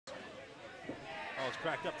All it's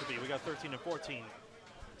cracked up to be. We got 13 and 14.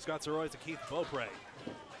 Scott Zeroy's and Keith Beaupre.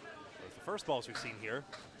 Those the first balls we've seen here.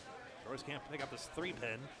 Zeroy's can't pick up this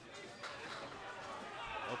 3-pin.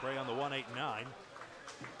 Beaupre on the 1-8-9.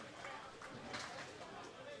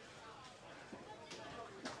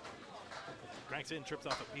 Cranks in, trips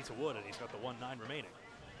off a piece of wood, and he's got the 1-9 remaining.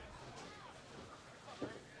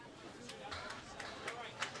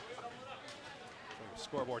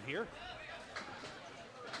 Scoreboard here.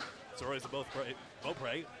 Zeroy's and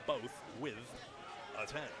Beaupre both with a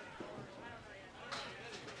 10.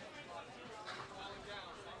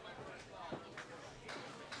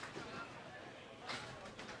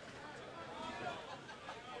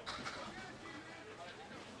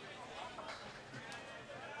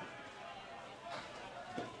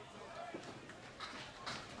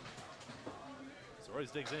 Zeroy's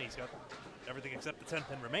digs in. He's got everything except the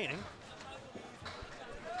 10-pin remaining.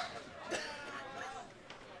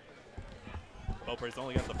 Beaupre's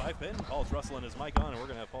only got the 5-pin. Paul's rustling his mic on, and we're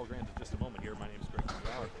going to have Paul Grant in just a moment here. My name is Greg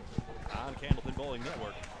Gouillart on Candlepin Bowling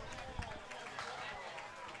Network.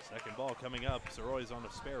 Second ball coming up. Zeroy's on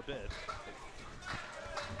a spare bid.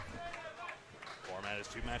 Format is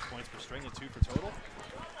 2 match points per string and 2 for total.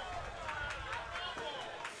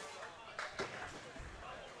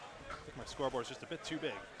 I think my scoreboard's just a bit too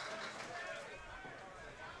big.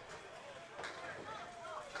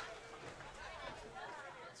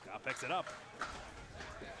 Scott picks it up.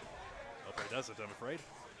 Beaupre does it, I'm afraid.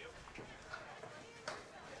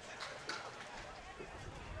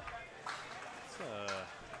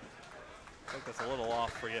 I think that's a little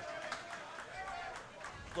off for you.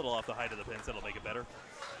 A little off the height of the pins, that'll make it better.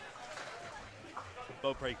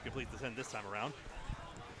 Beaupre completes the 10 this time around.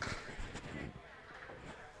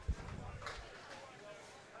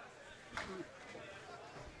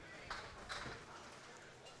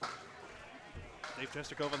 Dave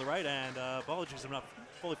Chestercove on the right, and apologies, I'm not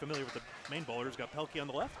fully familiar with the Maine bowlers. Got Pelkey on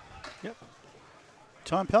the left. Yep.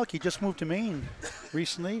 Tom Pelkey just moved to Maine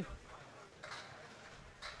recently.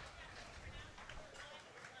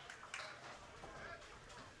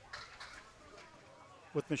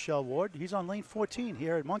 With Michelle Ward. He's on lane 14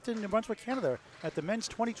 here at Moncton, New Brunswick, Canada at the men's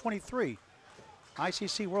 2023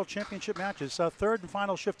 ICC World Championship matches. Third and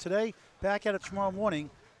final shift today. Back at it tomorrow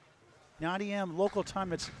morning. 9 a.m. local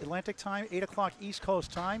time. It's Atlantic time, 8 o'clock East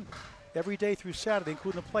Coast time. Every day through Saturday,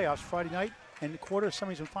 including the playoffs Friday night and quarter,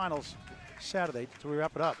 semis, and finals Saturday until we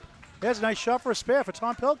wrap it up. There's a nice shot for a spare for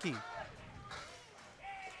Tom Pelkey.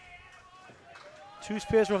 2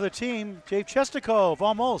 spares over the team. Dave Chestercove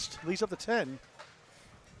almost leads up to 10.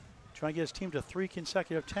 Trying to get his team to 3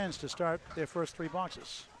 consecutive 10s to start their first 3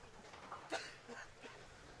 boxes.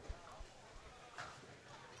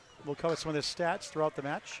 We'll cover some of their stats throughout the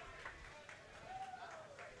match.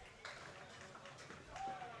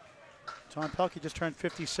 Tom Pelkey just turned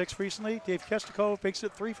 56 recently. Dave Chestercove makes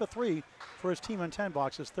it 3 for 3 for his team on 10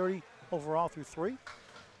 boxes, 30 overall through 3.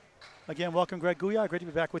 Again, welcome Greg Gouillart. Great to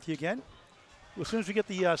be back with you again. As soon as we get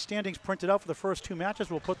the standings printed out for the first 2 matches,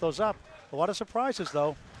 we'll put those up. A lot of surprises,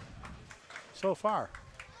 though, so far.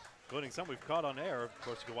 Including some we've caught on air. Of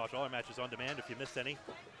course, you can watch all our matches on demand if you missed any.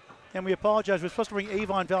 And we apologize. We're supposed to bring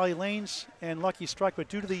Avon Valley Lanes and Lucky Strike, but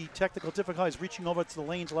due to the technical difficulties reaching over to the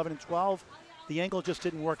lanes 11 and 12, the angle just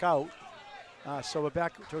didn't work out. So we're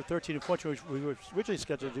back to 13 and 14, which we were originally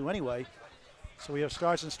scheduled to do anyway. So we have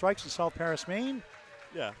Stars and Strikes in South Paris, Maine.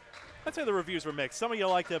 Yeah, I'd say the reviews were mixed. Some of you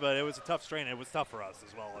liked it, but it was a tough strain. It was tough for us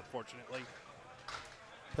as well, unfortunately.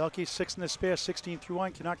 Pelkey 6 in the spare, 16 through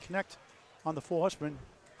 1, cannot connect on the 4 horsemen.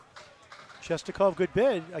 Chestercove, good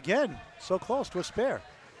bid. Again, so close to a spare.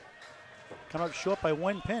 Come up short by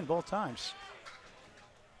 1 pin both times.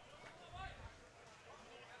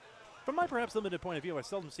 From my perhaps limited point of view, I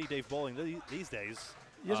seldom see Dave bowling these days.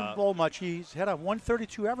 He doesn't bowl much. He's had a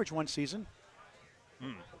 132 average one season.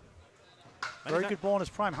 Very good ball in his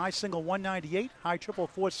prime. High single 198, high triple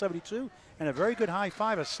 472, and a very good high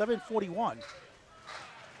 5 of 741. And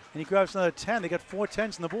he grabs another 10. They got 4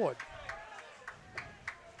 10s on the board.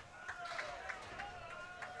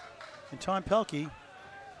 And Tom Pelkey,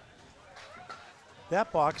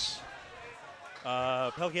 that box.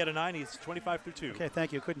 Pelkey had a 9. He's 25 through 2. Okay,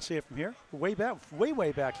 thank you. Couldn't see it from here. Way back,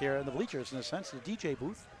 way back here in the bleachers, in a sense, the DJ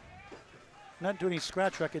booth. Not doing any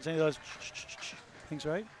scratch records, any of those things,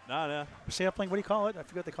 right? No. Sampling. What do you call it? I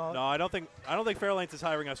forget what they call it. No, I don't think Fairlanes is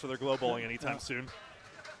hiring us for their glow bowling anytime soon.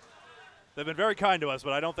 They've been very kind to us,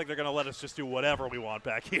 but I don't think they're going to let us just do whatever we want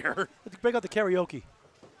back here. Let's break out the karaoke.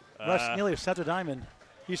 Russ Neely of Center Diamond.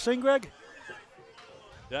 You sing, Greg?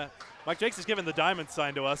 Yeah. Mike Jakes has given the diamond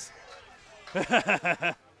sign to us.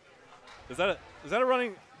 Is that a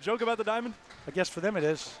running joke about the diamond? I guess for them it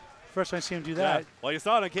is. First time I see him do that. Yeah. Well, you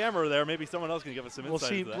saw it on camera there. Maybe someone else can give us some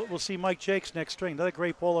insight into that. We'll see Mike Jakes next string. Another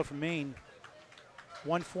great bowler from Maine.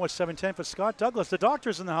 1-4-7-10 for Scott Douglas. The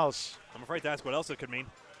doctor's in the house. I'm afraid to ask what else it could mean.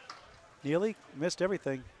 Neely missed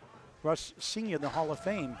everything. Russ Sr. in the Hall of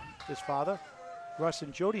Fame, his father. Russ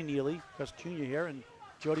and Jody Neely, Russ Jr. here, and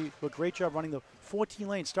Jody did a great job running the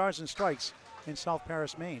 14-lane Stars and Strikes in South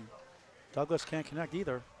Paris, Maine. Douglas can't connect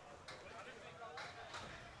either.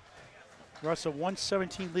 Russ, a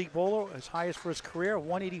 117 league bowler, his highest for his career,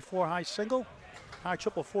 184 high single, high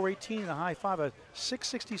triple 418, and a high five of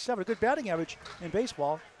 667. A good batting average in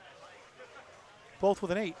baseball, both with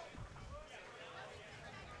an 8.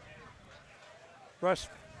 Russ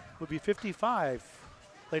would be 55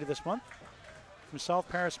 later this month from South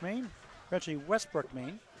Paris, Maine, eventually Westbrook,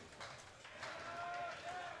 Maine.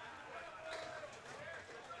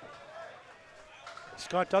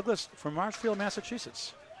 Scott Douglas from Marshfield,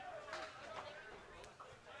 Massachusetts.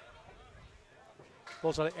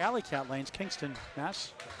 Bowls out of Alley Cat Lanes, Kingston,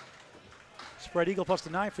 Mass. Spread eagle plus the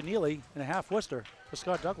 9 for Neely and a half Worcester for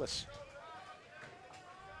Scott Douglas.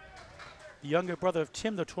 The younger brother of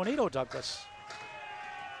Tim the Tornado Douglas.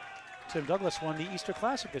 Tim Douglas won the Easter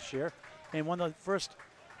Classic this year and won the first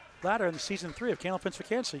ladder in season 3 of Candlepins for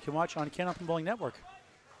Cancer. You can watch on Candlepin Bowling Network.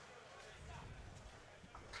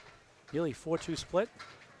 Neely 4-2 split.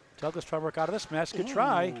 Douglas trying to work out of this mess. Good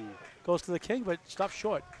try. Goes to the king, but stopped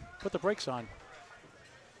short. Put the brakes on.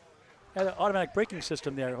 Had an automatic braking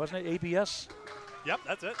system there, wasn't it? ABS? Yep,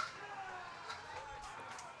 that's it.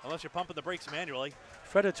 Unless you're pumping the brakes manually.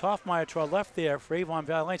 Fred Toffmeyer to our left there for Avon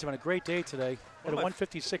Valley Lanes. Having a great day today. Had a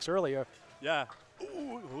 156 earlier. Yeah.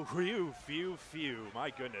 Ooh, phew. My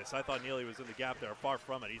goodness. I thought Neely was in the gap there. Far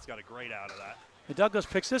from it. He's got a great out of that. And Douglas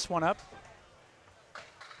picks this one up.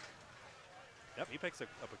 Yep, he picks up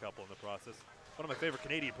a couple in the process. One of my favorite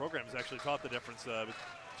Canadian programs actually taught the difference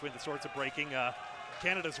between the sorts of braking.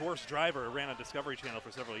 Canada's Worst Driver ran on Discovery Channel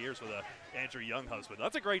for several years with Andrew Young husband.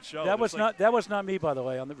 That's a great show. That was not me, by the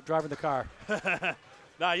way, on the driving the car.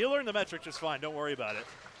 Nah, you learn the metric just fine. Don't worry about it.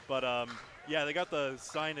 But yeah, they got the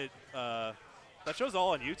signage. That show's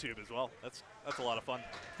all on YouTube as well. That's a lot of fun.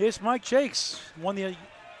 Here's Mike Jakes, won the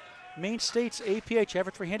Maine State's APH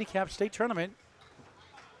Average for Handicap State Tournament.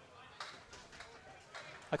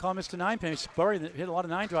 I call him Mr. 9-pin. He's buried. Hit a lot of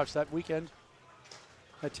 9 drops that weekend.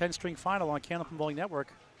 A 10-string final on Candlepin Bowling Network.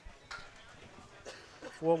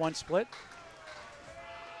 4-1 split.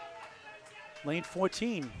 Lane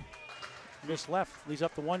 14. Missed left. Leads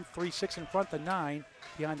up the 1, 3, 6 in front, the 9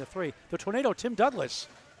 behind the 3. The Tornado, Tim Douglas.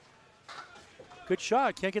 Good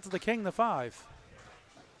shot. Can't get to the king, the 5.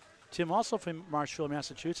 Tim also from Marshfield,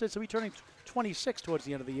 Massachusetts. He'll be turning 26 towards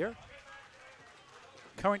the end of the year.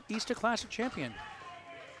 Current Easter Classic champion.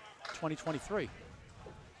 2023.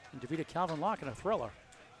 And defeated Calvin Locke in a thriller.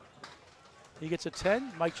 He gets a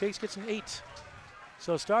 10. Mike Chase gets an 8.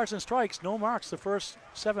 So Stars and Strikes, no marks the first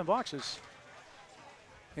 7 boxes.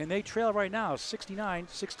 And they trail right now,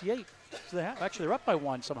 69-68. So actually, they're up by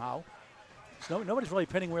 1 somehow. So nobody's really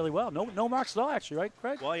pinning really well. No marks at all, actually, right,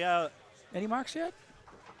 Craig? Well, yeah. Any marks yet?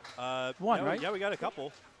 1, yeah, right? Yeah, we got a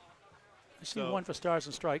couple. I see 1 for Stars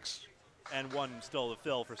and Strikes. And 1 still to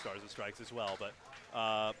fill for Stars and Strikes as well.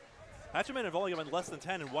 But Hatchetmen have only given less than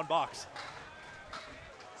 10 in 1 box.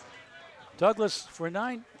 Douglas for a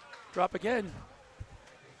 9. Drop again.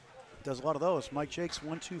 Does a lot of those. Mike Jakes,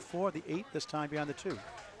 1, 2, 4. The 8 this time behind the 2.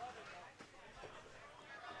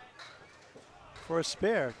 For a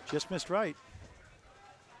spare. Just missed right.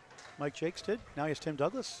 Mike Jakes did. Now he has Tim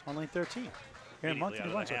Douglas on lane 13. Here in Moncton,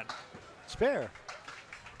 New Brunswick. Spare.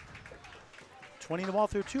 20 in the ball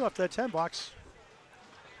through 2 after that 10 box.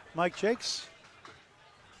 Mike Jakes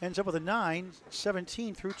ends up with a 9,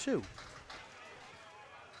 17 through 2.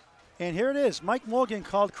 And here it is. Mike Morgan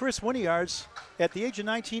called Chris Winiards at the age of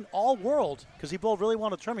 19 all-world because he bowled really well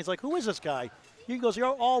in the tournament. He's like, who is this guy? He goes, you're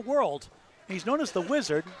all-world. And he's known as the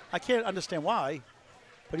Wizard. I can't understand why,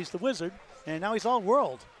 but he's the Wizard. And now he's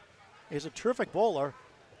all-world. He's a terrific bowler.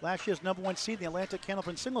 Last year's #1 seed in the Atlantic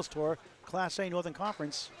Candlepin Singles Tour, Class A Northern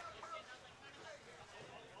Conference.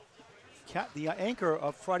 The anchor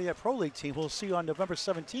of Friday Night Pro League team we'll see you on November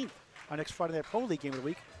 17th, our next Friday Night Pro League game of the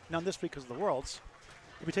week. Not this week because of the Worlds.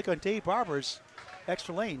 We take on Dave Barber's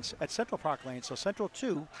Extra Lanes at Central Park Lane. So Central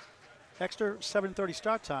 2, extra 7:30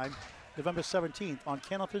 start time, November 17th on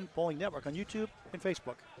Candlepin Bowling Network on YouTube and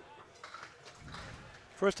Facebook.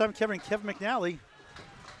 First time Kevin McNally.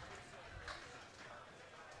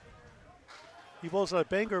 He bowls at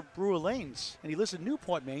Bangor Brewer Lanes, and he lives in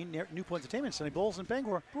Newport, Maine, near Newport Entertainment Center. He bowls in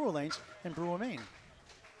Bangor Brewer Lanes in Brewer, Maine.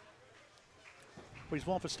 But he's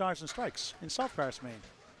bowling for Stars and Strikes in South Paris, Maine.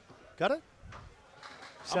 Got it?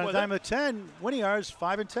 Center time of 10. Gouillart's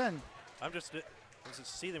 5 and 10. I'm just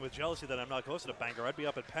seething with jealousy that I'm not close to the Bangor. I'd be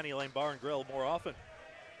up at Penny Lane Bar and Grill more often.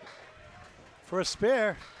 For a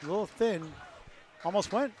spare, a little thin.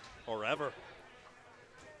 Almost went. Or ever.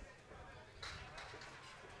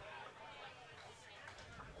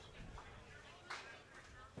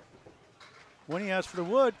 Gouillart for the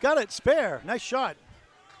wood. Got it. Spare. Nice shot.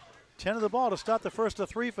 10 of the ball to start the first of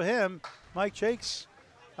 3 for him. Mike Jakes.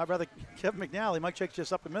 I'd rather Kevin McNally. Mike Jakes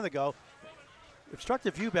just up a minute ago.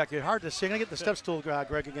 Obstructive view back here. Hard to see. I'm going to get the step stool,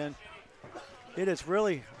 Greg, again. It is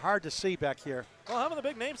really hard to see back here. Well, having the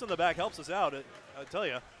big names on the back helps us out, I tell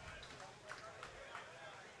you.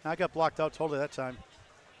 I got blocked out totally that time.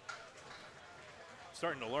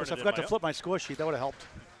 Starting to learn it. I forgot to flip my score sheet. That would have helped.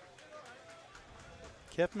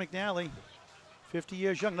 Kevin McNally, 50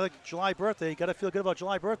 years young. Another July birthday. You got to feel good about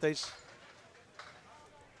July birthdays.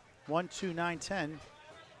 1, 2, 9, 10.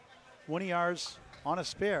 Gouillart's on a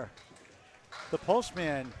spare. The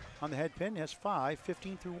postman on the head pin has 5,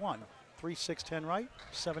 15 through 1. 3, 6, 10 right,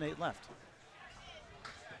 7, 8 left.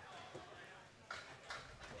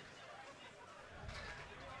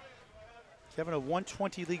 Kevin, a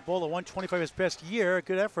 120 league bowler, 125 his best year.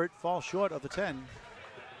 Good effort, falls short of the 10.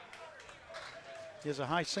 He has a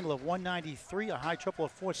high single of 193, a high triple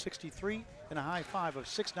of 463, and a high 5 of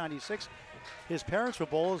 696. His parents were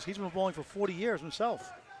bowlers. He's been bowling for 40 years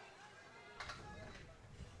himself.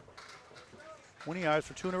 Gouillart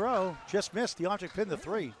for 2 in a row. Just missed the object pin, the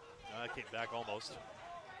 3. I came back almost.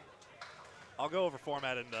 I'll go over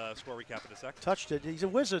format and score recap in a sec. Touched it. He's a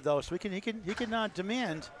wizard though, so he can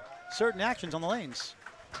demand certain actions on the lanes.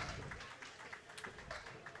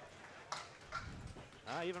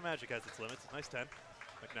 Even magic has its limits. Nice 10,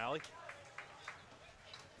 McNally.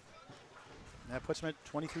 That puts him at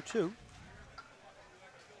 20 through 2.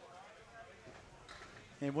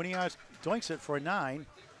 And Gouillart doinks it for a 9.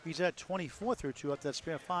 He's at 24 through 2 up that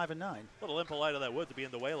spare 5 and 9. A little impolite of that wood to be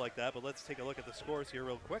in the way like that, but let's take a look at the scores here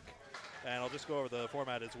real quick. And I'll just go over the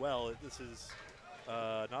format as well. This is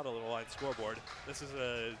not a little line scoreboard. This is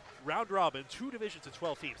a round robin, 2 divisions of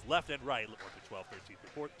 12 teams, left and right, 1 through 12, 13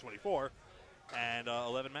 through 24. And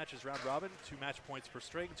 11 matches round robin, 2 match points per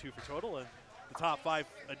string, 2 for total. And the top 5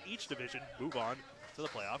 in each division move on to the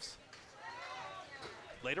playoffs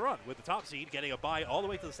later on, with the top seed getting a bye all the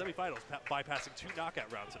way to the semifinals, bypassing 2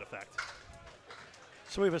 knockout rounds in effect.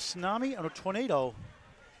 So we have a tsunami and a tornado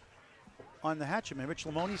on the Hatchetmen. Rich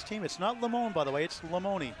Lamoni's team. It's not Lamone, by the way. It's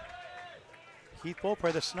Lamoni. Keith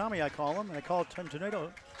Beaupre, the tsunami, I call him, and I call Tim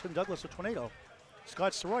Douglas a tornado.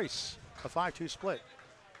 Scott Soroyce, a 5-2 split.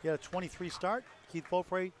 He had a 23 start. Keith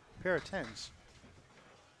Beaupre, pair of 10s.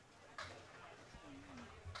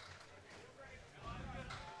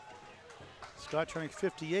 Scott turning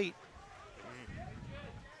 58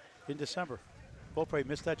 in December. Beaupre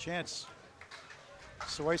missed that chance.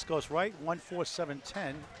 Soroyce goes right,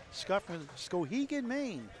 1-4-7-10. Scott from Skowhegan,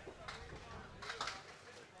 Maine.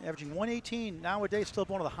 Averaging 118 nowadays, still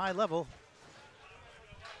going to the high level.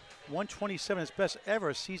 127 is best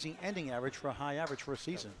ever season ending average for a high average for a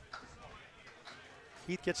season.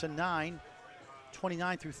 Keith gets a 9,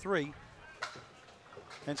 29 through 3.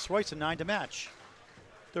 And Soroyce a 9 to match.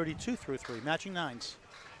 32 through 3, matching 9s.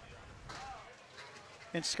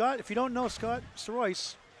 And Scott, if you don't know Scott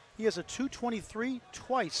Soroyce, he has a 223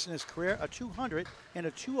 twice in his career, a 200 and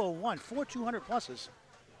a 201, 4 200 pluses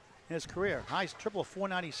in his career. High triple of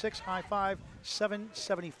 496, high 5,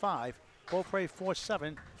 775. Beaupre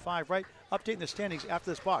 4-7, 5 right. Updating the standings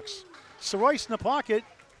after this box. Soroyce in the pocket,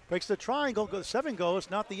 breaks the triangle, 7 goes,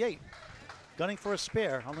 not the 8. Gunning for a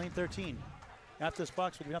spare on lane 13. After this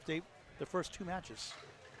box, we can update the first 2 matches.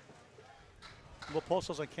 We'll post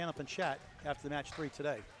those on Canop and Chat after the match 3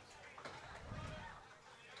 today.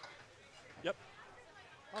 Yep.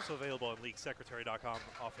 Also available on leaguesecretary.com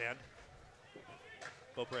offhand.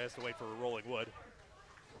 Beaupre has to wait for a rolling wood.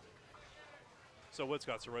 So would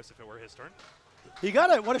Scott Soroyce if it were his turn. He got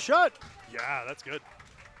it. What a shot. Yeah, that's good.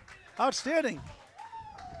 Outstanding.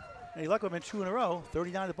 And he lucked him in 2 in a row.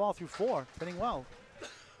 39 the ball through 4. Pinning well.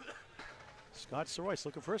 Scott Soroyce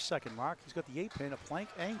looking for a second mark. He's got the 8 pin, a plank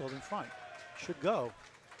angled in front. Should go.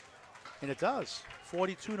 And it does.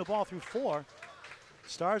 42 in the ball through 4.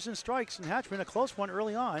 Stars and strikes and Hatchetmen, a close one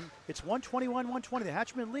early on. It's 121-120. The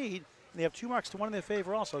Hatchetmen lead, and they have 2 marks to 1 in their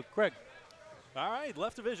favor also. Greg. All right,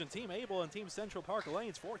 left division, Team Able and Team Central Park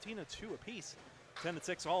Lanes, 14-2 apiece.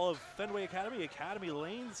 10-6, all of Fenway Academy, Academy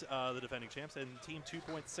Lanes, the defending champs, and Team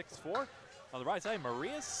 2.64. On the right side,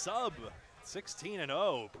 Maria Sub,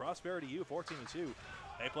 16-0. Prosperity U, 14-2.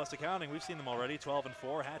 A+ Accounting, we've seen them already, 12-4.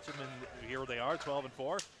 Hatchetmen, here they are,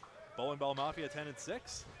 12-4. Bowling Ball Mafia,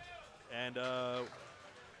 10-6. And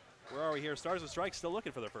are we here? Stars and Strikes still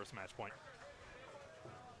looking for their first match point.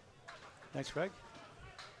 Thanks, Greg.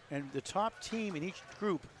 And the top team in each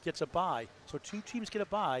group gets a bye. So 2 teams get a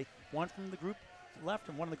bye, one from the group left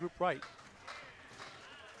and one in the group right.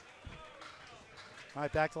 All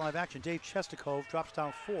right, back to live action. Dave Chestakov drops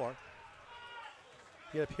down 4.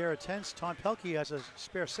 He had a pair of 10s. Tom Pelkey has a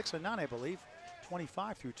spare 6 and 9, I believe.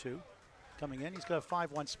 25 through 2 coming in. He's got a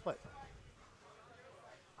 5-1 split.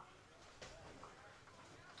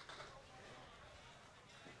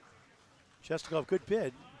 Chestakov, good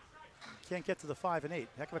bid. Can't get to the 5 and 8.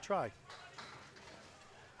 Heck of a try.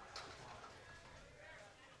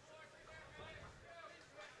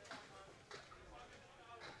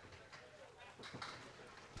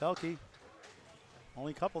 Pelkey,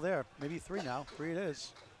 only a couple there, maybe 3 now. 3 it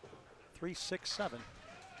is. 3, 6, 7.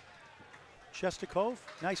 Chestakov,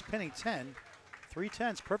 nice pinning 10. 3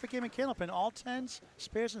 10s, perfect game in Candlepin. All 10s,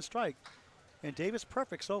 spares and strike. And Davis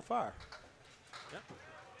perfect so far. Yeah.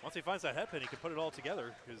 Once he finds that head pin, he can put it all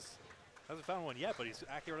together because hasn't found one yet, but he's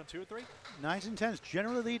accurate on 2 and 3. 9s and 10s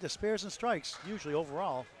generally lead to spares and strikes, usually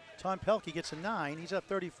overall. Tom Pelkey gets a 9. He's at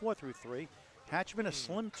 34 through 3. Hatchetmen a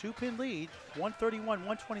slim 2-pin lead, 131,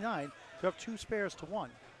 129. You have 2 spares to 1.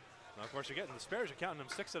 Now, of course, you're getting the spares. You're counting them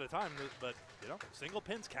 6 at a time, but you know, single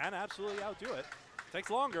pins can absolutely outdo it. Takes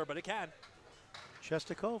longer, but it can.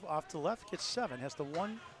 Chestakov off to the left gets 7. Has the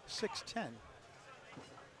 1, 6, 10.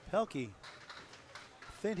 Pelkey,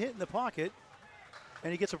 thin hit in the pocket,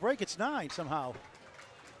 and he gets a break. It's 9 somehow.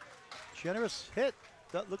 Generous hit.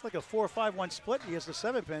 That looked like a 4-5-1 split. He has the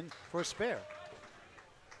 7-pin for a spare.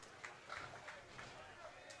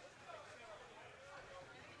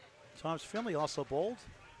 Tom's Finley also bowled.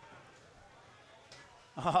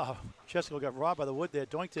 Chestakov got robbed by the wood there,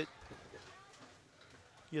 doinked it.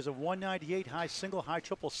 He has a 198 high single, high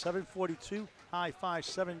triple, 742, high 5,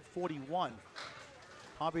 741.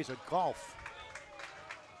 Hobbies are golf.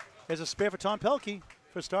 There's a spare for Tom Pelkey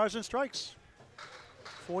for Stars and Strikes.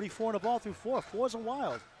 44 in a ball through 4. 4's a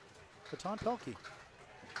wild for Tom Pelkey.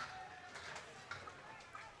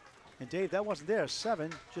 And Dave, that wasn't there.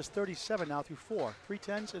 7, just 37 now through 4. 3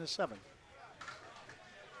 10s and a 7.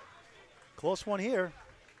 Close one here.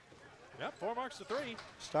 Yep, 4 marks to 3.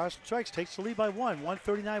 Stars and Strikes takes the lead by 1.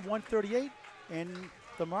 139, 138. And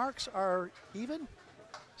the marks are even.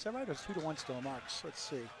 Is that right? Or 2 to 1 still marks? Let's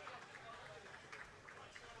see.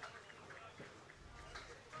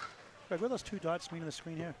 Greg, what are those 2 dots mean on the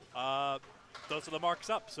screen here? Those are the marks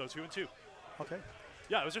up, so 2 and 2. Okay.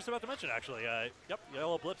 Yeah, I was just about to mention, actually. Yep,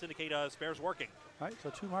 yellow blips indicate spares working. All right, so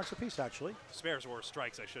 2 marks apiece, actually. Spares or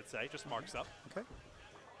strikes, I should say, just marks up. Okay.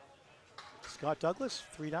 Scott Douglas,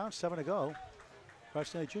 3 down, 7 to go. Bryce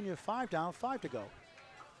Stanley Jr., 5 down, 5 to go.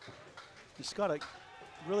 And Scott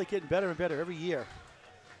really getting better and better every year.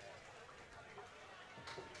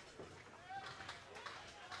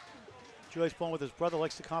 Joyce playing with his brother,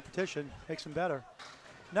 likes the competition, makes him better.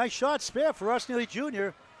 Nice shot, spare for Russ Neely Jr.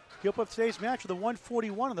 He opened up today's match with a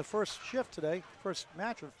 141 on the first shift today. First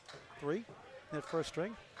match of 3 in that first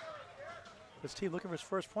string. His team looking for his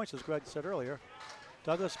first points, as Greg said earlier.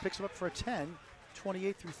 Douglas picks him up for a 10,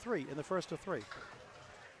 28 through 3 in the first of 3.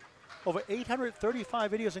 Over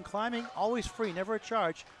 835 videos in climbing, always free, never a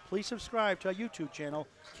charge. Please subscribe to our YouTube channel,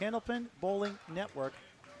 Candlepin Bowling Network.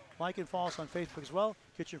 Like and follow us on Facebook as well.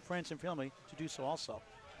 Get your friends and family to do so also.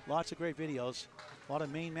 Lots of great videos, a lot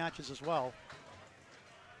of main matches as well.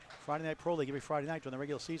 Friday Night Pro League every Friday night during the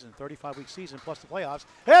regular season, 35-week season plus the playoffs.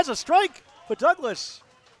 There's a strike for Douglas.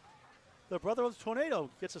 The brother of the Tornado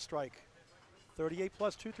gets a strike. 38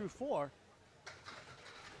 plus 2 through 4.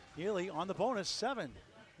 Nearly on the bonus, 7.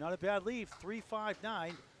 Not a bad lead, 3, 5,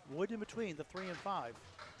 9. Wood in between the 3 and 5.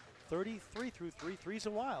 33 through 3, 3's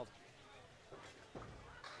a wild.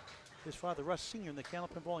 His father, Russ Sr. in the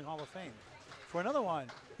Candlepin Bowling Hall of Fame. For another one.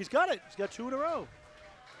 He's got it. He's got 2 in a row.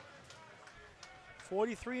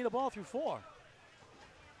 43 in a ball through 4.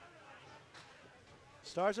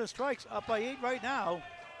 Stars and Strikes up by 8 right now.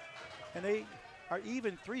 And they are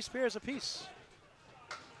even 3 spares apiece.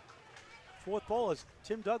 Fourth bowl is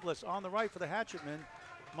Tim Douglas on the right for the Hatchetmen.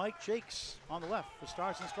 Mike Jakes on the left for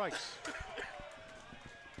Stars and Strikes.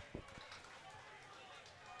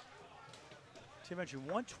 Tim mentioned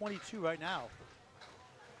 122 right now.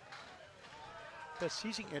 Best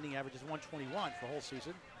season ending average is 121 for the whole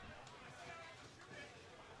season.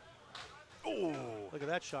 Oh, look at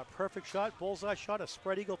that shot. Perfect shot. Bullseye shot. A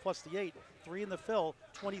spread eagle plus the 8. 3 in the fill.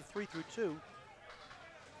 23 through 2.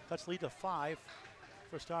 Cuts lead to 5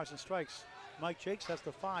 for Stars and Strikes. Mike Jakes has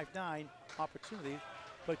the 5-9 opportunity.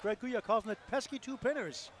 But Greg Gouillart calls them the pesky 2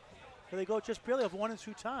 pinners. but they go just barely over 1 and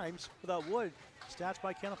 2 times without wood. Stats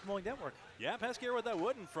by Candlepin Bowling Network. Yeah, Pesquier with that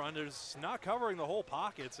wood in front is not covering the whole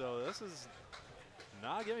pocket, so this is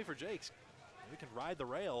not a gimme for Jakes. We can ride the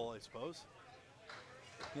rail, I suppose.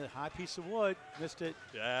 Yeah, high piece of wood, missed it.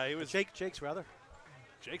 Yeah, he was. Jakes rather.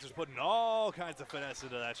 Jakes was putting all kinds of finesse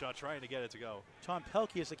into that shot, trying to get it to go. Tom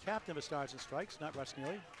Pelkey is the captain of Stars and Strikes, not Russ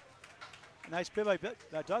Neely. Nice bid by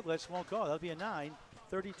Douglas, won't go. That'll be a 9,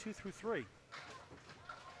 32 through 3.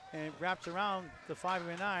 And wraps around the 5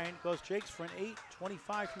 and a 9, goes Jakes for an 8,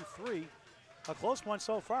 25 through 3. A close one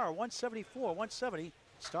so far, 174, 170.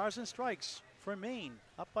 Stars and Strikes for Maine,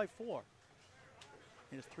 up by 4.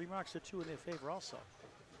 And it's 3 marks to 2 in their favor also.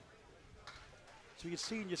 So you can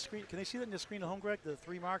see in your screen, can they see that in your screen at home, Greg? The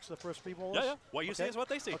 3 marks of the first 3 bowlers? Yeah. What you see is what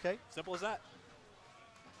they see. Okay. Simple as that.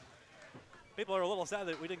 People are a little sad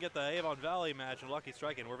that we didn't get the Avon Valley match and Lucky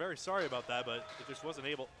Striking. We're very sorry about that, but it just wasn't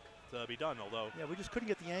able to be done, although. Yeah, we just couldn't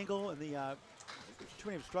get the angle and the too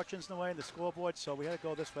many obstructions in the way and the scoreboard, so we had to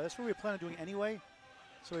go this way. That's what we were planning on doing anyway,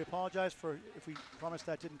 so we apologize for if we promised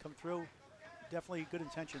that didn't come through. Definitely good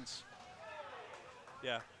intentions.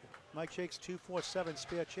 Yeah. Mike Jakes, 2-4-7,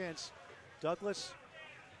 spare chance. Douglas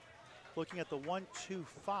looking at the 1-2-5.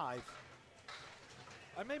 I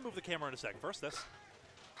may move the camera in a second. First, this.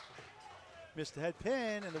 Missed the head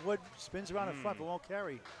pin, and the wood spins around in front, but won't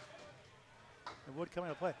carry. The wood coming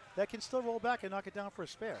to play. That can still roll back and knock it down for a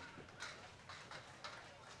spare.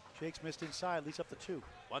 Jakes missed inside, leads up to 2.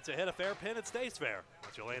 Once you hit a fair pin, it stays fair.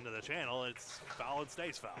 Once you land in the channel, it's foul and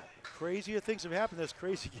stays foul. Crazier things have happened in this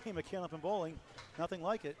crazy game of Candlepin Bowling. Nothing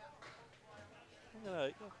like it.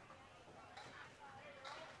 Nah.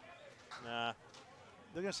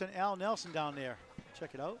 They're going to send Al Nelson down there.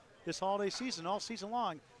 Check it out. This holiday season, all season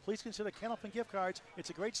long, please consider Candlepin gift cards.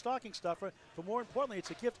 It's a great stocking stuffer, but more importantly,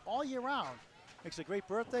 it's a gift all year round. Makes a great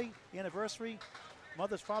birthday, anniversary,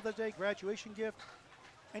 Mother's Father's Day, graduation gift,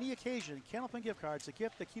 any occasion. Candlepin gift cards, a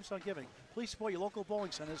gift that keeps on giving. Please support your local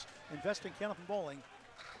bowling centers. Invest in Candlepin Bowling,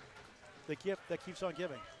 the gift that keeps on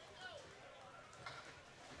giving.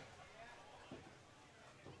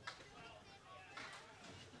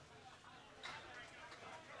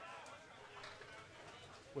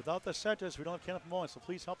 Without the centers, we don't have Candlepin Bowling, so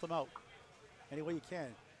please help them out any way you can.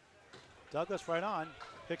 Douglas right on,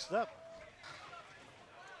 picks it up.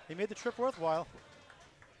 He made the trip worthwhile.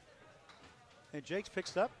 And Jakes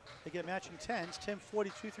picks it up. They get matching 10s. Tim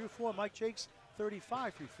 42 through 4. Mike Jakes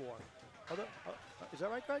 35 through 4. Is that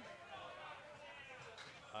right, Greg?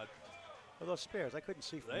 Are those spares? I couldn't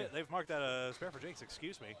see from here. They've marked that a spare for Jakes,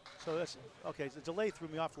 excuse me. So that's, okay, the delay threw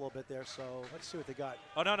me off a little bit there, so let's see what they got.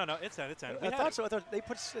 Oh, no, it's 10, it's 10. I thought so.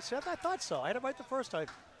 I thought so. I had it right the first time.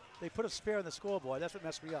 They put a spare on the scoreboard. That's what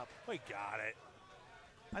messed me up. We got it.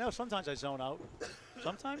 I know sometimes I zone out.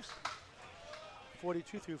 Sometimes.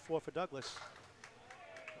 42 through 4 for Douglas.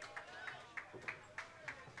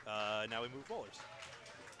 Now we move bowlers.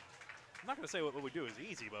 I'm not going to say what we do is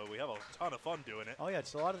easy, but we have a ton of fun doing it. Oh, yeah,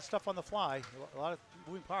 it's a lot of stuff on the fly, a lot of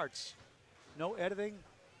moving parts. No editing.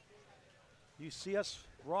 You see us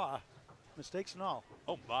raw, mistakes and all.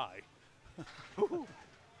 Oh, my.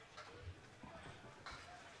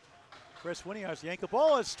 Chris Winiar's the ankle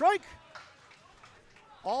ball, strike!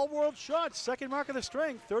 All-world shot, second mark of the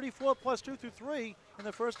string, 34 plus 2 through 3 in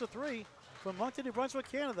the first of 3 from Moncton, New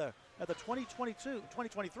Brunswick, Canada at the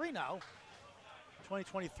 2023 now,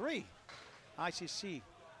 2023 ICC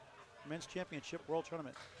Men's Championship World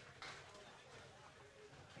Tournament.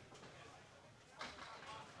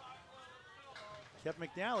 Kevin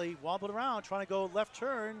McNally wobbled around, trying to go left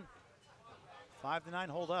turn. 5-9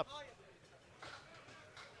 hold up.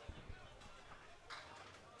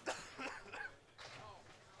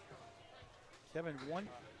 Kevin,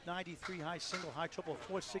 193 high single, high triple,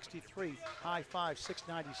 463, high 5,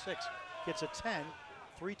 696. Gets a 10,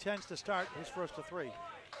 3 10s to start, his first of 3. I am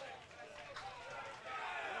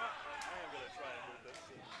going to try and move this.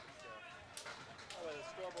 That way the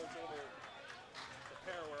scoreboard's over the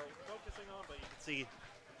pair we're focusing on, but you can see,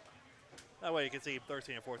 that way you can see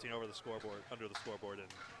 13 and 14 over the scoreboard, under the scoreboard. And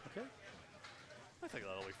Okay. I think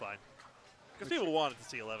that'll be fine. Because people wanted to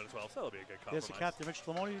see 11 and 12, so that'll be a good compromise. There's the captain, Mitch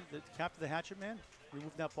Lamoni, the captain of the Hatchetmen,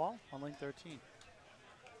 removed that ball on lane 13.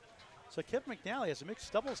 So Kevin McNally has a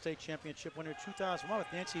mixed double state championship winner in 2001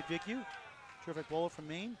 with Nancy Vigue, terrific bowler from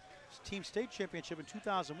Maine. Team state championship in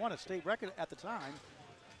 2001, a state record at the time,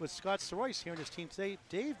 with Scott Soroyce here in his team today.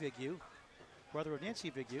 Dave Vigue, brother of Nancy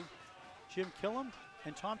Vigue, Jim Killam,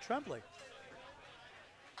 and Tom Tremblay.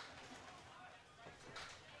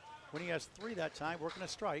 When he has 3 that time, working a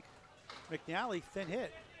strike. McNally, thin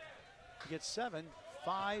hit. He gets 7,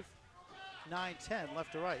 5, 9, 10,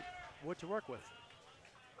 left to right. Wood to work with.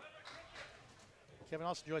 Kevin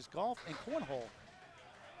also enjoys golf and cornhole.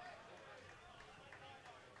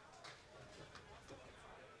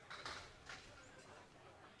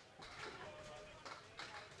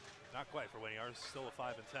 Not quite for Gouillart, still a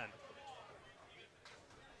 5 and 10.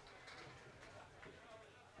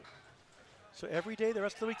 So every day, the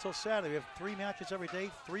rest of the week till Saturday, we have 3 matches every day,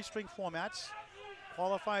 3-string formats.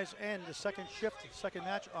 Qualifiers end the second shift, second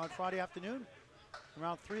match on Friday afternoon.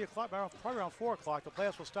 Around 3 o'clock, probably around 4 o'clock, the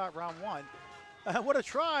playoffs will start round 1. What a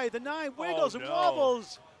try, the 9 wiggles and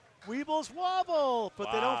wobbles. Weebles wobble,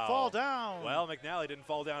 but they don't fall down. Well, McNally didn't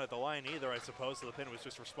fall down at the line either, I suppose, so the pin was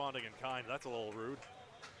just responding in kind. That's a little rude.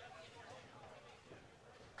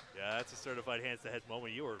 Yeah, that's a certified hands-to-head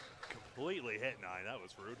moment. You were completely hit, 9. That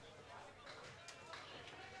was rude.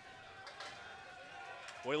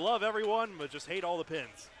 We love everyone, but just hate all the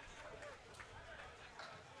pins.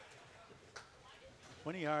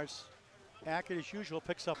 20 yards. Accurate as usual,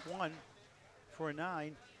 picks up 1 for a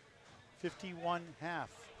 9. 51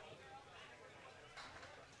 half.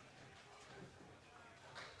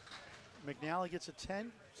 McNally gets a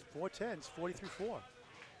 10. 4 10s, 40 through 4.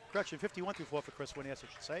 Correction, 51 through 4 for Chris Winnies,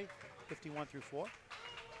 I should say. 51 through 4.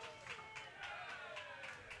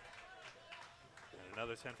 And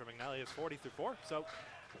another 10 for McNally is 40 through 4. So,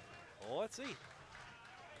 well, let's see.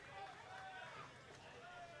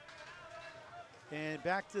 And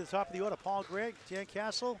back to the top of the order, Paul Gregg, Dan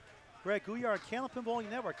Castle, Greg Gouillart, Canada Bowling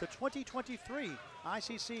Network, the 2023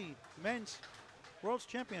 ICC Men's World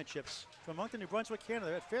Championships from Moncton, New Brunswick,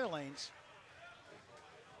 Canada at Fairlanes.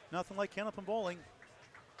 Nothing like Canada Bowling.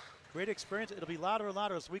 Great experience. It'll be louder and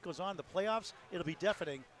louder as the week goes on. The playoffs, it'll be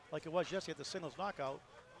deafening like it was yesterday at the singles knockout.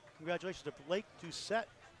 Congratulations to Blake Doucette.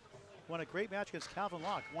 Won a great match against Calvin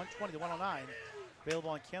Locke, 120 to 109. Available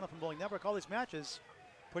on Canada Bowling Network. All these matches,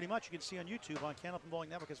 pretty much you can see on YouTube on Canada Bowling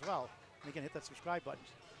Network as well. And again, hit that subscribe button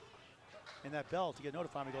and that bell to get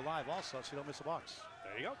notified when we go live also, so you don't miss a box.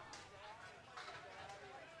 There you go.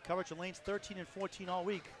 Coverage in lanes 13 and 14 all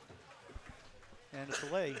week. And the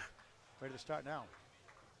delay ready to start now.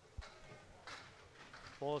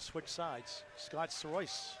 Ball switch sides. Scott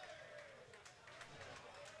Sorois.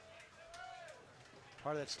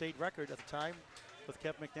 Part of that state record at the time with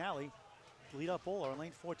Kevin McNally. Lead-up bowler on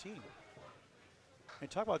lane 14. And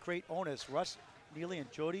talk about great owners. Russ Neely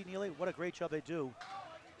and Jody Neely, what a great job they do.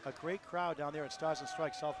 A great crowd down there at Stars and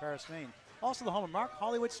Strikes, South Paris, Maine. Also the home of Mark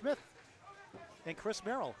Hollywood Smith and Chris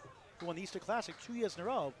Merrill, who won the Easter Classic 2 years in a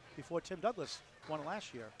row before Tim Douglas won it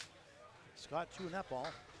last year. Scott 2 in that ball,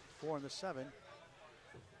 4 in the 7.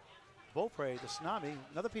 Beaupre, the tsunami,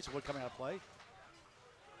 another piece of wood coming out of play.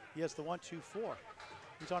 He has the 1, 2, 4.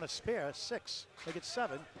 He's on a spare, 6. They get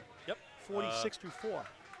 7. Yep. 46 through 4.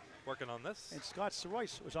 Working on this. And Scott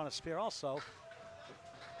Sorois was on a spare also.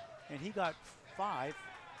 And he got 5.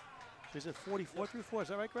 Is it 44 through 4? Is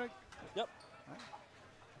that right, Greg? Yep. All right.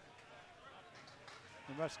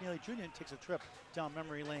 And Russ Neely Jr. takes a trip down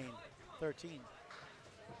memory lane, 13.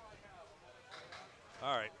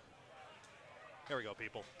 All right. Here we go,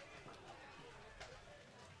 people.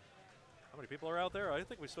 How many people are out there? I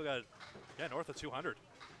think we still got, north of 200.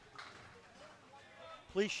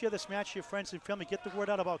 Please share this match with your friends and family. Get the word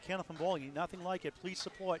out about Canada Bowling. Nothing like it. Please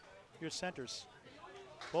support your centers.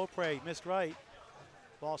 Beaupre missed right.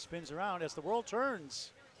 Ball spins around as the world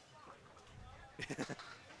turns.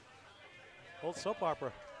 Old soap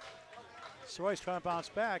opera. Sorois trying to bounce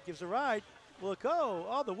back. Gives a ride. Will it go?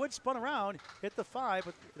 Oh, the wood spun around. Hit the 5,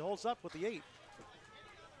 but it holds up with the 8.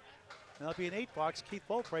 And that'll be an 8 box. Keith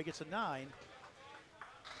Beaupre gets a 9.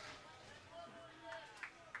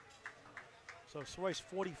 So Sorois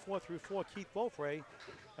 44 through 4. Keith Beaupre.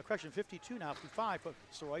 Correction, 52 now through 5 for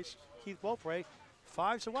Sorois. Keith Beaupre.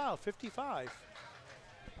 5's a while, 55.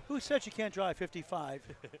 Who said you can't drive 55?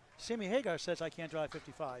 Sammy Hagar says I can't drive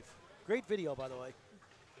 55. Great video, by the way.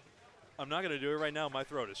 I'm not going to do it right now. My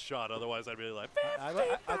throat is shot. Otherwise, I'd be like, I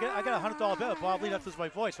got a $100 bill. Probably that's my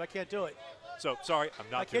voice. So I can't do it. So, sorry, I'm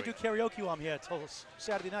not I can't do karaoke while I'm here until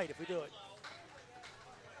Saturday night if we do it.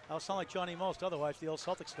 I'll sound like Johnny Most otherwise, the old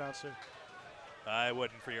Celtics announcer. I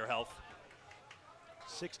wouldn't for your health.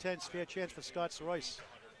 6-10 spare chance for Scott Sorois.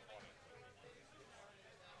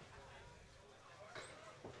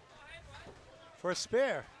 For a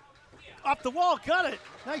spare. Up the wall, got it.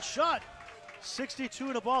 Nice shot.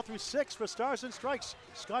 62 in a ball through 6 for Stars and Strikes.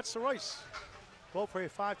 Scott Sorois. Beaupre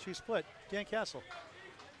 5-2 split. Dan Castle.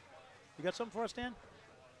 You got something for us, Dan?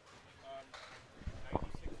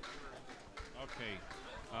 Okay.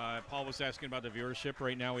 Paul was asking about the viewership.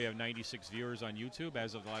 Right now we have 96 viewers on YouTube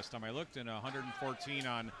as of the last time I looked, and 114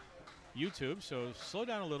 on YouTube. So slow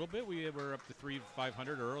down a little bit. We were up to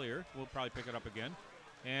 500 earlier. We'll probably pick it up again.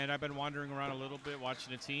 And I've been wandering around a little bit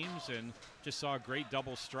watching the teams and just saw a great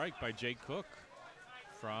double strike by Jake Cook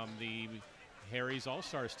from the Harry's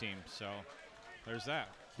All-Stars team. So there's that.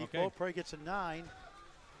 Keith Okay. Beaupre gets a 9.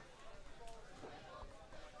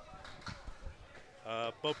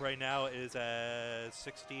 Beaupre now is at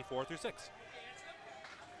 64 through 6.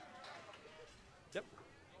 Yep.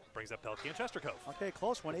 Brings up Pelkey and Chestercove. Okay,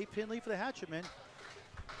 close one. 8-pin lead for the Hatchetmen.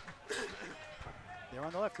 They're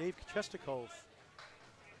on the left, Dave Chestercove.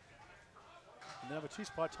 And the number 2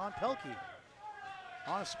 spot, Tom Pelkey.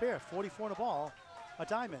 On a spare, 44 in the ball, a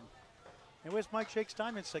diamond. And where's Mike Jake's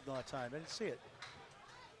diamond signal that time? I didn't see it.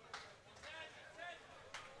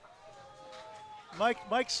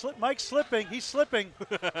 Mike's slipping. He's slipping.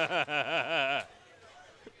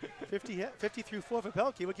 50 through 4 for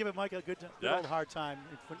Pelkey. We'll give Mike a good old hard time.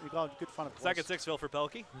 We got good fun, of course. Second 6 fill for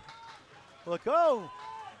Pelkey. Look, go.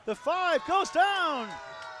 The 5 goes down.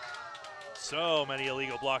 So many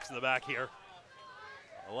illegal blocks in the back here.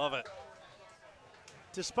 I love it.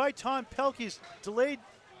 Despite Tom Pelkey's delayed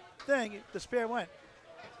thing, the spare went.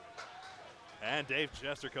 And Dave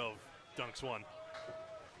Chestercove dunks one.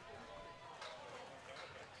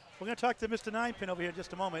 We're going to talk to Mr. 9-pin over here in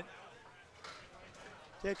just a moment.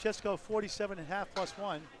 Dave Chestercove, 47.5 plus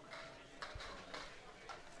 1.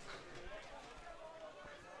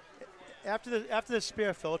 After the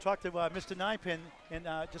spare, Phil, we'll talk to Mr. 9-pin in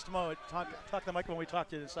just a moment. Talk to the mic when we talk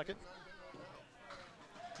to you in a second.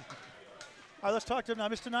 All right, let's talk to him now.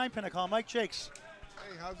 Mr. 9-pin, I call him Mike Jakes.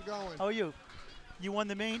 Hey, how's it going? How are you? You won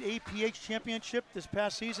the main APH championship this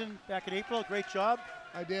past season back in April. Great job.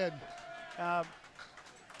 I did.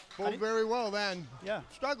 Bowled very well then. Yeah.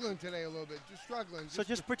 Struggling today a little bit, just struggling. So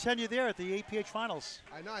just pretend you're there at the APH finals.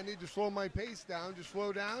 I know, I need to slow my pace down, just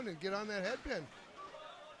slow down and get on that head pin.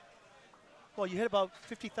 Well, you hit about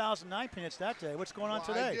 50,000 9-pin hits that day. What's going on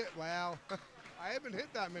today? Well, I haven't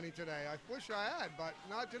hit that many today. I wish I had, but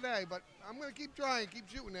not today. But I'm going to keep trying, keep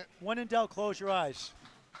shooting it. When in doubt, close your eyes.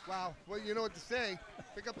 Wow, well, you know what to say.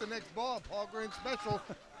 Pick up the next ball, Paul Green special.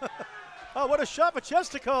 Oh, what a shot for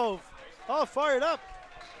Chestercove. Oh, fired up.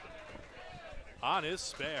 On his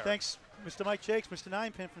spare. Thanks, Mr. Mike Jakes, Mr.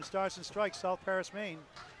 9-pin from Stars and Strikes, South Paris, Maine.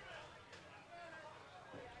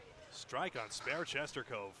 Strike on spare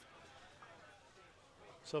Chestercove.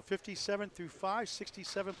 So 57 through 5,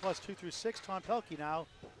 67 plus 2 through 6. Tom Pelkey now.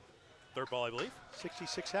 Third ball, I believe.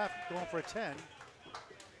 66 half, going for a 10.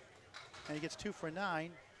 And he gets 2 for a 9.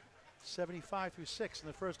 75 through 6 in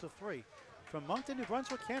the first of 3. From Moncton, New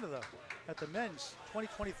Brunswick, Canada, at the men's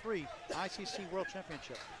 2023 ICC World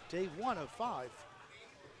Championship. Day 1 of 5.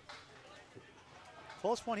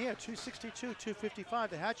 Close one here, 262, 255.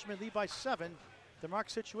 The Hatchetmen lead by 7. The mark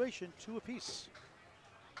situation, 2 apiece.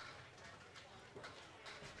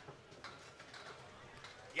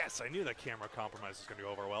 Yes, I knew that camera compromise was going to go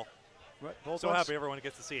over well. Right, both So ones. happy everyone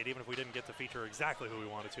gets to see it, even if we didn't get to feature exactly who we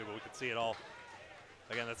wanted to, but we could see it all.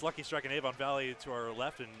 Again, that's Lucky Strike and Avon Valley to our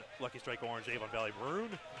left, and Lucky Strike Orange, Avon Valley Maroon.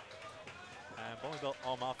 And Bowling Belt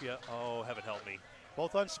All Mafia, oh, heaven help me.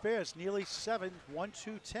 Both on spares, nearly 7, 1,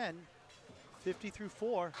 2, 10, 50 through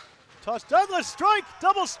 4. Toss Douglas, strike,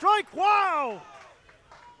 double strike, wow!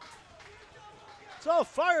 It's all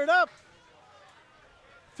fired up.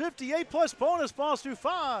 58 plus bonus balls through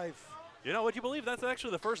 5. You know, would you believe that's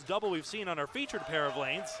actually the first double we've seen on our featured pair of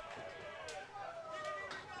lanes?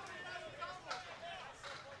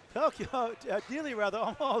 Pelkey, Dealey rather,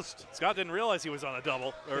 almost. Scott didn't realize he was on a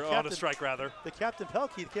double, or on a strike rather. The Captain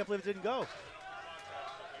Pelkey, can't believe it didn't go.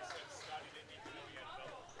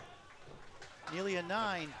 Nearly a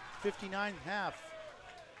 9, 59 and a half.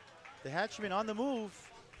 The Hatchetmen on the move.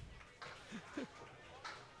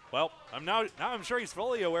 Well, now I'm sure he's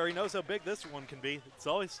fully aware. He knows how big this one can be. It's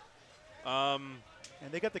always. And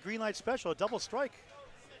they got the green light special, a double strike.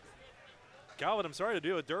 Calvin, I'm sorry to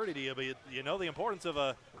do it dirty to you, but you know the importance of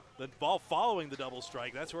the ball following the double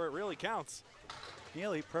strike. That's where it really counts.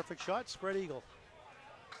 Nearly perfect shot, spread eagle.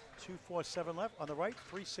 2-4-7 left on the right,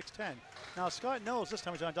 3-6-10. Now Scott knows this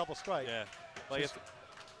time he's on double strike. Yeah. Well, you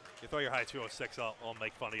throw your high 206, I'll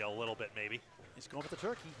make fun of you a little bit maybe. He's going with the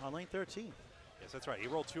turkey on lane 13. Yes, that's right. He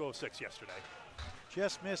rolled 206 yesterday.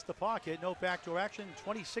 Just missed the pocket, no backdoor action.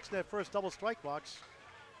 26 in that first double strike box.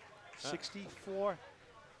 64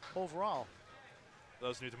 overall.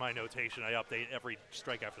 Those new to my notation, I update every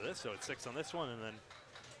strike after this, so it's 6 on this one, and then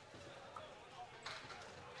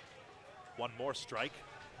one more strike.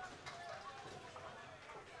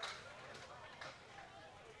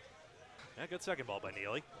 Yeah, good second ball by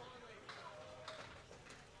Neely.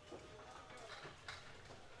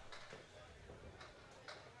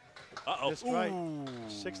 Uh-oh. Just right.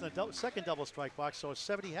 6 in the second double strike box, so it's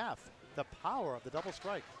 70 half. The power of the double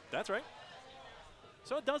strike. That's right.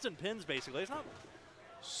 So a dozen pins, basically. It's not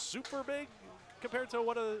super big compared to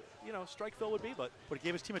what a strike fill would be, but it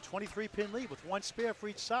gave his team a 23-pin lead with 1 spare for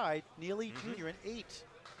each side. Neely Jr. in 8,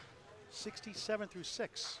 67 through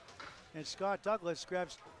 6. And Scott Douglas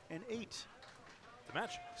grabs an 8. the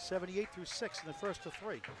match. 78 through 6 in the first of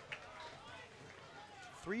 3.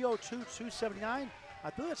 302-279. I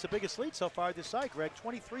believe that's the biggest lead so far this side, Greg.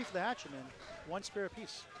 23 for the Hatchetmen, 1 spare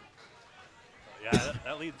apiece. Yeah,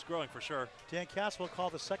 that lead's growing for sure. Dan Castle will call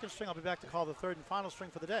the second string. I'll be back to call the third and final string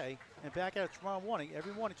for the day. And back at it tomorrow morning,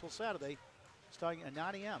 every morning till Saturday, starting at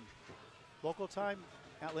 9 a.m. Local time,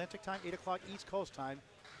 Atlantic time, 8 o'clock East Coast time.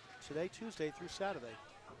 Today, Tuesday through Saturday.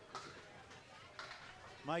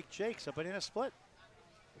 Mike Jakes, a banana split.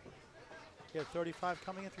 He had 35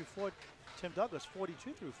 coming in through 4. Tim Douglas,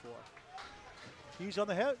 42 through 4. He's on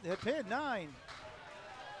the head pin, 9.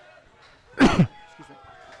 Excuse me.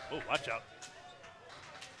 Oh, watch out.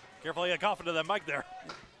 Careful, you cough into that mic there.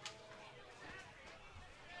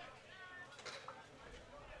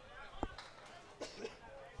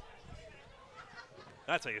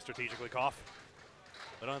 That's how you strategically cough.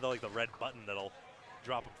 I don't have the red button that'll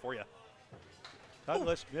drop them for you.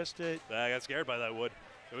 Douglas missed it. I got scared by that wood.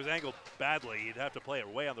 It was angled badly. You'd have to play it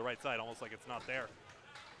way on the right side, almost like it's not there.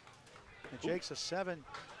 And Jake's a 7,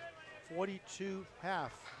 42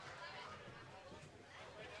 half.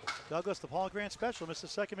 Douglas, the Paul Grant special, missed the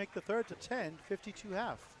second, make the third to 10, 52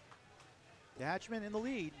 half. The Hatchetmen in the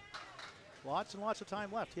lead. Lots and lots of time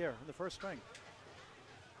left here in the first string.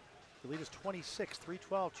 The lead is 26,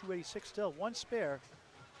 312, 286 still, 1 spare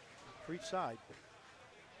for each side.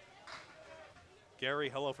 Gary,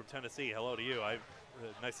 hello from Tennessee. Hello to you.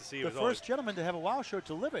 Nice to see you. The as first always. gentleman to have a WOW shirt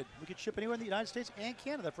delivered. We could ship anywhere in the United States and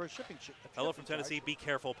Canada for a shipping. Hello from Tennessee. Be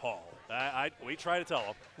careful, Paul. We try to tell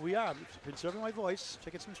him. We are conserving my voice,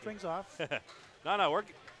 taking some strings off. No,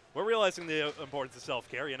 we're realizing the importance of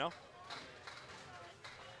self-care.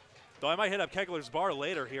 Though I might hit up Kegler's Bar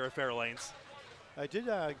later here at Fairlanes. I did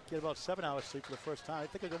get about 7 hours sleep for the first time. I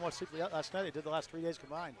think I got more sleep last night. I did the last 3 days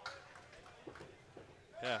combined.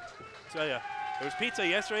 Yeah, so yeah, there was pizza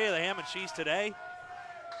yesterday, the ham and cheese today.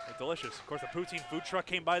 Delicious. Of course, the poutine food truck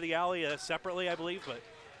came by the alley separately, I believe, but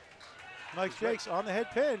Mike Jakes on the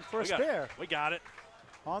head pin for a spare. We got it.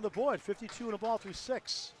 On the board, 52 and a ball through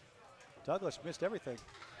 6. Douglas missed everything.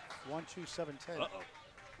 1, 2, 7, 10. Uh-oh.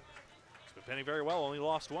 He's been pinning very well, only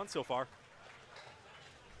lost 1 so far.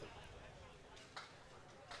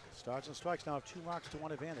 Stars and strikes now have 2 marks to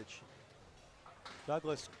 1 advantage.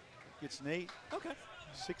 Douglas gets an 8. Okay.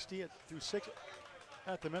 60 through 6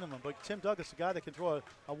 at the minimum. But Tim Douglas, the guy that can throw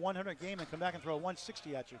a 100 game and come back and throw a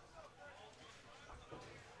 160 at you.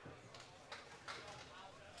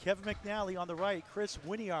 Kevin McNally on the right, Chris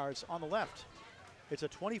Winiarz on the left. It's a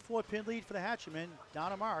 24-pin lead for the Hatchetmen,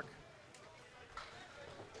 down a mark.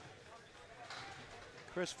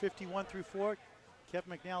 Chris 51 through 4,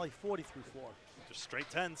 Kevin McNally 40 through 4. Just straight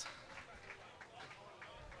 10s.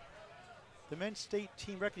 The men's state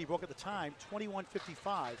team record he broke at the time,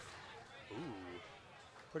 21:55. Ooh.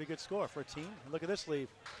 Pretty good score for a team. And look at this lead.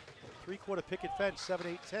 3/4 picket fence,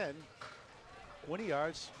 7-8-10. 20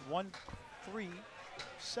 yards, 1-3-7.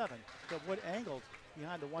 The wood angled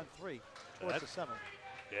behind the 1-3 towards the 7.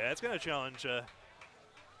 Yeah, it's going to challenge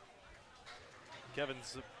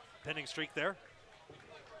Kevin's pinning streak there.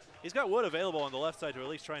 He's got wood available on the left side to at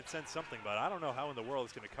least try and send something, but I don't know how in the world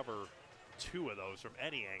he's going to cover 2 of those from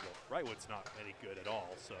any angle. Right wood's not any good at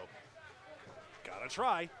all, so gotta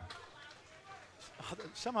try.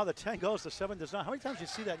 Somehow the 10 goes, the 7 does not. How many times do you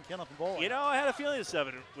see that in Kenneth bowling? I had a feeling the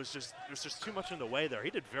 7 was just too much in the way there. He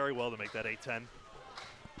did very well to make that 8-10.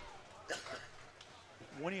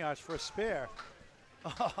 Winiarz for a spare.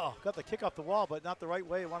 Oh, got the kick off the wall, but not the right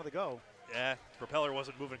way it wanted to go. Yeah, propeller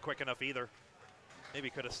wasn't moving quick enough either. Maybe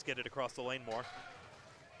could have skidded across the lane more.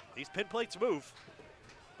 These pin plates move,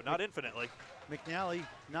 but not infinitely. McNally,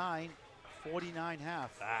 9, 49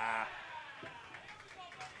 half. Ah.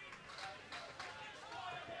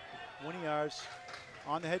 Winiarz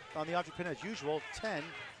on the head, on the object pin as usual, 10,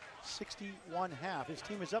 61 half. His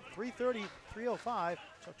team is up 330, 305,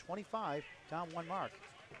 so 25, down 1 mark.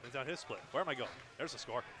 He's on his split. Where am I going? There's the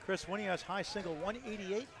score. Chris Winiarz, high single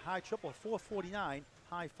 188, high triple 449,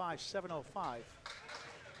 high 5 705.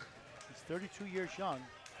 He's 32 years young.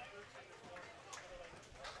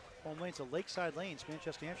 Home lanes are Lakeside Lanes,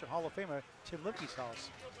 Manchester, Hampshire, Hall of Famer Tim Lipke's house.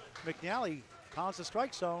 McNally pounds the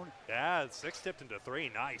strike zone. Yeah, 6 tipped into 3.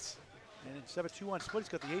 Nice. And instead of a 2-1 split, he's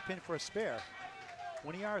got the 8 pin for a spare.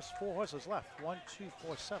 Winiarz, 4 horses left. 1, 2,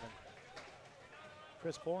 4, 7.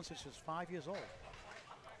 Chris Bowen since he was 5 years old.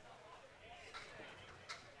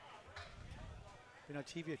 Been on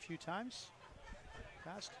TV a few times.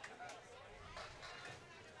 Past.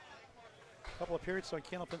 Couple appearances on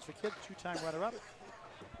Candlepins for Kids, 2-time runner-up.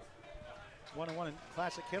 1-1 in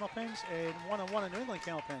Classic Candlepins and 1-1 in New England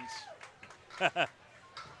Candlepins.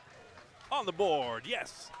 On the board,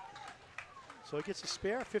 yes. So he gets a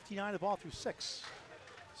spare, 59 the ball through 6.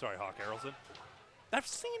 Sorry, Hawk Harrelson. I've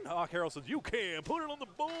seen Hawk Harrelson's "You Can Put It on the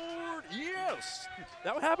Board." Yes.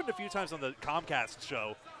 That happened a few times on the Comcast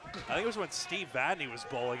show. I think it was when Steve Vadney was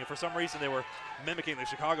bowling, and for some reason they were mimicking the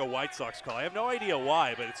Chicago White Sox call. I have no idea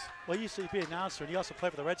why, but it's... Well, he used to be an announcer, and he also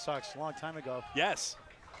played for the Red Sox a long time ago. Yes.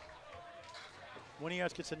 Winning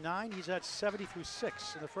yards gets a 9. He's at 70 through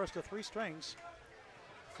 6 in the first of 3 strings.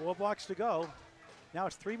 4 blocks to go. Now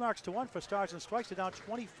it's 3 marks to 1 for Stars and Strikes. They're down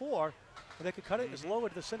 24. And they could cut it as low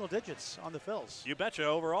into the single digits on the fills. You betcha.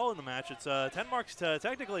 Overall in the match, it's 10 marks to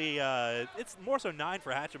technically, it's more so 9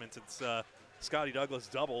 for Hatchetmen since Scotty Douglas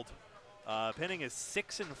doubled. Pinning is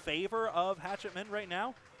 6 in favor of Hatchetmen right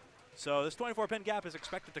now. So this 24-pin gap is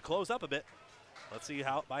expected to close up a bit. Let's see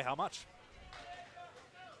by how much.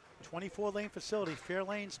 24-lane facility,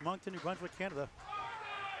 Fairlanes, Moncton, New Brunswick, Canada.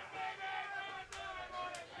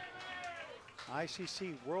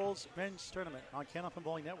 ICC World's Men's Tournament on Candlepin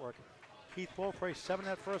Bowling Network. Keith Beaupre, 7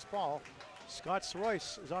 that first ball. Scott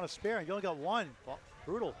Royce is on a spare, and you only got 1.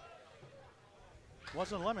 Brutal.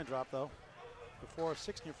 Wasn't a lemon drop, though. Before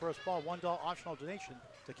 6 in your first ball, $1 optional donation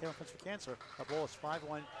to Candlepins for Cancer. A bowl is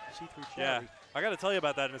 5-1 C3 charity. Yeah, I got to tell you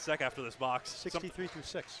about that in a sec after this box. 63 through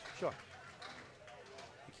 6, sure.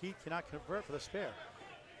 Keith cannot convert for the spare.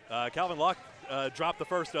 Calvin Locke dropped the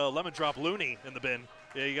first lemon drop loony in the bin.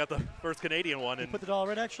 Yeah, you got the first Canadian one. You put the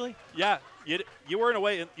dollar in, actually? Yeah, you were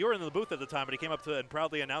you were in the booth at the time, but he came up to and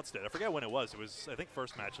proudly announced it. I forget when it was. It was, I think,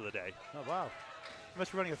 first match of the day. Oh, wow. He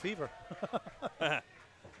must be running a fever.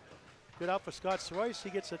 Good out for Scott Royce. He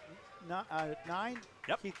gets a 9.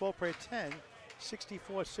 Yep. Keith Beaupre 10.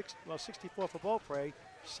 64 for Beaupre.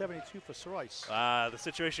 72 for Royce. The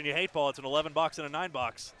situation you hate, Paul. It's an 11 box and a 9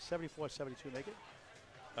 box. 74-72 make it.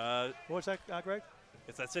 What was that, Greg?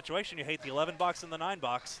 It's that situation you hate, the 11 box and the 9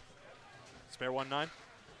 box. Spare 1-9.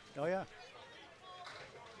 Oh, yeah.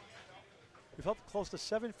 We've helped close to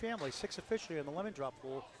 7 families, 6 officially in the lemon drop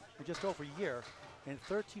pool in just over a year, and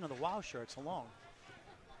 13 on the WOW shirts alone.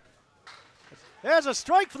 There's a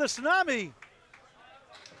strike for the Tsunami.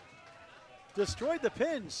 Destroyed the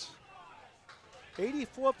pins.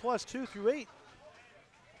 84 plus 2 through 8.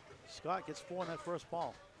 Scott gets 4 on that first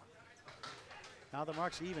ball. Now the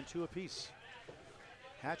marks even, 2 apiece.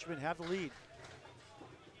 Hatchetmen have the lead.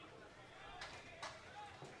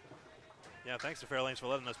 Yeah, thanks to Fairlanes for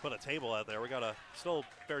letting us put a table out there. We got a still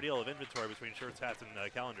fair deal of inventory between shirts, hats,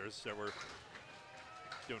 and calendars that we're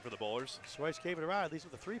doing for the bowlers. Royce gave it around, leads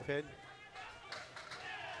with the 3-pin.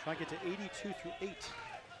 Trying to get to 82 through 8.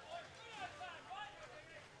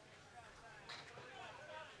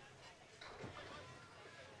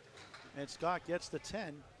 And Scott gets the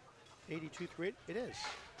 10. 82 through 8, it is.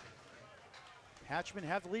 Hatchetmen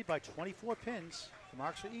have the lead by 24 pins. The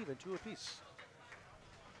marks are even, 2 apiece.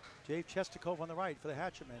 Dave Chestikov on the right for the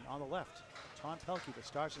Hatchetmen. On the left, Tom Pelkey, the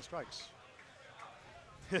Stars and Strikes.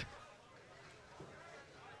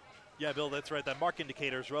 Yeah, Bill, that's right. That mark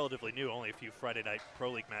indicator is relatively new, only a few Friday night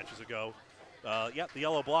Pro League matches ago. Yeah, the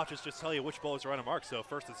yellow blotches just tell you which bowlers are on a mark. So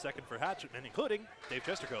first and second for Hatchetmen, including Dave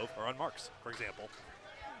Chestikov, are on marks, for example.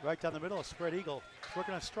 Right down the middle, a spread eagle.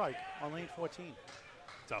 Working a strike on lane 14.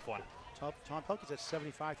 Tough one. Tom Pelkey's at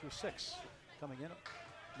 75 through 6. Coming in,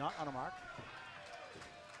 not on a mark.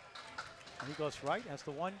 And he goes right, has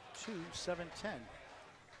the 1, 2, 7, 10.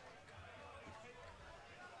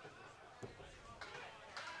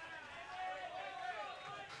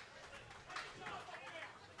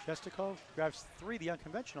 Chestikov grabs 3 the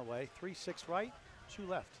unconventional way, 3, 6 right, 2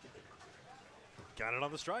 left. Got it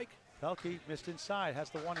on the strike. Pelkey missed inside,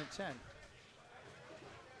 has the 1 and 10.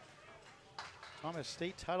 Tom has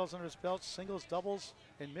state titles under his belt, singles, doubles,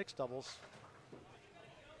 and mixed doubles.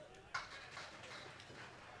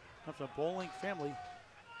 Comes from a bowling family.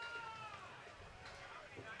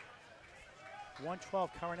 112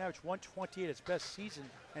 current average, 128 its best season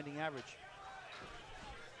ending average.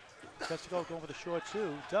 Chestikov going for the short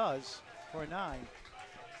 2, does for a 9.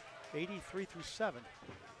 83 through 7.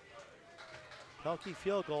 Pelkey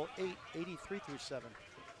field goal 8, 83 through 7.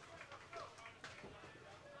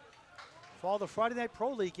 Follow the Friday Night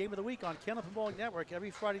Pro League Game of the Week on Candlepin Bowling Network every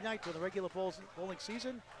Friday night during the regular bowling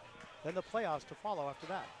season, then the playoffs to follow after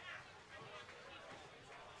that.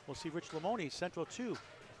 We'll see Rich Lamoni, Central 2,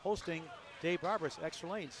 hosting Dave Barber's Extra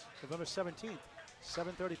Lanes, November 17th,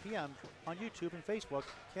 7:30 p.m. on YouTube and Facebook,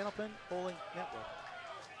 Candlepin Bowling Network.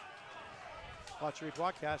 Watch the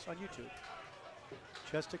rebroadcast on YouTube.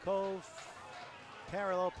 Chestikov,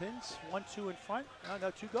 parallel pins, 1-2 in front. No,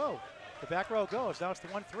 2 go. The back row goes. Now it's the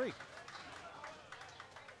 1-3.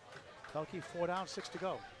 Pelkey 4 down, 6 to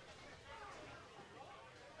go.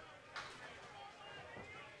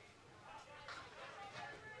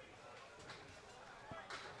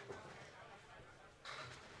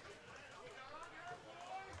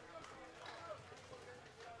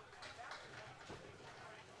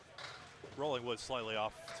 Rolling was slightly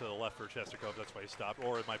off to the left for Chestikov. That's why he stopped.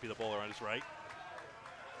 Or it might be the bowler on his right.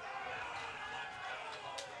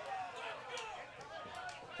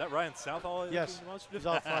 Is that Ryan Southall? Yes, he's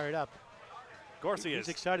all fired up. Of course he is.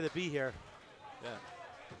 He's excited to be here. Yeah.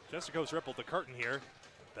 Chestikov's rippled the curtain here.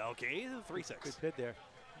 Pelkey, 3-6. Good hit there.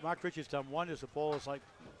 Mark Richards done wonders. The bowlers like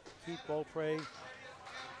Keith Beaupre,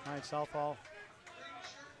 Ryan Southall,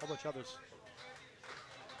 a whole bunch of others.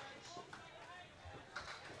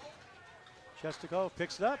 Chestikov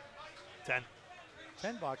picks it up. 10.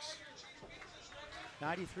 10 bucks.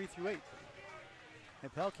 93 through 8.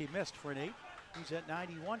 And Pelkey missed for an 8. He's at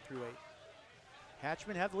 91 through 8.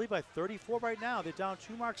 Hatchetmen have the lead by 34 right now. They're down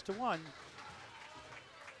 2 marks to 1.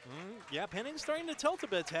 Yeah, pinning's starting to tilt a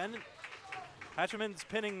bit, 10. Hatchetmen's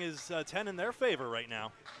pinning is 10 in their favor right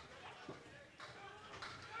now.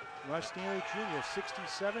 Russ Neely Jr.,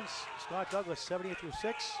 67. Scott Douglas, 78 through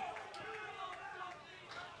 6.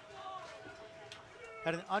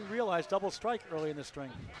 Had an unrealized double strike early in the string.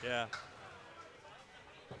 Yeah.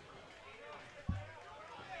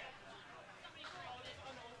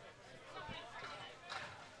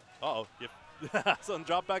 Uh-oh. Yep. Something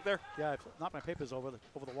dropped back there? Yeah, I knocked my papers over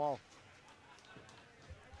the wall.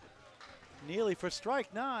 Neely for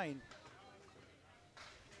strike 9.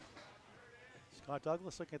 Scott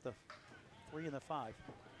Douglas looking at the 3 and the 5.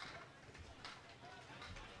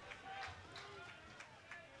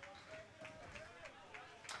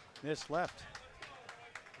 Miss left.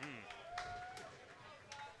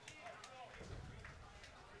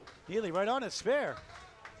 Neely right on it, spare.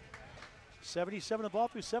 77 the ball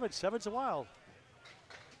through 7. 7's a wild.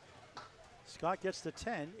 Scott gets the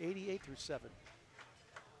 10, 88 through 7.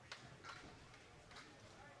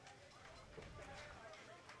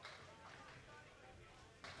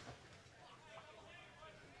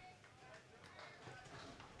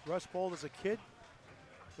 Russ bowled as a kid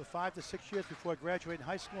for 5 to 6 years before graduating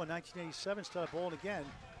high school in 1987. Started bowling again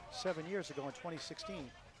 7 years ago in 2016.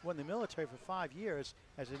 Went in the military for 5 years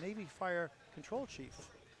as a Navy Fire Control Chief.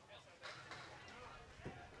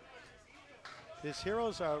 His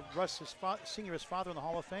heroes are Russ, senior, his father in the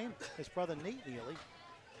Hall of Fame, his brother Nate Neely.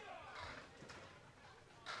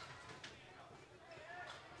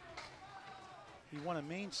 He won a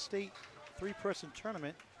Maine State 3-person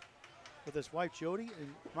tournament with his wife Jody and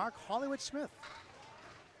Mark Hollywood Smith.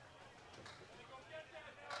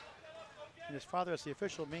 And his father has the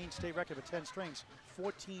official Maine State record for 10 strings,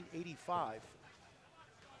 1485.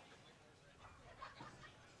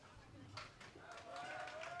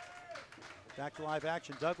 Back to live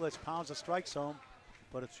action. Douglas pounds the strike zone,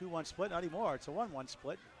 but a 2-1 split, not anymore. It's a 1-1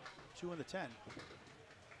 split, 2 in the 10.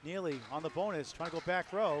 Neely on the bonus, trying to go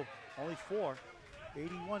back row, only 4,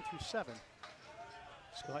 81 through 7.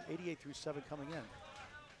 Scott 88 through 7 coming in.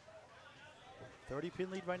 30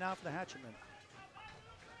 pin lead right now for the Hatchetmen.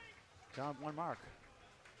 Down 1 mark.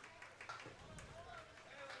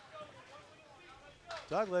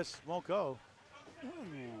 Douglas won't go.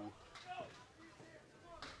 Ooh.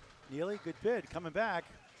 Neely, good bid, coming back,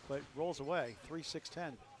 but rolls away. 3-6-10.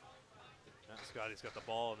 Now Scotty's got the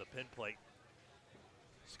ball on the pin plate.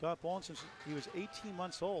 Scott bowling since he was 18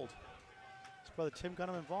 months old. His brother Tim got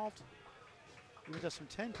him involved. Even does some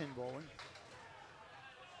 10-pin bowling.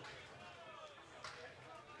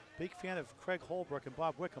 Big fan of Craig Holbrook and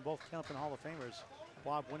Bob Wickham, both Candlepin Hall of Famers.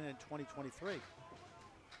 Bob winning in 2023.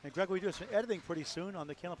 And Greg, we do some editing pretty soon on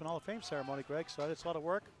the Candlepin Hall of Fame ceremony, Greg, so that's a lot of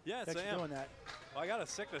work. Yes, Thanks I for am. doing that. Well, I got a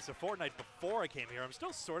sickness a fortnight before I came here. I'm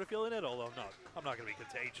still sort of feeling it, although I'm not going to be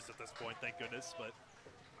contagious at this point, thank goodness, but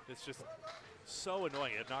it's just so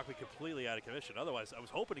annoying. It knocked me completely out of commission. Otherwise, I was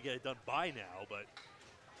hoping to get it done by now, but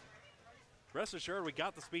rest assured, we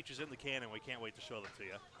got the speeches in the can, and we can't wait to show them to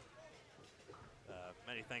you.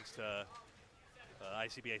 Many thanks to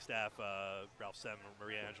ICBA staff, Ralph Sem,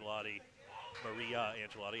 Maria Angelotti. I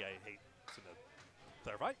hate to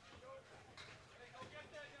clarify.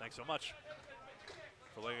 Thanks so much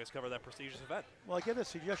for letting us cover that prestigious event. Well, I gave a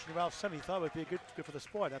suggestion to Ralph Sem. He thought it would be good for the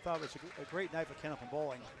sport. I thought it was a great night for Candlepin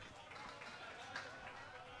bowling.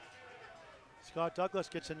 Scott Douglas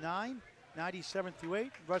gets a 9, 97 through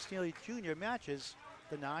 8. Russ Neely Jr. matches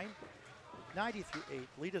the 9, 90 through 8.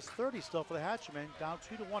 Lead is 30 still for the Hatchetmen, down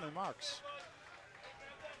 2-1 in marks.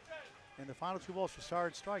 And the final 2 balls for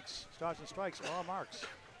Stars and Strikes, all marks.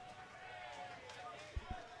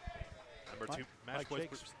 Remember,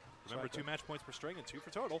 two match points per string and 2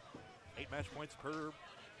 for total. 8 match points per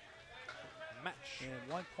match.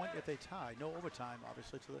 And 1 point if they tie. No overtime,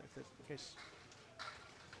 obviously, in case.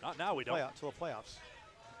 Not now, we don't. Till the playoffs.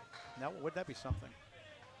 Now, would that be something?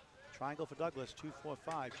 Triangle for Douglas,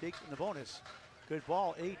 2-4-5. Jake's in the bonus. Good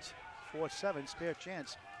ball, 8-4-7. Spare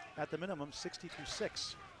chance at the minimum,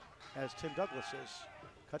 60-6. As Tim Douglas is.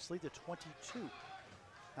 Cuts lead to 22.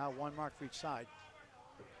 Now 1 mark for each side.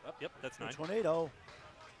 Yep, that's 9. Tornado.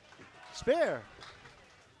 Spare.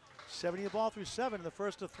 70 the ball through 7 in the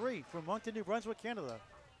first of 3 from Moncton, New Brunswick, Canada.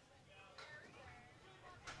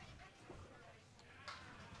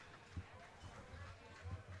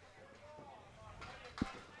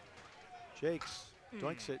 Jakes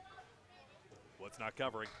doinks it. What's not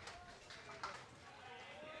covering?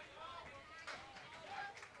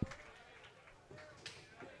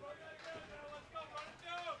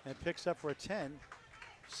 And picks up for a 10,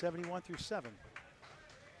 71 through 7.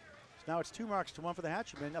 So now it's 2 marks to 1 for the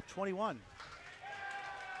Hatchetmen, up 21.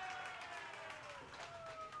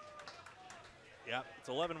 Yeah, it's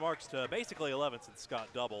 11 marks to basically 11 since Scott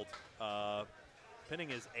doubled. Pinning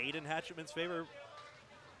is 8 in Hatchetmen's favor.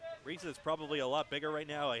 Reese is probably a lot bigger right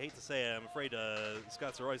now. I hate to say it, I'm afraid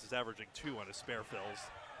Scott Soroyce is averaging 2 on his spare fills.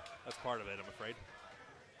 That's part of it, I'm afraid.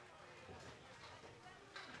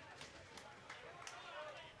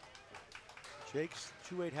 Jake's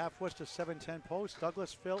 2-8 half Worcester, 7-10 post.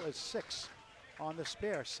 Douglas Phil is 6 on the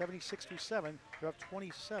spare, 76 through 7. They're up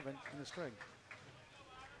 27 in the string.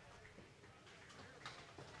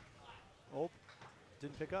 Oh,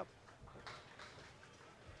 didn't pick up.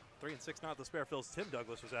 3 and 6, not the spare fills Tim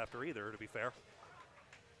Douglas was after either, to be fair.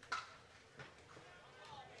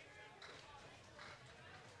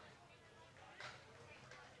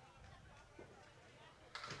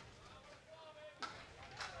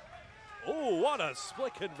 Oh, what a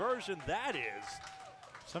split conversion that is.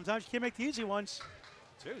 Sometimes you can't make the easy ones.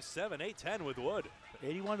 2, 7, 8, 10 with Wood.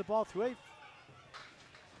 81 the ball through 8.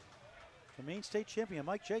 The Maine state champion,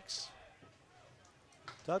 Mike Jakes.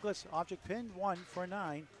 Douglas, object pin, 1 for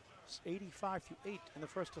 9. 85 through 8 in the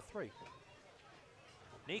first of 3.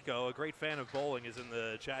 Nico, a great fan of bowling, is in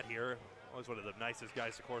the chat here. Always one of the nicest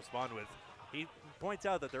guys to correspond with. He points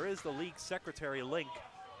out that there is the league secretary link.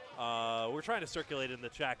 We're trying to circulate in the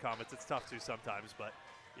chat comments. It's tough to sometimes, but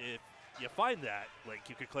if you find that link,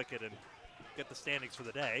 you could click it and get the standings for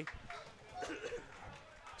the day.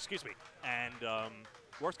 Excuse me. And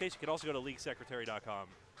worst case, you can also go to leaguesecretary.com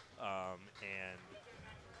and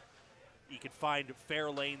you can find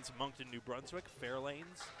Fairlanes, Moncton, New Brunswick,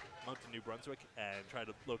 Fairlanes, Moncton, New Brunswick, and try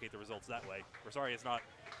to locate the results that way. We're sorry it's not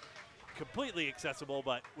completely accessible,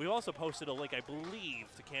 but we also posted a link, I believe,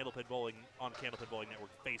 to Candlepin Bowling on Candlepin Bowling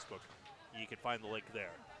Network Facebook. You can find the link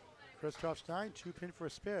there. Christoph Stein, 2 pin for a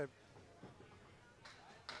spare.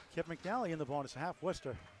 Kip McNally in the bonus, a half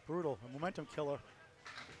Worcester. Brutal, a momentum killer.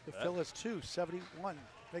 The fill is 2, 71.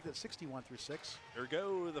 Make it 61 through 6. Here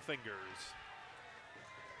go the fingers.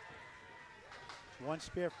 1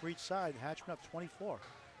 spare for each side. Hatchman up 24.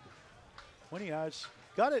 20 yards.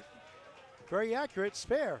 Got it. Very accurate.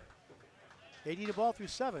 Spare. 80 the ball through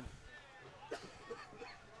 7.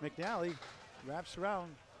 McNally wraps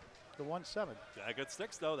around the 1-7. Yeah, good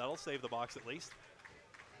sticks though. That'll save the box at least.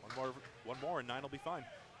 One more, and 9 will be fine.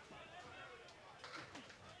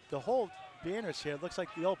 The whole banners here looks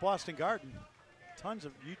like the old Boston Garden. Tons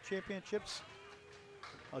of youth championships.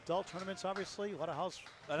 Adult tournaments, obviously. A lot of house.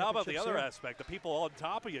 And how about the other here. aspect? The people on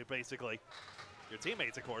top of you, basically. Your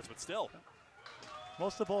teammates, of course, but still.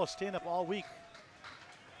 Most of the bowlers stand up all week.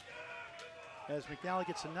 As McNally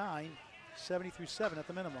gets a 9, 70 through 7 at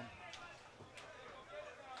the minimum.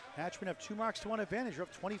 Hatchmen have 2 marks to 1 advantage. They're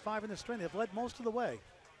up 25 in the string. They've led most of the way.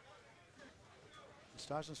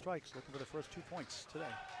 Stars and Strikes looking for the first 2 points today.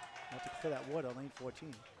 Have to clear that wood on lane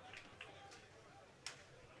 14.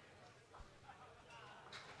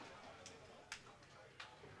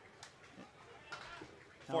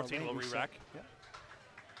 Now 14 will re-rack. Yep.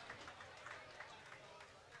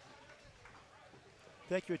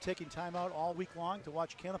 Thank you for taking time out all week long to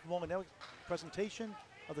watch Candlepin Bowling Network presentation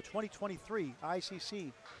of the 2023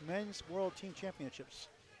 ICC Men's World Team Championships.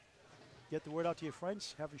 Get the word out to your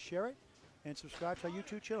friends, have them share it, and subscribe to our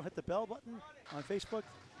YouTube channel. Hit the bell button on Facebook.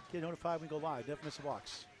 Get notified when we go live. Never miss a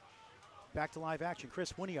box. Back to live action.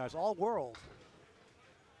 Chris Winiar's All World.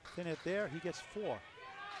 Thin it there. He gets 4.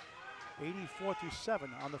 84 through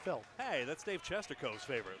 7 on the fill. Hey, that's Dave Chesterco's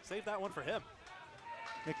favorite. Save that one for him.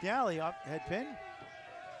 McNally up head pin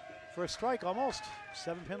for a strike almost.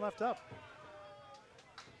 7 pin left up.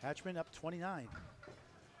 Hatchetmen up 29.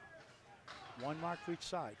 1 mark for each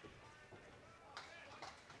side.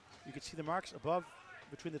 You can see the marks above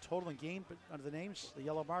between the total and game, but under the names, the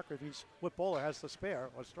yellow marker means what bowler has the spare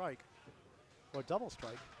or strike or double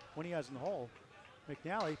strike when he has in the hole.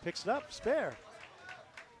 McNally picks it up, spare.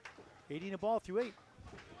 18 a ball through 8.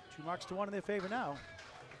 2 marks to 1 in their favor now.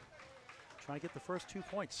 Trying to get the first 2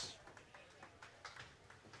 points.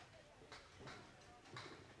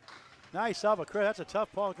 Nice, Alva. That's a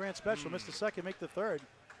tough Paul Grant special. Missed the second, make the third.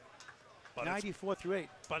 But 94 through 8.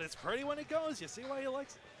 But it's pretty when it goes. You see why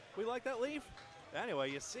we like that leave?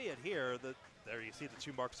 Anyway, you see it here. There you see the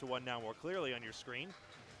 2 marks to 1 now more clearly on your screen.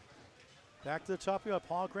 Back to the top, we got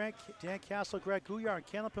Paul Grant, Dan Castle, Greg Gouillart, and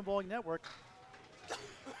Candlepin Bowling Network.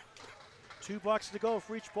 2 boxes to go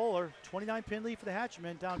for each bowler. 29 pin lead for the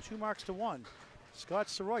Hatchetmen, down 2 marks to 1. Scott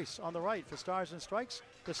Saroyce on the right for Stars and Strikes.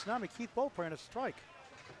 The Tsunami, Keith Beaupre, and a strike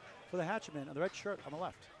for the Hatchetmen on the red shirt on the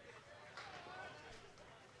left.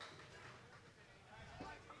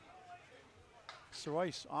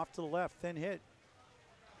 Saroyce off to the left, thin hit.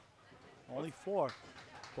 Only 4.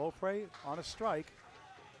 Beaupre on a strike.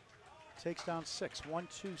 Takes down 6. 1,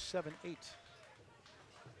 2, 7, 8.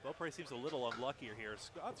 Beaupre seems a little unluckier here.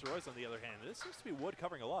 Scott Saroyce, on the other hand, this seems to be wood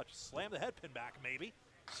covering a lot. Just slam the head pin back, maybe.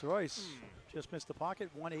 Saroyce just missed the pocket.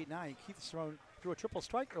 1-8-9. Keith thrown threw a triple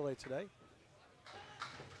strike earlier today.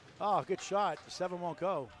 Oh, good shot. The 7 won't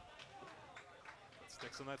go.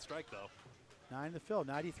 Sticks on that strike, though. 9 to fill.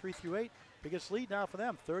 93 through 8. Biggest lead now for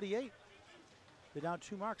them. 38. They're down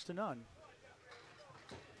 2 marks to none.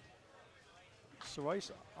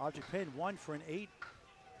 Saroyce, object pin 1 for an 8.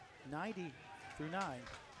 90 through 9.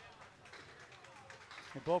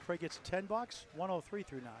 And Beaupre gets a 10 box. 103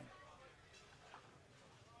 through 9.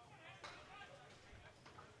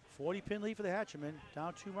 40 pin lead for the Hatchetmen.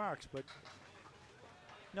 Down 2 marks, but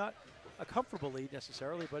not a comfortable lead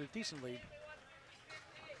necessarily, but a decent lead.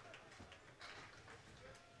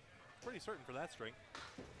 Pretty certain for that string.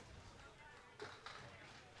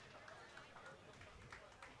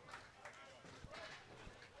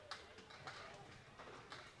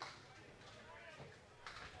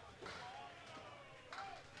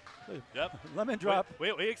 Yep. Lemon drop.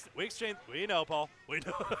 We exchange. We know, Paul. We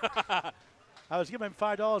know. I was giving him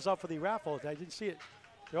 $5 off for the raffle. I didn't see it.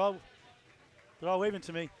 They're all waving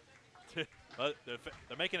to me.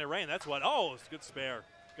 They're making it rain. That's what. Oh, it's a good spare.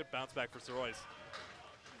 Good bounce back for Saroyce.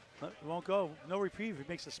 It won't go. No reprieve. He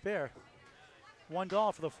makes a spare.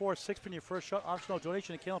 $1 for the 4-6 pin. Your first shot, optional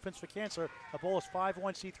donation to Candlepins for Cancer. A Bolus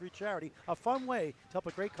 501c3 charity. A fun way to help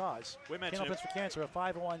a great cause. We mentioned Candlepins for Cancer, a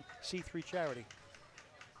 501c3 charity.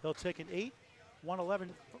 They'll take an 8,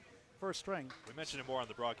 111 first string. We mentioned it more on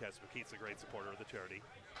the broadcast, but Keith's a great supporter of the charity.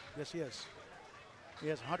 Yes, he is. He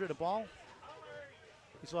has 100 a ball.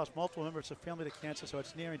 He's lost multiple members of family to cancer, so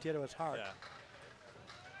it's near and dear to his heart.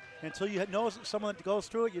 Yeah. Until you know someone that goes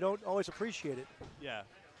through it, you don't always appreciate it. Yeah.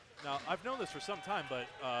 Now, I've known this for some time, but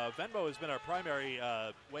Venmo has been our primary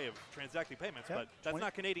way of transacting payments, Yep, but that's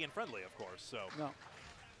not Canadian friendly, of course. So no.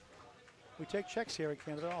 We take checks here in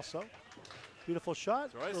Canada also. Beautiful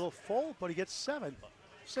shot, a little full, but he gets 7.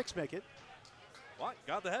 6 make it. What?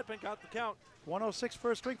 Got the head pin, got the count. 106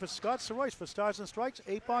 first string for Scott Saroyce for Stars and Strikes.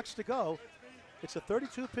 8 boxes to go. It's a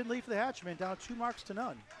 32 pin lead for the Hatchetmen, down 2 marks to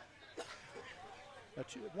none.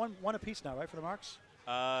 One apiece now, right, for the marks?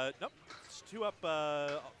 Nope. It's 2 up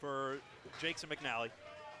for Jakes and McNally.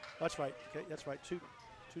 That's right. Okay, that's right. 2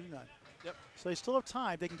 to 9. Yep. So they still have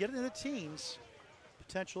time. They can get it in the teens,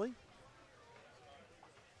 potentially.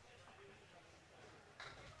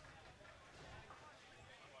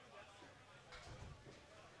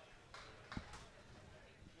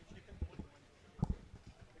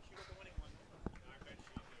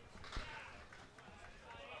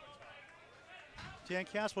 Dan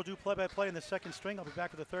Cass will do play-by-play in the second string. I'll be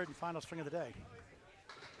back with the third and final string of the day.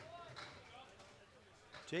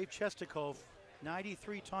 Dave Chestikov,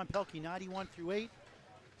 93. Tom Pelkey, 91 through 8.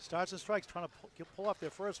 Stars and Strikes trying to pull off their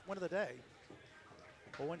first win of the day.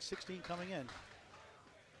 0-16 coming in.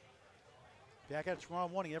 Back at it tomorrow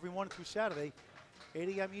morning, every morning through Saturday,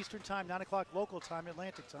 8 a.m. Eastern Time, 9 o'clock local time,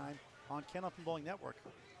 Atlantic Time, on Candlepin Bowling Network.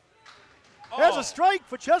 Oh. There's a strike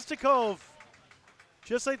for Chestikov.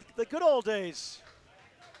 Just like the good old days.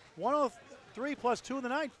 103 plus 2 in the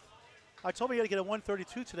ninth. I told him he had to get a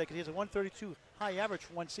 132 today because he has a 132 high average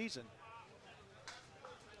for one season.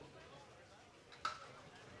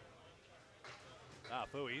 Ah,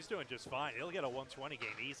 Foo, he's doing just fine. He'll get a 120 game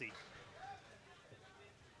easy.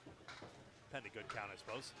 Pending good count, I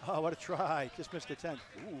suppose. Oh, what a try. Just missed the 10. Ooh.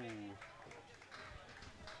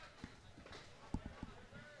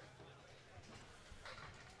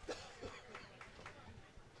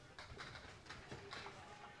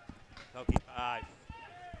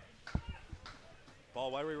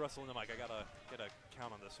 Ball, why are we rustling the mic? I gotta get a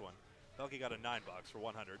count on this one. Pelkey got a $9 for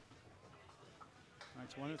 100. All right,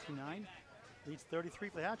 it's 103.9. Leads 33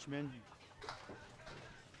 for the Hatchetmen.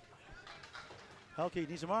 Pelkey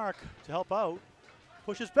needs a mark to help out.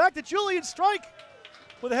 Pushes back to Julian. Strike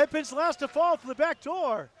with a headpin's last to fall to the back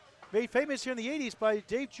door. Made famous here in the 80s by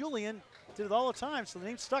Dave Julian. Did it all the time, so the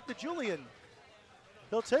name stuck to Julian.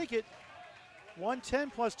 He'll take it.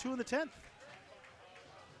 110 plus 2 in the 10th.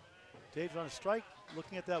 Dave's on a strike.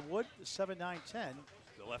 Looking at that wood, 7, 9, 10.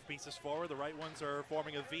 The left piece is forward. The right ones are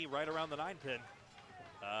forming a V right around the 9 pin.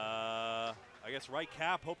 I guess right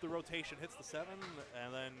cap. Hope the rotation hits the 7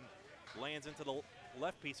 and then lands into the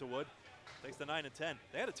left piece of wood. Takes the 9 and 10.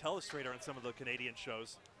 They had a telestrator on some of the Canadian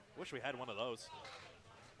shows. Wish we had one of those.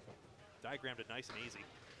 Diagrammed it nice and easy.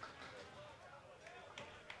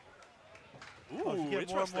 Ooh,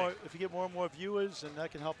 if you get more and more viewers, and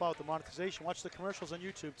that can help out the monetization, watch the commercials on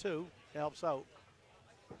YouTube too. It helps out.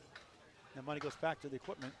 That money goes back to the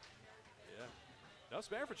equipment. Yeah. No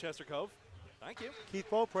spare for Chester Cove. Thank you. Keith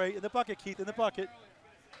Beaupre in the bucket. Keith in the bucket.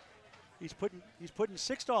 He's putting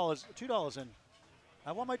 $6, $2 in.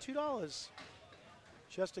 I want my $2.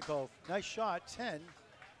 Chester Cove. Nice shot. 10.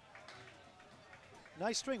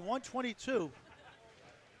 Nice string. 122.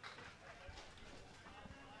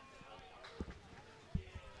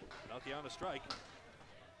 Pelkey on a strike.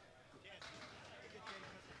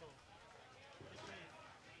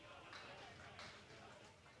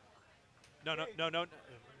 No.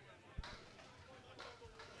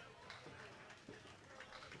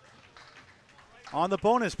 On the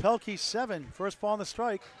bonus, Pelkey 7. First ball on the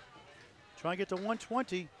strike. Try and get to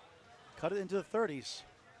 120. Cut it into the 30s.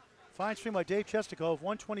 Fine string by Dave Chestikov,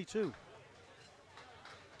 122.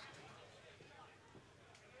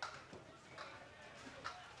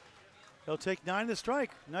 He'll take 9 in the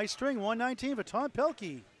strike. Nice string, 119 for Tom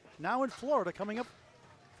Pelkey. Now in Florida, coming up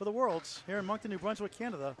for the Worlds here in Moncton, New Brunswick,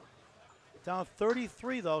 Canada. Down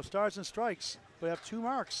 33 though, stars and strikes, but have 2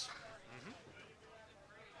 marks.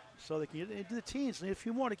 So they can get into the teens, need a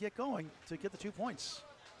few more to get going to get the 2 points.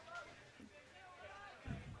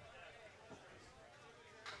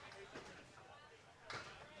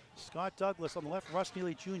 Scott Douglas on the left, Russ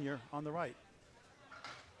Neely Jr. on the right.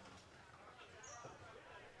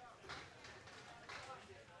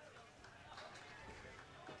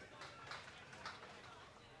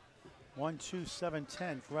 One, 2, 7,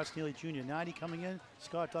 10 for Russ Neely Jr. 90 coming in.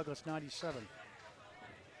 Scott Douglas 97.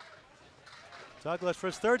 Douglas for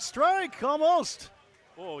his 3rd strike, almost.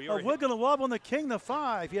 Oh, a wiggle and a wobble on the king, the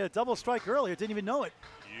 5. He had a double strike earlier, didn't even know it.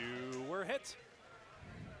 You were hit.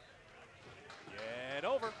 Get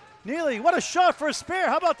over. Neely, what a shot for a spare.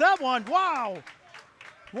 How about that one? Wow.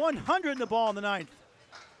 100 in the ball in the 9th.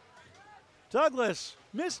 Douglas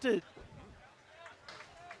missed it.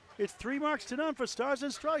 It's 3 marks to none for stars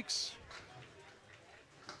and strikes.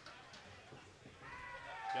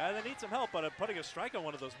 Yeah, they need some help, but putting a strike on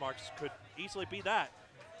one of those marks could easily be that.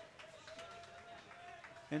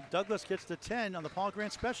 And Douglas gets the 10 on the Paul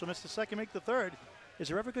Grant special. Missed the 2nd, make the 3rd. Is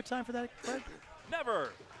there ever a good time for that, Fred?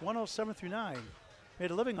 Never. 107 through 9. Made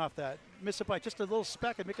a living off that. Missed it by just a little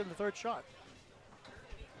speck and making the 3rd shot.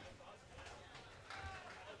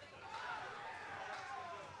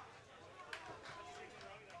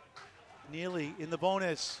 Neely in the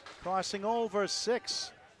bonus. Crossing over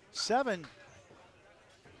 6, 7.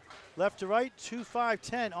 Left to right, 2, 5,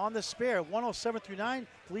 10 on the spare. 107 through 9.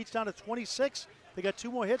 Leads down to 26. They got 2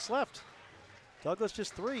 more hits left. Douglas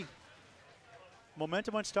just 3.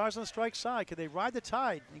 Momentum on stars on the strike side. Can they ride the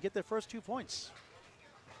tide and get their first 2 points?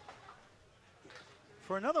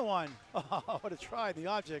 For another one. Oh, what a try, the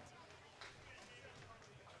object.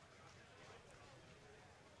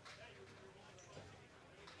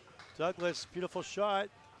 Douglas, beautiful shot.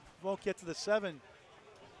 Won't get to the 7.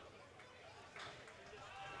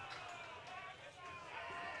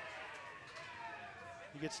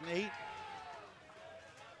 He gets an 8.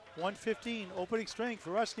 115, opening strength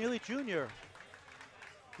for Russ Neely Jr.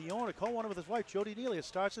 The owner, co-owner with his wife, Jody Neely, at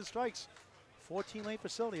Stars and Strikes, 14-lane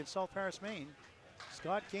facility in South Paris, Maine.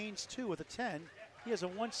 Scott gains 2 with a 10. He has a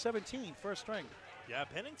 117 first string. Yeah,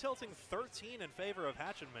 pinning tilting 13 in favor of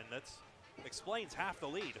Hatchetmen. That explains half the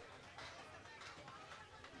lead.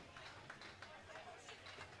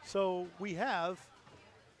 So we have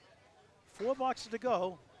 4 boxes to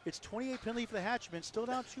go. It's 28 pin lead for the Hatchetmen, still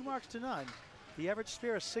down 2 marks to none. The average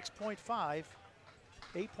spare is 6.5,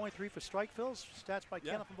 8.3 for strike fills. Stats by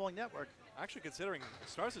Kenneth from Bowling Network. Actually, considering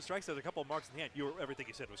Stars and Strikes has a couple of marks in hand, everything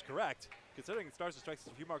you said was correct. Considering Stars and Strikes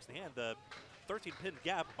has a few marks in hand, the 13-pin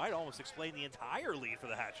gap might almost explain the entire lead for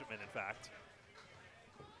the Hatchetmen, in fact.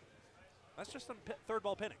 That's just some third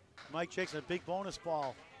ball pinning. Mike Jakes a big bonus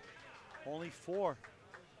ball. Only 4.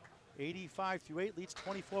 85-8 leads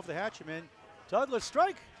 24 for the Hatchetmen. Douglas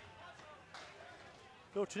strike.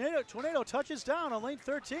 So Tornado touches down on lane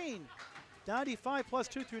 13. 95 plus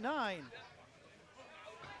 2 through 9.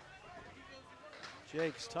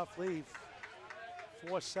 Jakes, tough leave.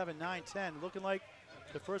 4-7, 9-10. Looking like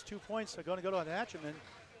the first 2 points are going to go to the Hatchetmen,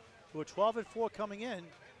 who are 12-4 coming in.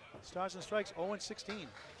 Stars and Strikes 0-16.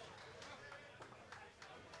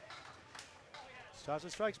 Stars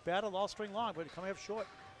and Strikes battled all string long, but coming up short.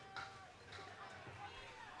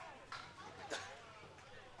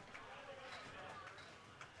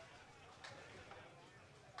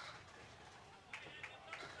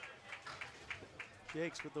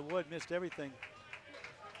 Jakes with the wood, missed everything.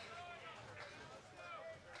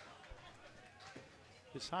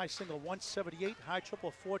 His high single 178, high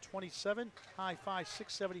triple 427, high 5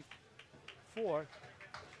 674.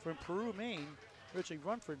 From Peru, Maine, originally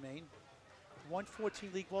Rumford, Maine.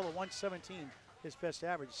 114 league ball to 117, his best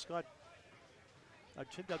average. Scott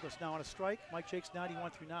Tim Douglas now on a strike. Mike Jakes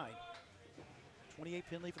 91 through 9. 28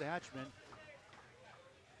 pin lead for the Hatchetmen.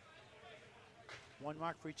 1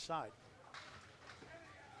 mark for each side.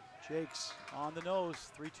 Jakes on the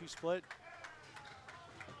nose, 3-2 split.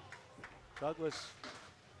 Douglas,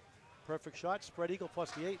 perfect shot, spread eagle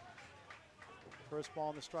plus the 8. First ball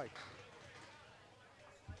on the strike.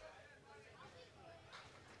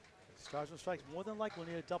 Stars and Strikes more than likely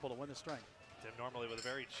need a double to win the string. Tim normally with a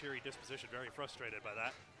very cheery disposition, very frustrated by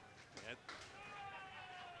that. And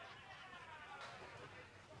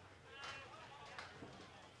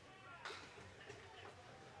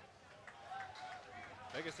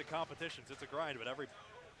biggest in competitions, it's a grind, but every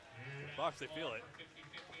box they feel it.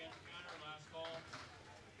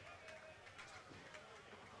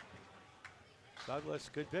 Douglas,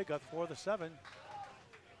 good big, got 4 of the 7.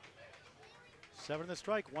 7 in the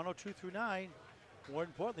strike, 102 through 9. More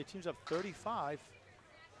importantly, team's up 35.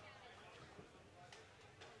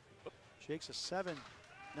 Jakes a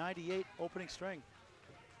 7-98 opening string.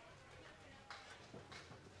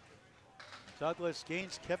 Douglas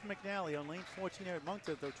gains Kevin McNally on lane 14 here at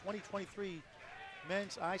Moncton, the 2023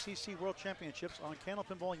 Men's ICC World Championships on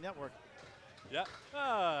Candlepin Bowling Network. Yeah.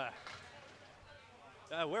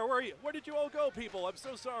 Where were you? Where did you all go, people? I'm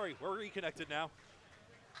so sorry. We're reconnected now.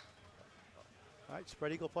 All right,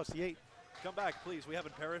 spread eagle plus the 8. Come back, please. We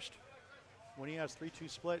haven't perished. When he has 3-2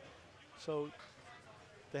 split. So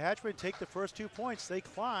the Hatchetmen take the first 2 points. They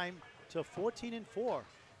climb to 14-4.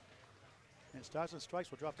 And Stars and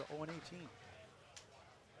Strikes will drop to 0-18.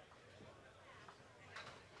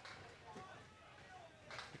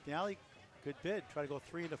 McNally, good bid. Try to go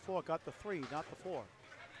 3 into 4. Got the 3, not the 4.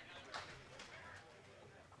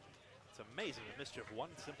 It's amazing the mischief one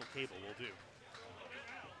simple cable will do.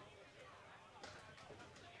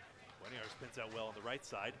 Gouillart spins out well on the right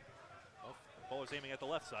side. Well, bowler's aiming at the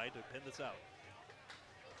left side to pin this out.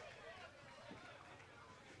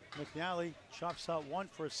 McNally chops out 1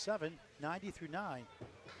 for 7, 90 through 9.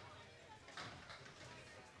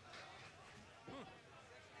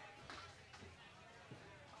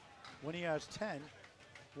 Winnie has 10,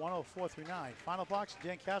 104 through 9. Final box,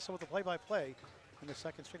 Dan Castle with the play-by-play. In the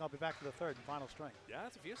second string, I'll be back for the third and final string. Yeah,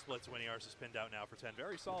 that's a few splits. Gouillart is pinned out now for 10.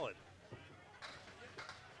 Very solid.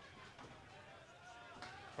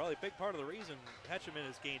 Probably a big part of the reason Hatchetmen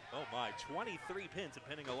has gained, 23 pins in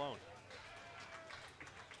pinning alone.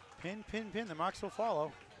 Pin, pin, pin. The marks will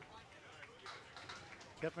follow.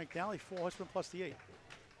 Kevin McNally, 4 horsemen plus the 8.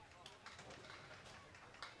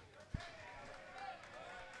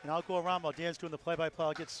 And I'll go around while Dan's doing the play-by-play.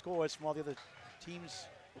 I'll get scores from all the other teams.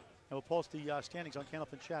 And we'll post the standings on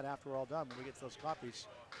Candlepin Chat after we're all done when we get to those copies.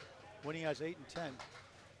 Winnie has 8 and 10.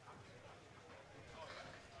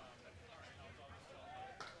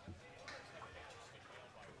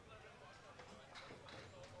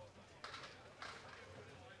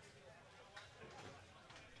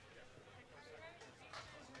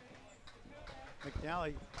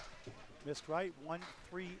 McNally missed right,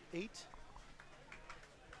 1-3-8.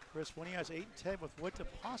 Chris Winnie has 8 and 10 with wood to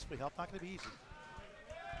possibly help. Not going to be easy.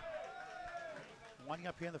 Winding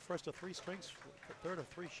up here in the first of 3 strings, third of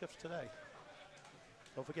 3 shifts today.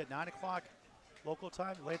 Don't forget 9 o'clock local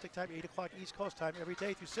time, Atlantic time, 8 o'clock East Coast time every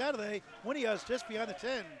day through Saturday. Winnie has just beyond the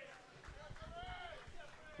 10.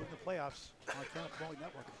 Including the playoffs on Candlepin Bowling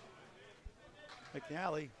Network.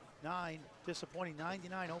 McNally, 9, disappointing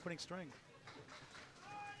 99 opening string.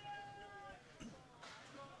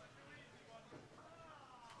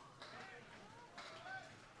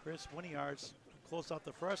 Chris Gouillart closed out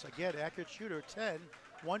the first. Again, accurate shooter, 10.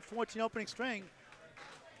 114 opening string.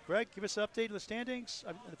 Greg, give us an update of the standings,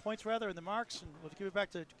 the points rather, and the marks, and we'll give it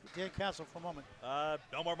back to Dan Castle for a moment.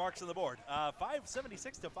 No more marks on the board.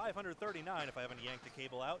 576 to 539 if I haven't yanked the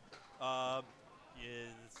cable out.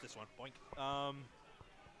 It's this one, boink.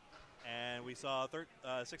 And we saw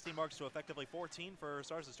 16 marks to effectively 14 for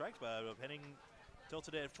Stars and Strikes, but heading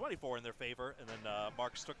tilted at 24 in their favor, and then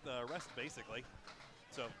marks took the rest, basically.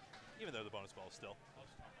 So, even though the bonus ball is still.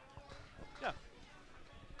 Yeah.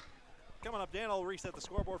 Coming up, Dan, I'll reset the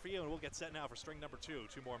scoreboard for you, and we'll get set now for string number 2.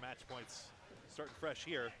 2 more match points starting fresh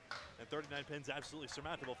here. And 39 pins absolutely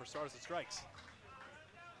surmountable for Stars and Strikes.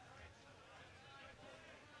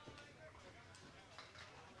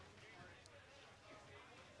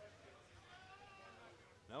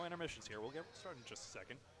 No intermissions here. We'll get started in just a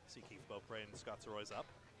second. See Keith Beaupre and Scott Soroy's up.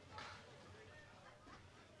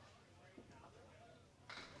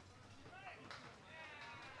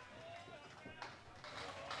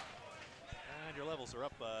 And your levels are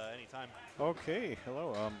up anytime. Okay,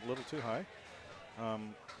 hello. A little too high.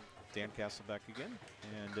 Dan Castle back again.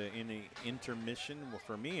 And in the intermission, well,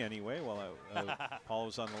 for me anyway, while Paul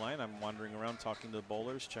was on the line, I'm wandering around talking to the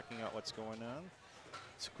bowlers, checking out what's going on.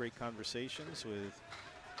 It's great conversations with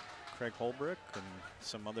Craig Holbrook and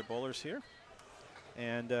some other bowlers here.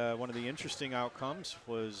 And one of the interesting outcomes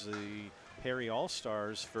was the Harry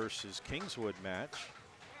All-Stars versus Kingswood match.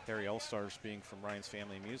 Harry All-Stars being from Ryan's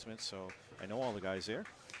Family Amusements, so I know all the guys there.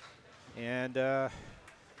 And they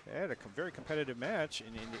had a very competitive match,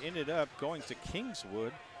 and it ended up going to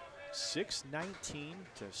Kingswood 6-19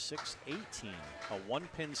 to 6-18. A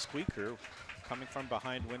one-pin squeaker coming from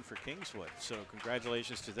behind win for Kingswood. So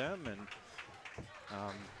congratulations to them, and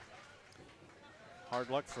hard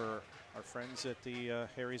luck for our friends at the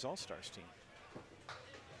Harry's All-Stars team.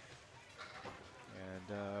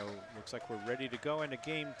 And looks like we're ready to go into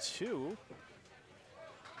game 2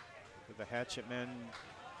 with the Hatchetmen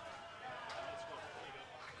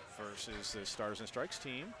versus the Stars and Strikes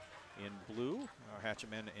team in blue,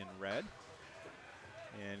 Hatchetmen in red.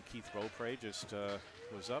 And Keith Beaupre just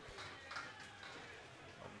was up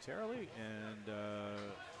momentarily. And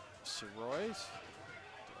Soroy's,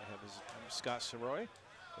 do I have his Scott Soroy?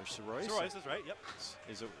 There's Soroy. Soroy's is right, yep.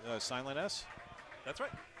 Is it silent S? That's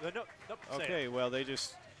right. Nope. Okay, well, they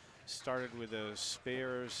just started with the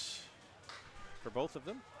spares for both of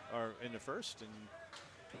them, or in the first, and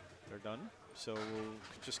they're done. So we'll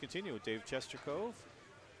just continue with Dave Chestercove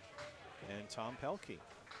and Tom Pelkey.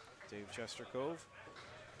 Dave Chestercove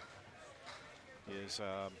is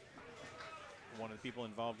one of the people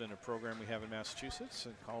involved in a program we have in Massachusetts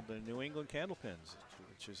called the New England Candlepins,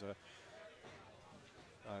 which is a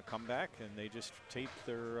comeback, and they just taped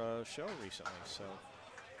their show recently. So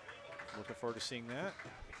looking forward to seeing that.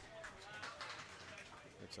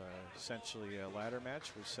 It's essentially a ladder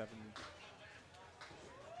match with 7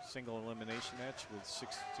 single elimination match with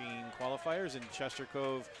 16 qualifiers, and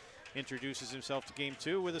Chestercove introduces himself to game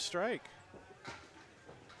 2 with a strike.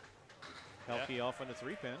 Pelkey off on a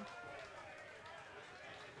 3-pin.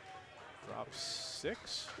 Drops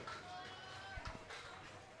 6.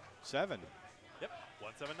 7. Yep,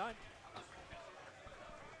 179.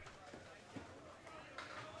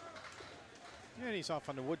 And he's off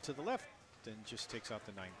on the wood to the left and just takes out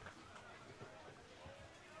the 9-pin.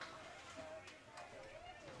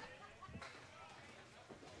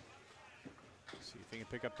 See if he can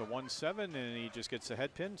pick up the 1-7, and he just gets the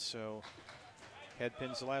head pin. So head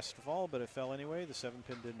pin's the last of all, but it fell anyway. The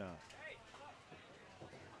 7-pin did not.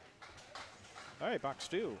 All right, box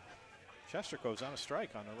 2. Chestercove's on a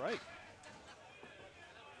strike on the right.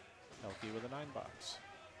 Pelkey with a 9-box.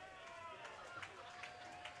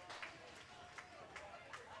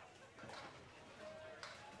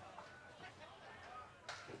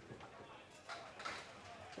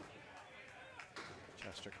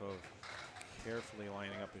 Chestercove carefully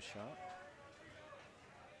lining up his shot.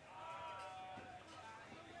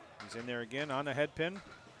 He's in there again on the head pin,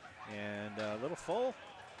 and a little full.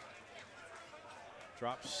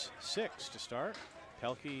 Drops 6 to start.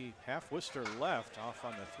 Pelkey half Worcester left off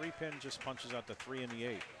on the 3-pin, just punches out the 3 and the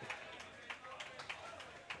 8.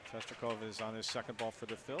 Chestercove is on his second ball for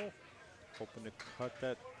the fill, hoping to cut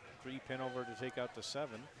that 3-pin over to take out the 7.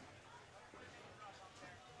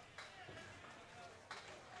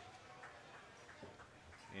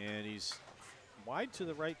 And he's wide to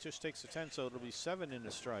the right, just takes a 10, so it'll be 7 in the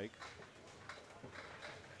strike.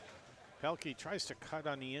 Pelkey tries to cut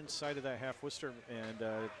on the inside of that half Worcester,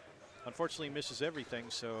 and unfortunately misses everything,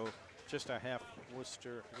 so just a half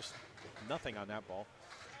Worcester, just nothing on that ball.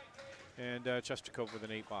 And Chestercove with an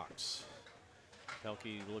 8-box.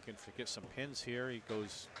 Pelkey looking to get some pins here. He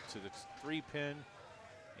goes to the 3-pin,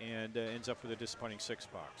 and ends up with a disappointing 6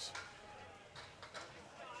 box.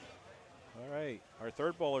 All right, our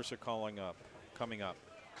third bowlers are coming up.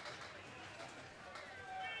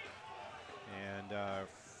 And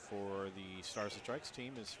for the Stars and Strikes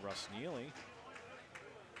team is Russ Neely.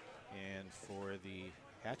 And for the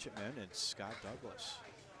Hatchetmen, it's Scott Douglas.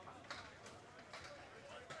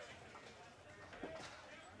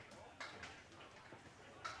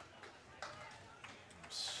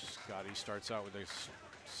 Scotty starts out with a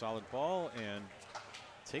solid ball and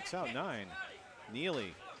takes out 9.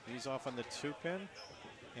 Neely, he's off on the 2-pin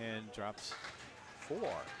and drops 4.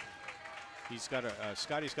 He's got a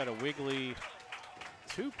Scotty's got a wiggly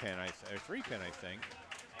 2-pin, or 3-pin, I think.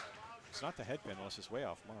 It's not the head pin unless it's way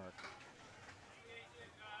off mark.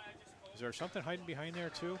 Is there something hiding behind there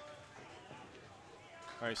too?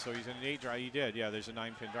 All right, so he's in an 8 drop. He did, yeah. There's a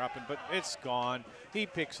 9-pin dropping, but it's gone. He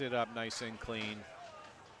picks it up nice and clean.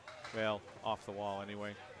 Well, off the wall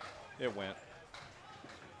anyway. It went.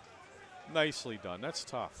 Nicely done. That's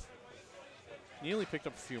tough. Neely picked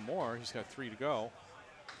up a few more. He's got 3 to go.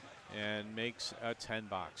 And makes a 10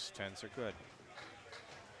 box. 10s are good.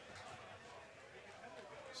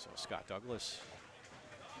 So Scott Douglas,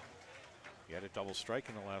 he had a double strike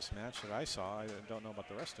in the last match that I saw. I don't know about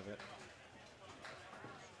the rest of it,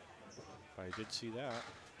 but I did see that.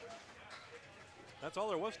 That's all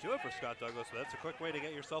there was to it for Scott Douglas. But that's a quick way to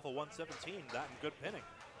get yourself a 117. That and good pinning.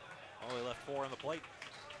 Only left 4 on the plate.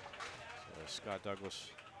 So Scott Douglas.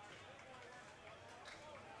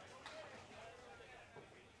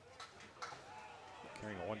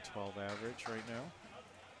 Carrying a 112 average right now.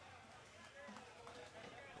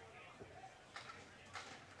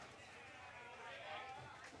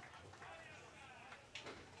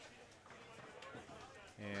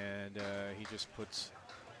 And he just puts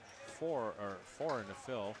 4 in the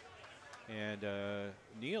fill. And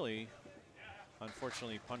Neely,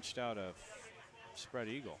 unfortunately, punched out a spread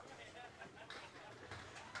eagle.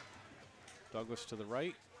 Douglas to the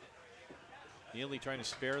right. Neely trying to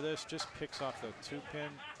spare this, just picks off the 2-pin.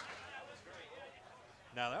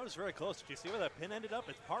 Now that was very close. Did you see where that pin ended up?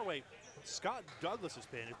 It's partway. Scott Douglas's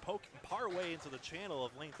pin is poking partway into the channel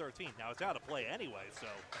of lane 13. Now it's out of play anyway, so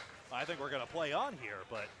I think we're going to play on here.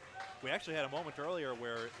 But we actually had a moment earlier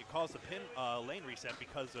where it caused the pin lane reset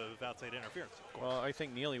because of outside interference. Well, I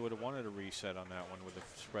think Neely would have wanted a reset on that one with the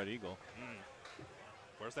spread eagle.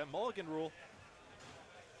 Where's that mulligan rule?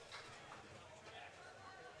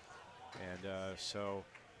 And so,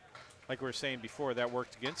 like we were saying before, that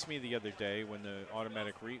worked against me the other day when the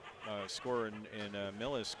automatic score in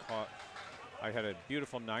Millis caught. I had a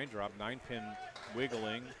beautiful 9-drop, 9-pin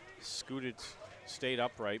wiggling, scooted, stayed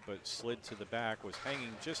upright, but slid to the back, was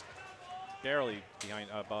hanging just barely behind,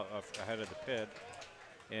 ahead of the pit.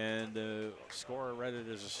 And the scorer read it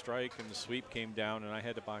as a strike, and the sweep came down, and I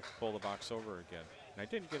had to pull the box over again. And I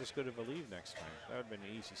didn't get as good of a lead next time. That would have been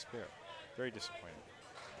an easy spare. Very disappointing.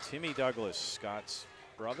 Timmy Douglas, Scott's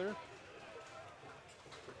brother,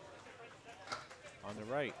 on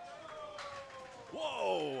the right.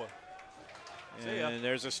 Whoa! And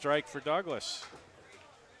there's a strike for Douglas.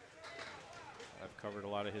 I've covered a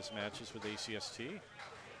lot of his matches with ACST.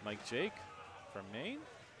 Mike Jake from Maine.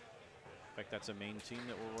 In fact, that's a Maine team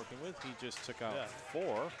that we're working with. He just took out 4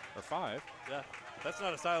 or 5. Yeah, that's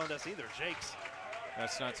not a silent S either. Jake's.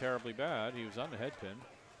 That's not terribly bad. He was on the head pin.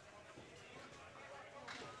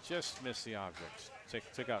 Just missed the object.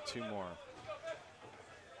 Took out 2 more.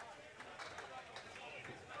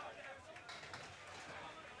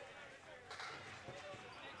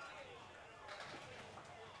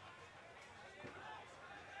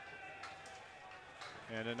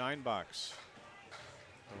 And a 9 box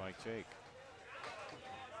for Mike Jake.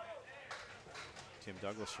 Tim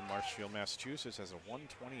Douglas from Marshfield, Massachusetts has a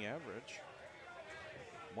 120 average.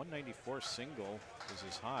 194 single is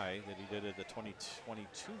his high that he did at the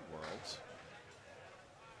 2022 Worlds.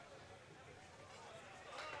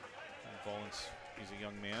 And bowling, he's a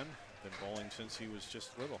young man, been bowling since he was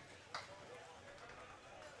just little.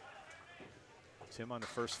 Tim on the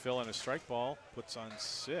first fill on a strike ball, puts on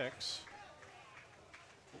 6,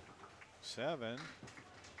 7.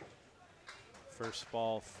 First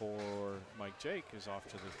ball for Mike Jake is off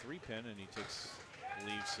to the 3-pin, and he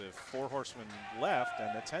leaves a 4 horseman left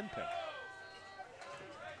and a 10-pin.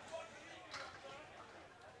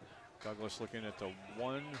 Douglas looking at the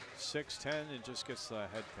 1, 6, 10 and just gets the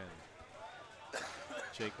head pin.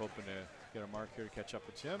 Jake hoping to get a mark here to catch up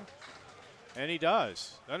with Tim. And he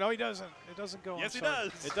does. No, he doesn't. It doesn't go. Yes, he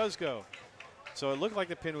does. It does go. So it looked like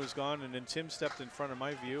the pin was gone, and then Tim stepped in front of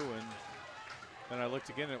my view, and then I looked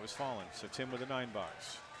again and it was falling. So Tim with a 9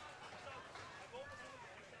 box.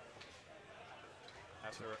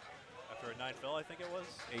 After a 9 fill, I think it was.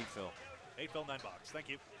 8 fill. 8 fill, 9 box. Thank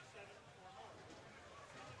you.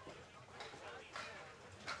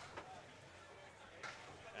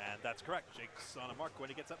 And that's correct. Jake's on a mark when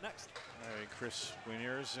he gets up next. All right, Chris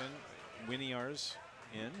Winiar's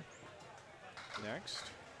in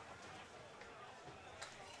next.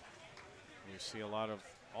 You see a lot of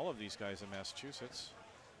all of these guys in Massachusetts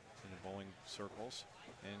in the bowling circles.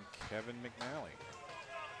 And Kevin McNally.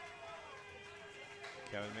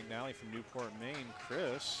 Kevin McNally from Newport, Maine.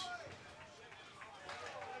 Chris.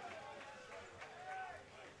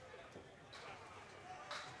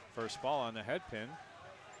 First ball on the head pin.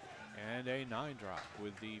 And a 9 drop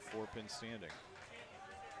with the 4-pin standing.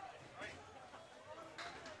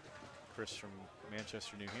 Chris from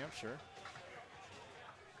Manchester, New Hampshire.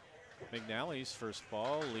 McNally's first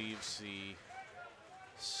ball leaves the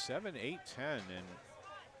 7, 8, 10, and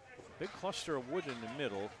a big cluster of wood in the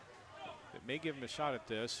middle. It may give him a shot at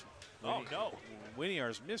this. Oh, no.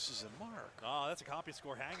 Winiar's misses the mark. Oh, that's a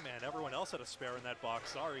CompuScore hangman. Everyone else had a spare in that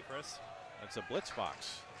box. Sorry, Chris. That's a blitz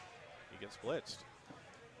box. He gets blitzed.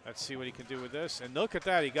 Let's see what he can do with this. And look at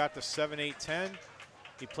that. He got the 7, 8, 10.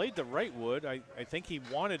 He played the right wood. I think he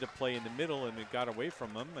wanted to play in the middle, and it got away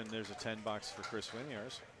from him. And there's a 10 box for Chris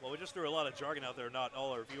Winiar's. Well, we just threw a lot of jargon out there not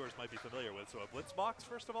all our viewers might be familiar with. So a blitz box,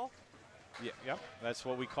 first of all? Yeah, yep. That's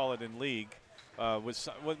what we call it in league. With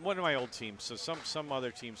one of my old teams. So some other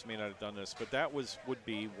teams may not have done this, but that would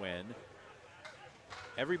be when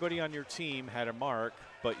everybody on your team had a mark,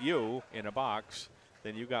 but you in a box.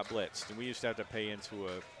 Then you got blitzed, and we used to have to pay into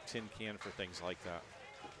a tin can for things like that.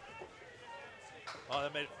 Oh,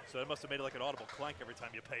 that must have made it like an audible clank every time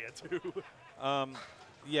you pay it too.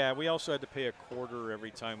 Yeah, we also had to pay a quarter every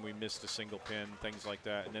time we missed a single pin, things like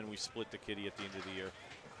that, and then we split the kitty at the end of the year.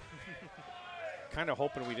 Kind of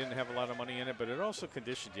hoping we didn't have a lot of money in it, but it also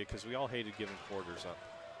conditioned you because we all hated giving quarters up.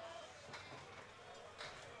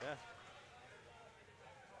 Yeah.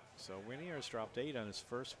 So Winiar's dropped 8 on his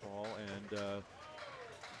first ball, and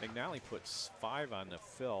McNally puts 5 on the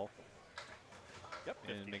fill. Yep.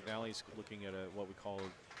 And McNally's looking at what we call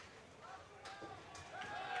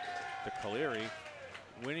the Cagliari.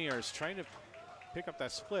 Winiar's trying to pick up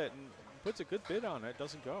that split and puts a good bid on it.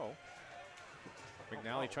 Doesn't go.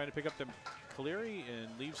 McNally trying to pick up the Cagliari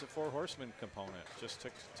and leaves the 4 horseman component. Just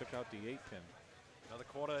took out the 8 pin. Another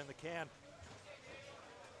quarter in the can.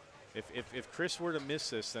 If Chris were to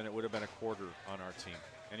miss this, then it would have been a quarter on our team.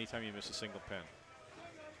 Anytime you miss a single pin.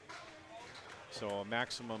 So a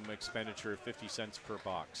maximum expenditure of 50 cents per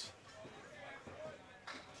box.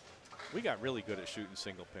 We got really good at shooting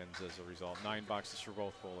single pins as a result. 9 boxes for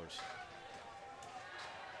both bowlers.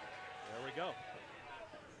 There we go.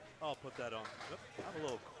 I'll put that on. Oop, I'm a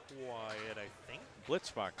little quiet, I think.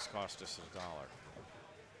 Blitz box cost us $1.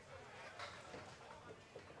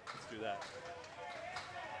 Let's do that.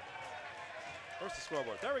 Where's the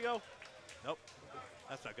scoreboard? There we go. Nope.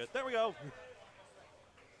 That's not good. There we go.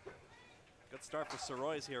 Good start for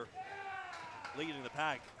Soroy's here. Leading the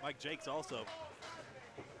pack. Mike Jakes also.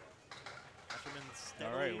 Hatchetmen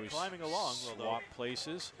steadily climbing along. Swap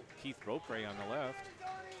places. Keith Beaupre on the left.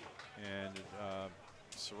 And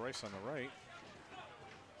Soroy's on the right.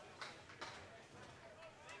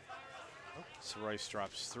 Soroy's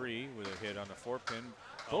drops 3 with a hit on the 4-pin.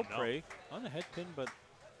 Beaupre on the head pin, but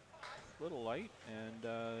a little light. And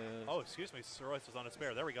oh, excuse me. Soroy's was on a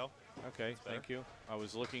spare. There we go. Okay, thank you. I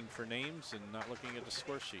was looking for names and not looking at the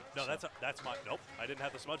score sheet. No, so that's my. Nope, I didn't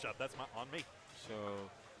have the smudge up. That's on me. So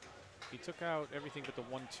he took out everything but the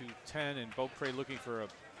 1, 2, 10, and Beaupre looking for a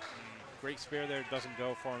great spare there. Doesn't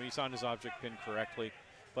go for him. He's on his object pin correctly,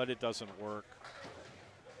 but it doesn't work.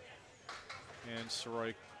 And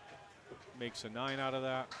Soroy makes a 9 out of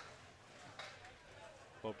that.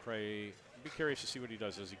 Beaupre, be curious to see what he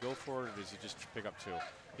does. Does he go for it, or does he just pick up 2?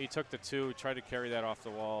 He took the 2, tried to carry that off the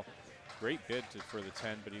wall. Great bid for the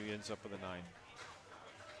 10, but he ends up with a 9.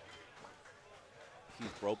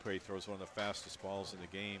 Keith Beaupre throws one of the fastest balls in the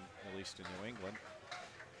game, at least in New England.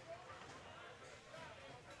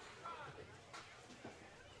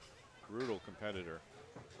 Brutal competitor.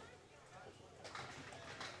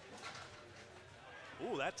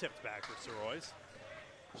 Ooh, that tipped back for Soroy's.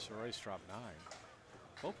 Soroy's dropped 9.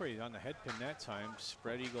 Beaupre on the head pin that time.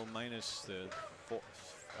 Spread eagle minus the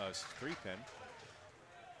 3 pin.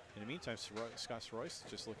 In the meantime, Scott Soroy's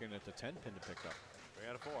just looking at the 10 pin to pick up. 3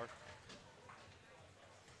 out of 4.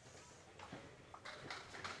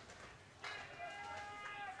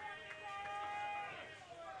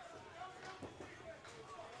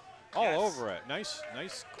 All over it. Nice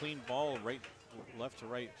clean ball, left to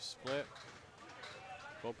right split.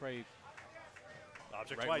 Beaupre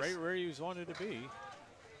Object right twice. where he was wanted to be.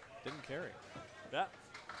 Didn't carry. Yeah.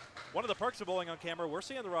 One of the perks of bowling on camera, we're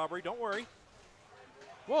seeing the robbery. Don't worry.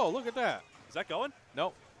 Whoa, look at that. Is that going?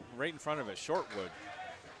 Nope, right in front of it, short wood.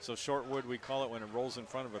 So short wood, we call it when it rolls in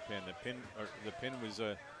front of a pin. The pin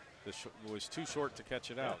was too short to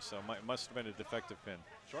catch it out, so it must have been a defective pin.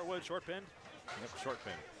 Short wood, short pin. Yep, short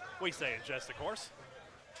pin. We say in jest, of course.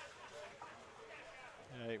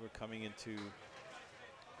 All right, we're coming into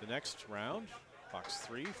the next round. Box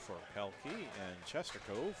 3 for Pelkey and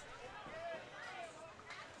Chestercove.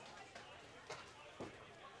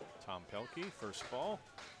 Tom Pelkey, first ball.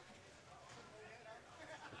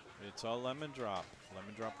 It's a lemon drop.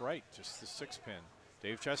 Lemon drop right, just the 6 pin.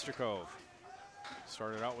 Dave Chestercove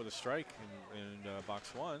started out with a strike in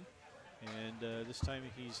box 1. And this time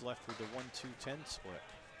he's left with the 1-2-10 split.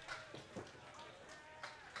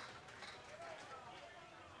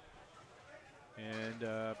 And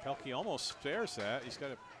Pelkey almost spares that. He's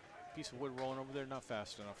got a piece of wood rolling over there, not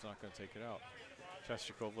fast enough, not going to take it out.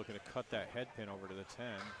 Chestercove looking to cut that head pin over to the 10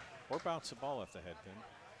 or bounce the ball off the head pin.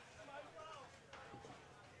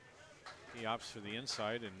 He opts for the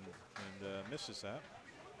inside and misses that.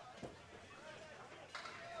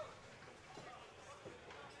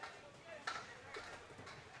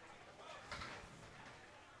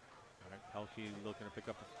 All right, Pelkey looking to pick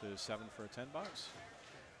up the 7 for a 10 box.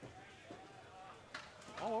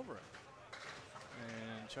 All over it.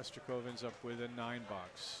 And Chestercove ends up with a 9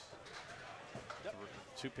 box. Yep.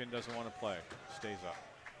 2 pin doesn't want to play. Stays up.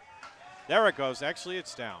 There it goes. Actually,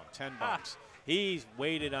 it's down. 10 bucks. He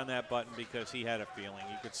waited on that button because he had a feeling.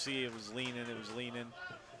 You could see it was leaning. It was leaning.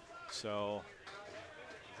 So.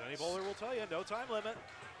 As any bowler will tell you, no time limit.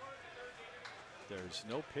 There's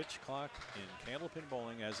no pitch clock in candlepin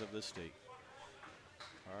bowling as of this date.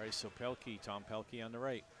 All right, so Pelkey, Tom Pelkey on the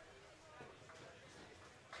right.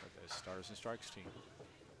 The Stars and Strikes team.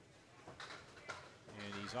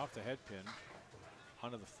 And he's off the head pin.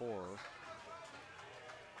 Onto the 4.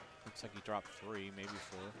 Looks like he dropped 3, maybe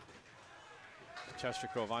 4.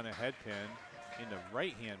 Chestercove on a head pin in the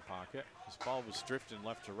right hand pocket. His ball was drifting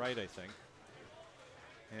left to right, I think.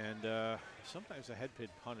 And sometimes a head pin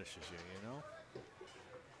punishes you, know?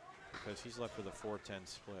 Because he's left with a 4-10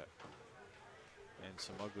 split. And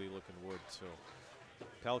some ugly looking wood, too.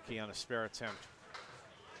 Pelkey on a spare attempt.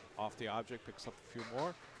 Off the object, picks up a few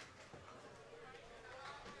more.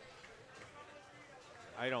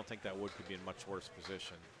 I don't think that wood could be in much worse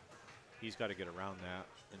position. He's got to get around that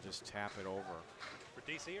and just tap it over. For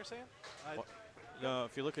DC, you're saying? No,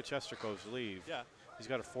 if you look at Chestercove's leave, yeah, he's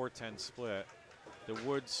got a 4-10 split. The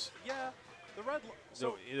wood's the red.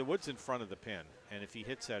 The wood's in front of the pin, and if he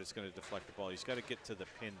hits that, it's going to deflect the ball. He's got to get to the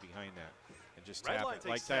pin behind that and just tap it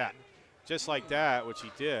like that, just like that, which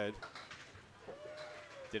he did.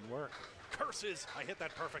 Didn't work. Curses! I hit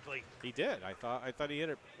that perfectly. He did. I thought he hit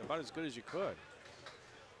it about as good as you could.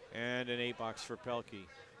 And an 8 box for Pelkey.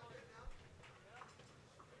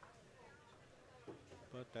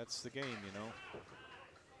 But that's the game, you know.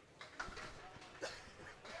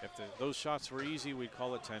 If those shots were easy, we'd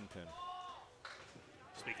call it 10 pin.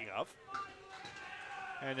 Speaking of.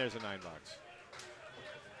 And there's a 9 box.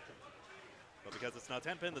 But because it's not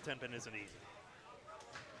 10 pin, the 10 pin isn't easy.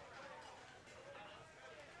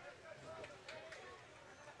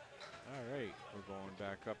 All right, we're going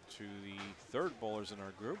back up to the third bowlers in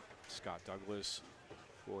our group. Scott Douglas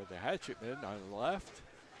for the Hatchetmen on the left.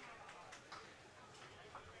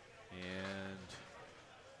 And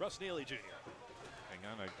Russ Neely Jr. Hang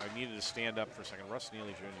on, I needed to stand up for a second. Russ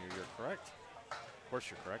Neely Jr., you're correct. Of course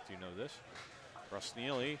you're correct, you know this. Russ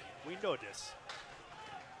Neely. We know this.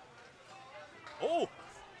 Oh!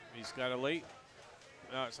 He's got a late.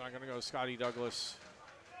 No, it's not going to go. Scotty Douglas.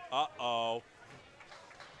 Uh-oh.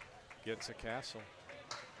 Gets a castle.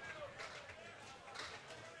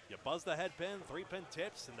 You buzz the head pin, 3-pin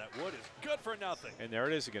tips, and that wood is good for nothing. And there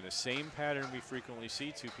it is again, the same pattern we frequently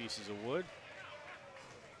see, 2 pieces of wood.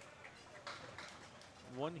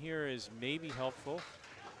 One here is maybe helpful,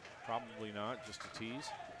 probably not, just a tease.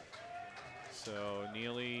 So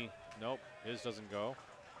Neely, nope, his doesn't go.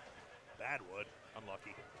 Bad wood,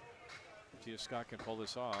 unlucky. See if Scott can pull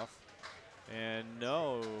this off. And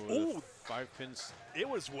no, 5 pins. It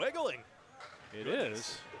was wiggling. It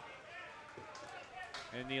is.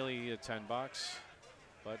 And Neely a 10 box,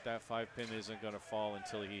 but that 5 pin isn't going to fall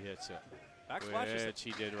until he hits it. Backsplashes. Which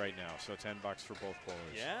he did right now, so 10 bucks for both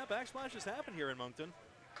bowlers. Yeah, backsplashes happen here in Moncton.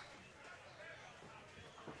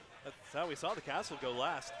 That's how we saw the castle go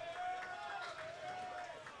last.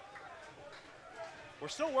 We're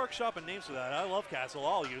still workshopping names for that. I love castle.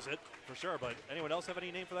 I'll use it for sure, but anyone else have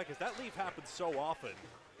any name for that? Because that leaf happens so often.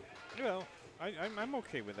 Well, I'm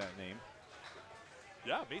okay with that name.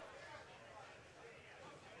 Yeah, me.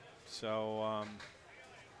 So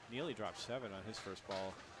Neely dropped 7 on his first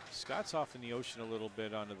ball. Scott's off in the ocean a little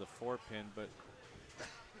bit onto the 4-pin, but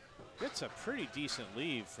gets a pretty decent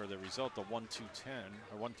lead for the result of 1-2-10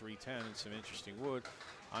 or 1-3-10 and some interesting wood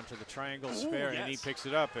onto the triangle spare, and he picks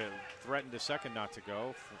it up. It threatened a second not to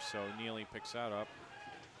go, so Neely picks that up.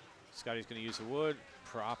 Scotty's going to use the wood,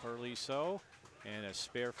 properly so, and a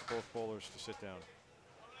spare for both bowlers to sit down.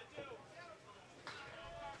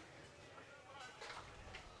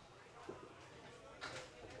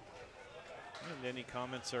 And any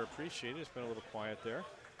comments are appreciated. It's been a little quiet there,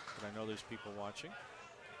 but I know there's people watching.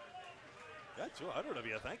 That's I don't know.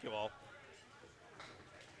 Yeah, thank you all.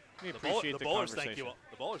 We appreciate the bowlers conversation. thank you all.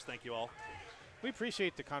 The bowlers thank you all. We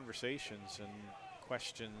appreciate the conversations and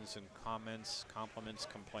questions and comments, compliments,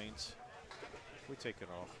 complaints. We take it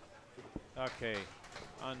all. Okay,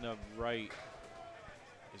 on the right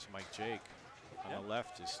is Mike Jake. On the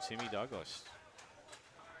left is Timmy Douglas.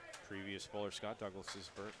 Previous bowler Scott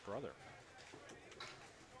Douglas's brother.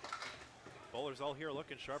 Bowlers all here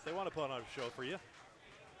looking sharp. They want to put on a show for you.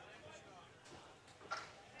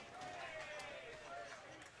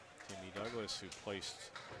 Timmy Douglas, who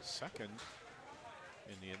placed second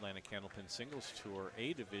in the Atlantic Candlepin Singles Tour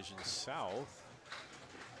A Division South,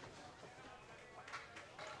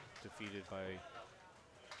 defeated by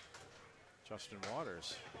Justin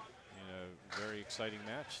Waters in a very exciting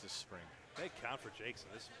match this spring. They count for Jakeson.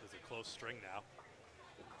 This is a close string now.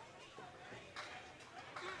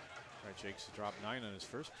 All right, Jake's dropped 9 on his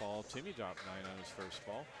first ball. Timmy dropped 9 on his first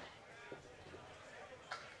ball.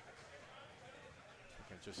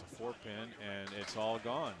 Okay, just a 4-pin, and it's all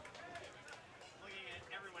gone.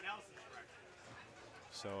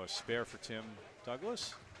 So a spare for Tim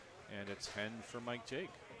Douglas, and a 10 for Mike Jake.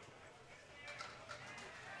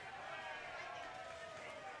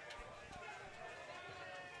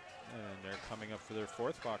 And they're coming up for their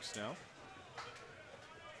 4th box now.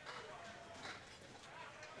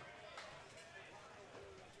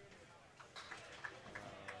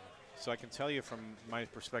 So I can tell you from my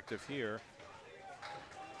perspective here,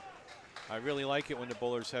 I really like it when the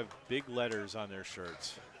bowlers have big letters on their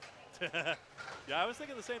shirts. Yeah, I was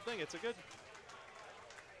thinking the same thing. It's a good.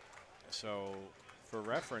 So for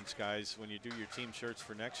reference, guys, when you do your team shirts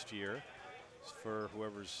for next year, for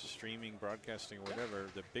whoever's streaming, broadcasting, or whatever,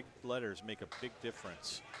 the big letters make a big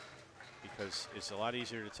difference because it's a lot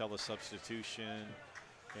easier to tell the substitution.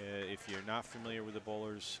 If you're not familiar with the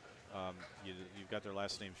bowlers, you've got their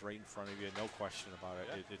last names right in front of you, no question about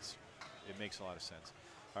it. It makes a lot of sense.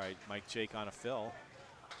 All right, Mike Jake on a fill,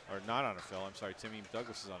 or not on a fill. I'm sorry, Timmy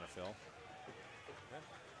Douglas is on a fill.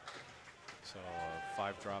 So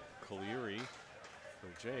 5-drop Cleary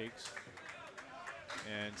for Jakes,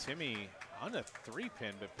 and Timmy on a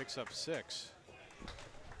 3-pin, but picks up 6.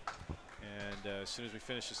 And as soon as we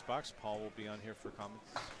finish this box, Paul will be on here for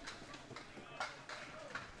comments.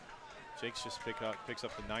 Jakes just picks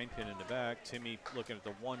up the 9-pin in the back. Timmy looking at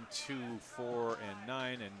the 1, 2, 4, and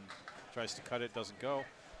 9, and tries to cut it, doesn't go.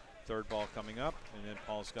 3rd ball coming up, and then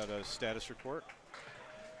Paul's got a status report.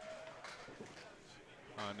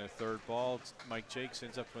 On the 3rd ball, Mike Jakes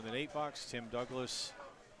ends up with an 8-box. Tim Douglas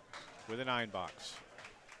with a 9-box.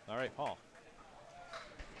 All right, Paul.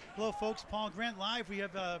 Hello, folks. Paul Grant live. We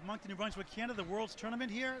have Moncton, New Brunswick, Canada, the World's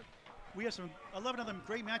Tournament here. We have 11 of them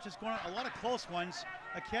great matches going on, a lot of close ones.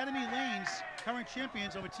 Academy Lanes, current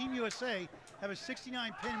champions over Team USA, have a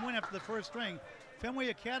 69-pin win after the first string. Fenway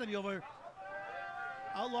Academy over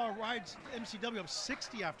Outlaw Rides MCW up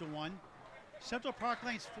 60 after 1. Central Park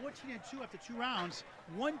Lanes 14-2 after 2 rounds.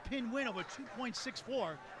 1-pin win over 2.64.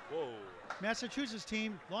 Whoa. Massachusetts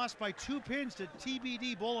team lost by 2 pins to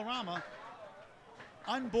TBD Bolorama.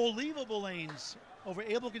 Unbelievable Lanes over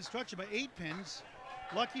Able Construction by 8 pins.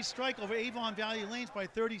 Lucky Strike over Avon Valley Lanes by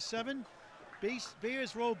 37.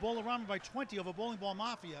 Bayers Road Bolorama by 20 over Bowling Ball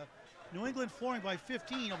Mafia. New England Flooring by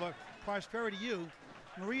 15 over Prosperity U.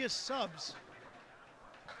 Maria Subs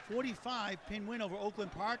 45-pin win over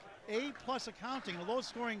Oakland Park. A+ Accounting, a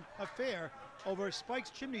low-scoring affair over Spike's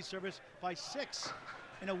Chimney Service by 6.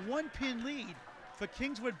 And a 1-pin lead for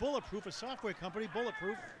Kingswood Bulletproof, a software company,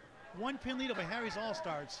 Bulletproof. 1-pin lead over Harry's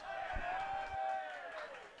All-Stars.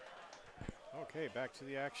 Okay, back to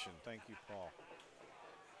the action. Thank you, Paul.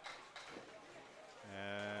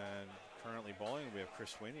 And currently bowling, we have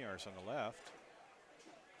Chris Winiars on the left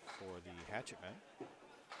for the Hatchetmen.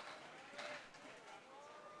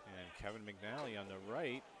 And Kevin McNally on the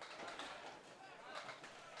right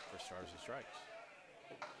for Stars and Strikes.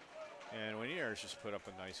 And Winiars just put up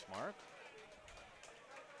a nice mark.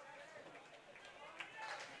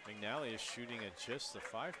 McNally is shooting at just the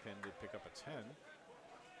 5-pin to pick up a 10.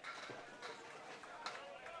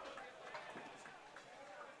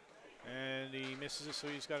 And he misses it, so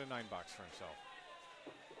he's got a 9-box for himself.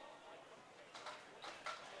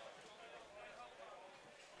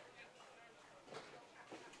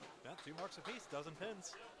 Yeah, 2 marks apiece, dozen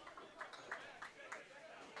pins.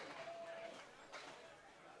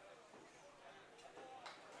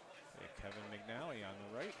 Kevin McNally on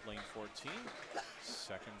the right, lane 14.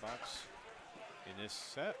 Second box in this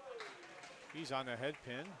set. He's on the head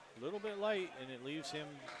pin, a little bit light, and it leaves him,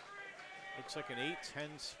 looks like an 8-10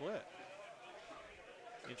 split.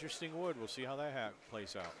 Interesting wood. We'll see how that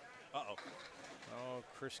plays out. Uh-oh. Oh,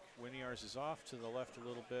 Chris Gouillart's is off to the left a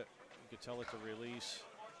little bit. You could tell at the release.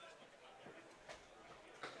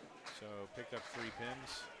 So picked up 3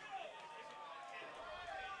 pins.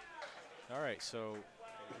 All right, so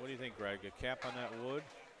what do you think, Greg? A cap on that wood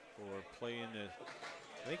or play in the,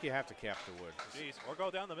 I think you have to cap the wood. Jeez, or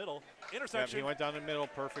go down the middle. Yeah, Intersection. he went down the middle,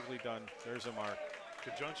 perfectly done. There's a mark.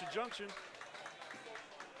 Conjunction junction.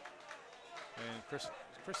 And Chris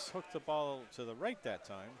hooked the ball to the right that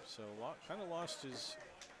time, so kind of lost his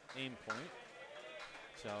aim point.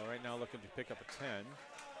 So right now looking to pick up a 10.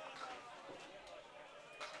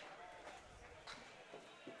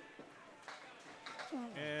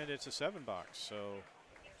 And it's a 7-box, so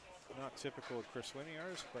not typical of Chris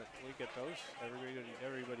Gouillart's, but we get those.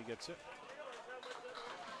 Everybody gets it.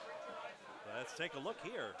 Let's take a look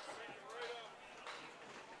here.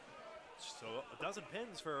 So a dozen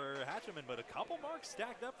pins for Hatchetmen, but a couple marks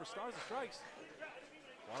stacked up for Stars and Strikes.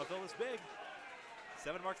 Want to fill this big.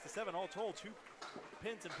 7 marks to 7, all told. 2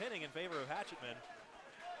 pins and pinning in favor of Hatchetmen.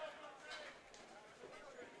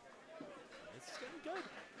 This is getting good.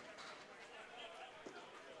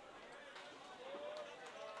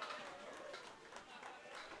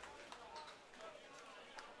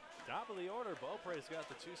 Top of the order, Beaupre's got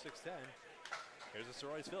the 2-6-10. Here's a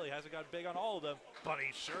Soroy's Philly, hasn't got big on all of them, but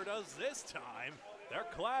he sure does this time. They're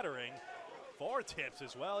clattering. 4 tips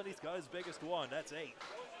as well, and he's got his biggest one. That's 8.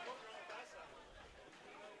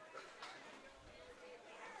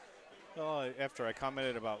 Well, after I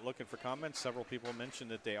commented about looking for comments, several people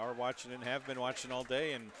mentioned that they are watching and have been watching all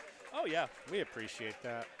day, and oh yeah, we appreciate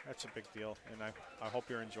that. That's a big deal, and I hope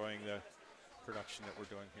you're enjoying the production that we're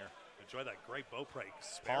doing here. Enjoy that great Beaupre.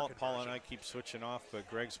 Paul and I keep switching off, but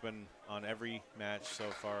Greg's been on every match so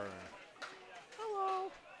far.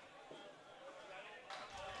 Hello.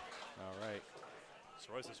 All right.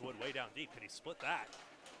 Soroy's wood way down deep. Can he split that?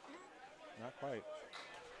 Not quite.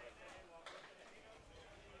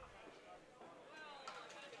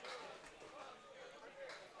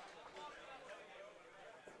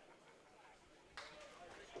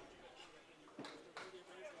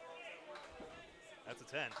 That's a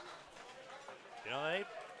 10. You know,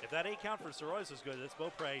 if that 8 count for Soroy's is good, this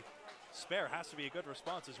Beaupre spare has to be a good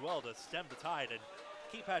response as well to stem the tide and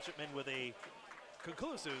keep Hatchetmen with a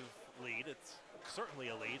conclusive lead. It's certainly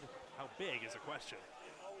a lead. How big is a question.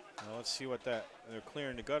 Well, let's see what they're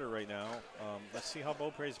clearing the gutter right now. Let's see how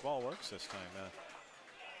Beaupre's ball works this time.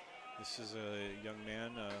 This is a young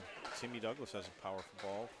man. Timmy Douglas has a powerful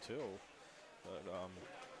ball too. But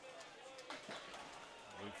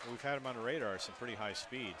we've had him on the radar at some pretty high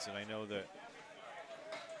speeds, and I know that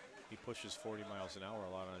he pushes 40 miles an hour a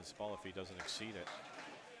lot on his ball if he doesn't exceed it.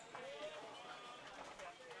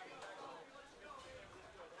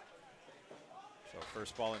 So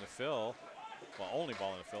first ball in the fill, well, only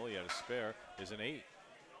ball in the fill, he had a spare, is an 8.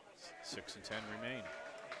 6 and 10 remain.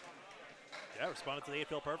 Yeah, responded to the 8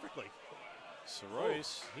 fill perfectly.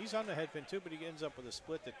 Soroy's, he's on the head pin too, but he ends up with a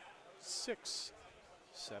split at 6,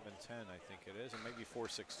 7, 10, I think it is, and maybe 4,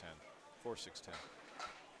 6, 10. 4, 6, 10.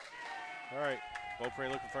 All right, Beaupre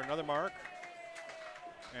looking for another mark,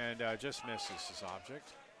 and just misses his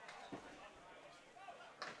object.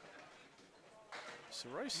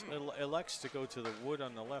 Soroy's elects to go to the wood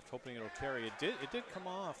on the left, hoping it'll carry. It did come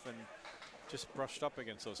off and just brushed up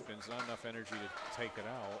against those pins. Not enough energy to take it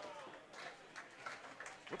out.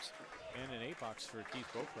 Whoops. And an 8-box for Keith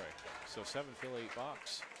Beaupre. So 7 fill 8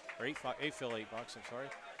 box, or 8 fill 8 box. I'm sorry.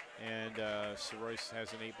 And Soroy's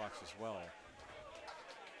has an 8-box as well.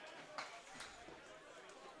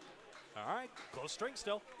 All right, close string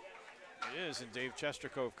still. It is, and Dave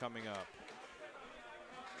Chestercove coming up.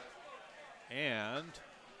 And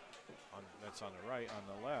that's on the right. On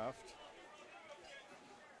the left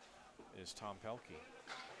is Tom Pelkey.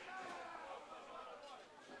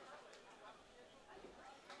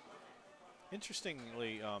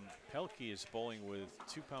 Interestingly, Pelkey is bowling with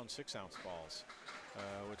 2-pound 6-ounce balls,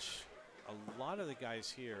 which a lot of the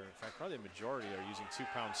guys here, in fact, probably the majority, are using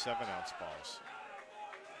 2-pound 7-ounce balls.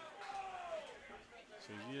 So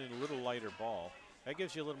you're using a little lighter ball. That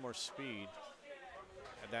gives you a little more speed.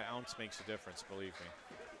 And that ounce makes a difference, believe me.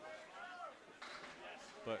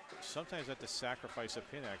 but sometimes have to sacrifice a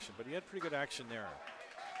pin action. But he had pretty good action there.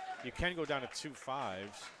 You can go down to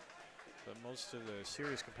 2-5s, but most of the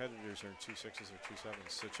serious competitors are in 2-6s or 2-7s.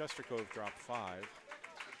 So Chester Cove dropped 5.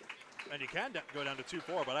 And you can go down to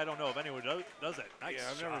 2-4, but I don't know if anyone does it. Nice Yeah,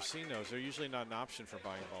 I've shot. never seen those. They're usually not an option for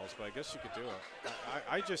buying balls, but I guess you could do it.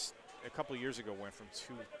 I just, a couple of years ago, went from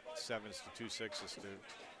 2-7s to 2-6s to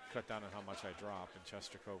cut down on how much I drop. And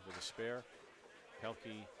Chester Cove with a spare.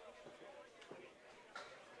 Pelkey.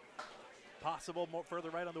 Possible more further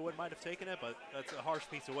right on the wood might have taken it, but that's a harsh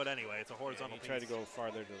piece of wood anyway. It's a horizontal He piece. tried to go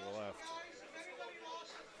farther to the left.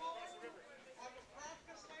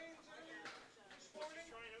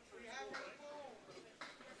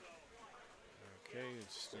 Okay,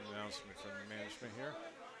 it's just an announcement from the management here.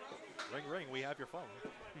 Ring, ring, we have your phone.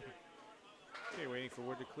 Okay, waiting for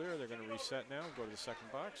wood to clear. They're going to reset now, go to the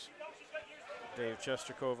second box. Dave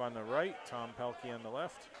Chester Cove on the right, Tom Pelkey on the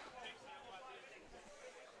left.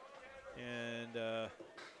 And on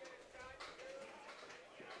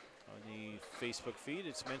the Facebook feed,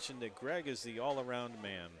 it's mentioned that Greg is the all-around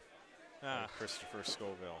man. Christopher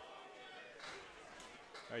Scoville.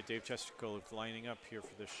 All right, Dave Chester Cove lining up here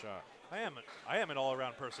for this shot. I am an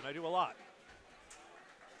all-around person. I do a lot.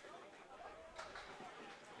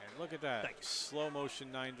 And look at that. Thanks. Slow motion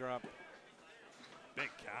 9-drop. Big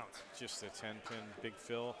count. Just a 10-pin big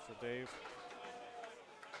fill for Dave.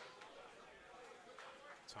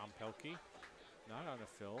 Tom Pelkey, not on a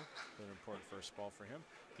fill, but an important first ball for him.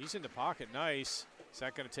 He's in the pocket, nice. Is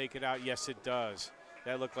that going to take it out? Yes, it does.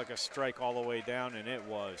 That looked like a strike all the way down, and it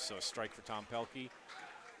was. So a strike for Tom Pelkey.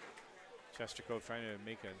 Chester Cove trying to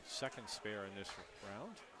make a second spare in this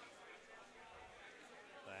round.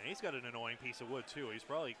 He's got an annoying piece of wood, too. He's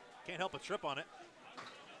probably can't help but trip on it.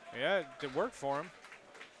 Yeah, it did work for him.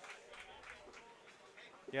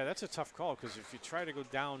 Yeah, that's a tough call, because if you try to go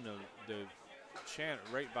down the channel,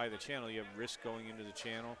 right by the channel, you have risk going into the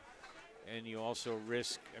channel, and you also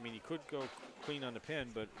risk, I mean, you could go clean on the pin,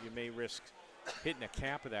 but you may risk hitting a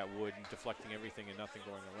cap of that wood and deflecting everything and nothing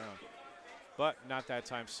going around. But not that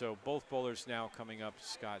time, so both bowlers now coming up,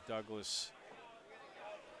 Scott Douglas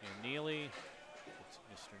and Neely. What's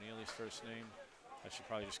Mr. Neely's first name? I should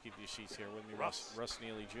probably just keep these sheets here with me. Russ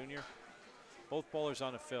Neely Jr. Both bowlers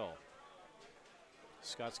on a fill.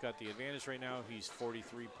 Scott's got the advantage right now. He's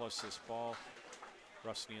 43 plus this ball.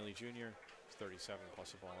 Russ Neely Jr. is 37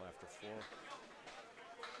 plus a ball after 4.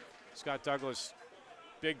 Scott Douglas,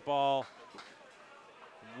 big ball,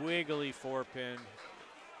 wiggly 4-pin.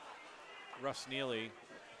 Russ Neely,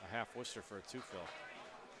 a half Worcester for a 2-fill.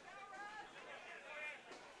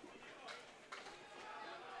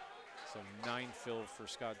 So 9-fill for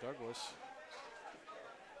Scott Douglas.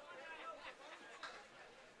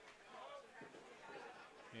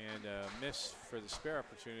 And a miss for the spare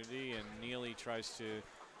opportunity, and Neely tries to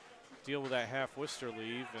deal with that half Worcester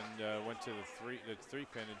leave and went to the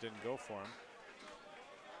 3-pin and didn't go for him.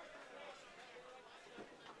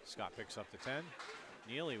 Scott picks up the 10.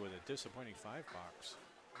 Neely with a disappointing 5-box.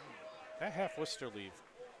 That half Worcester leave,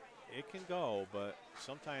 it can go, but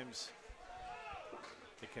sometimes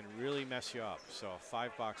it can really mess you up. So a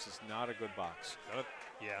 5-box is not a good box.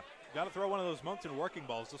 Got to throw one of those Moncton working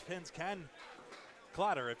balls. Those pins can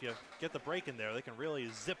clatter if you get the break in there. They can really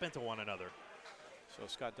zip into one another. So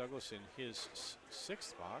Scott Douglas in his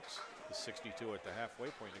 6th box, the 62 at the halfway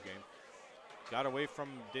point of the game. Got away from,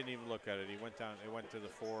 didn't even look at it. He went down, it went to the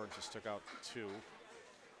 4 and just took out 2.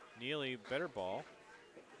 Neely, better ball.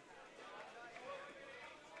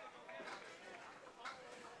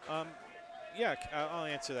 Yeah, I'll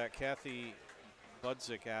answer that. Kathy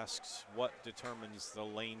Budzik asks, what determines the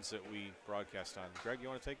lanes that we broadcast on? Greg, you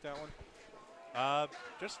want to take that one?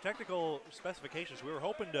 Just technical specifications. We were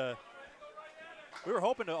hoping to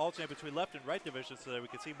alternate between left and right divisions so that we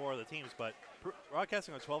could see more of the teams, but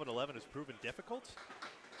broadcasting on 12 and 11 has proven difficult.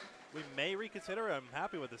 We may reconsider. I'm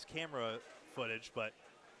happy with this camera footage, but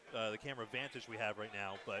the camera vantage we have right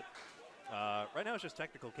now. But right now it's just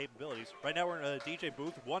technical capabilities. Right now we're in a DJ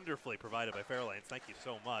booth, wonderfully provided by Fairlanes. Thank you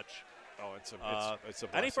so much. Oh, it's a blessing.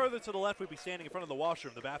 Any further to the left, we'd be standing in front of the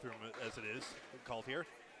washroom, the bathroom as it is called here.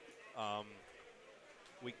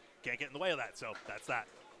 We can't get in the way of that, so that's that.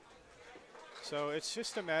 So it's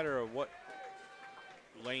just a matter of what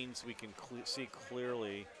lanes we can see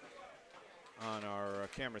clearly on our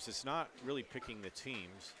cameras. It's not really picking the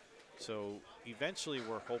teams. So eventually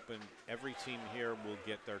we're hoping every team here will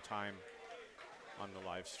get their time on the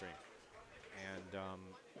live stream. And,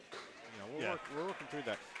 you know, we're working through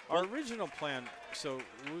that. Our original plan, so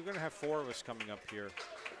we're going to have 4 of us coming up here.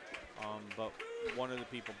 But one of the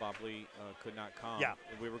people, Bob Lee, could not come. Yeah.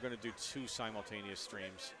 We were going to do 2 simultaneous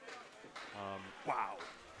streams. Wow.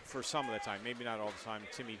 For some of the time, maybe not all the time.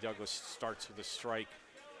 Timmy Douglas starts with a strike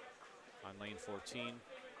on lane 14.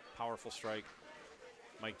 Powerful strike.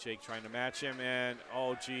 Mike Jake trying to match him, and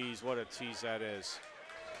oh geez, what a tease that is.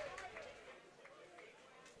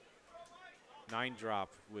 9 drop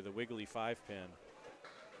with a wiggly 5-pin.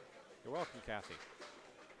 You're welcome, Kathy.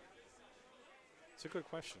 It's a good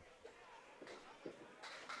question.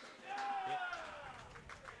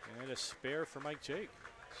 And a spare for Mike Jake.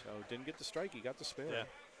 So didn't get the strike, he got the spare. Yeah.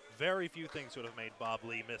 Very few things would have made Bob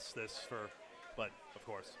Lee miss this but of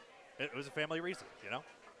course, it was a family reason, you know?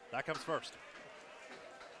 That comes first.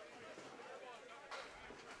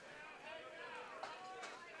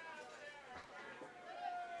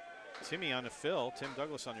 Timmy on the fill, Tim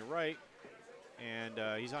Douglas on your right,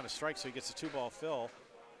 and he's on a strike, so he gets a 2-ball fill.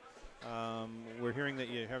 We're hearing that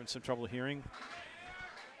you're having some trouble hearing.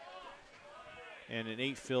 And an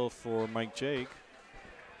 8 fill for Mike Jake.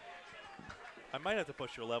 I might have to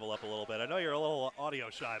push your level up a little bit. I know you're a little audio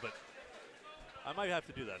shy, but I might have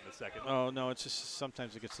to do that in a second. Oh, no, it's just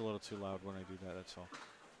sometimes it gets a little too loud when I do that, that's all.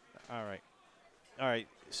 All right. All right,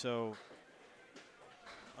 so,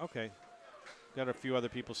 okay. Got a few other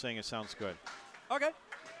people saying it sounds good. Okay.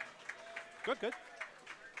 Good, good.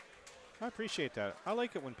 I appreciate that. I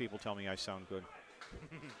like it when people tell me I sound good.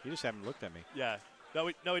 You just haven't looked at me. Yeah. No,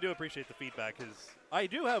 we do appreciate the feedback because I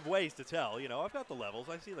do have ways to tell. You know, I've got the levels.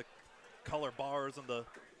 I see the color bars and the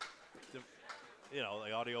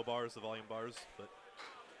audio bars, the volume bars, but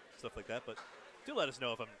stuff like that. But do let us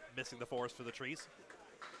know if I'm missing the forest for the trees.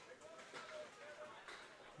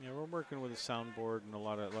 Yeah, we're working with a soundboard and a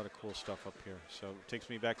lot of cool stuff up here. So it takes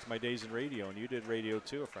me back to my days in radio, and you did radio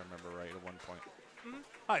too, if I remember right, at one point. Mm-hmm.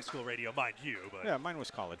 High school radio, mind you, but yeah, mine was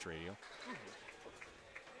college radio.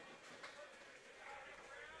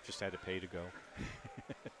 Just had to pay to go.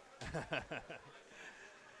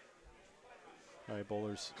 All right,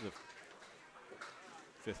 bowlers.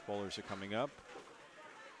 The 5th bowlers are coming up.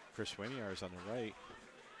 Chris Winiar is on the right.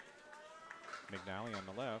 McNally on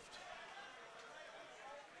the left.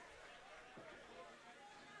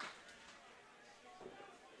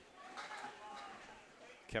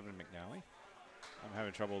 Kevin McNally. I'm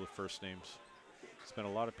having trouble with first names. It's been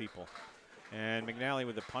a lot of people. And McNally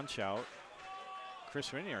with the punch out.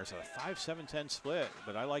 Chris Winiar is a 5-7-10 split,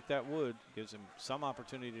 but I like that wood. Gives him some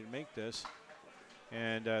opportunity to make this.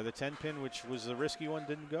 And the 10-pin, which was the risky one,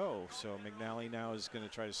 didn't go. So McNally now is going to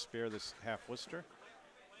try to spare this half Worcester.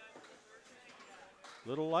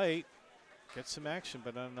 Little light. Gets some action,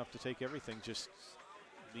 but not enough to take everything. Just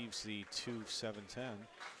leaves the 2-7-10.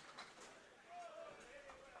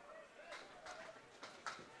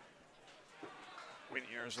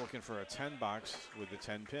 Winiar is looking for a 10 box with the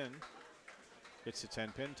 10 pin. Gets the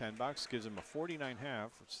 10 pin, 10 box, gives him a 49.5,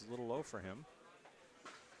 which is a little low for him.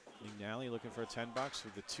 McNally looking for a 10 box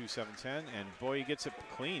with the 2-7-10, and boy, he gets it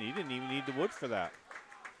clean. He didn't even need the wood for that.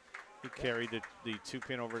 He carried the 2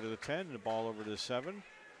 pin over to the 10 and the ball over to the 7.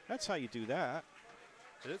 That's how you do that.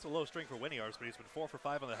 It is a low string for Winiar's, but he's been 4 for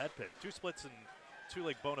 5 on the head pin. 2 splits and 2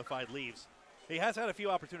 like bona fide leaves. He has had a few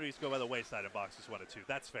opportunities to go by the wayside in boxes 1 and 2.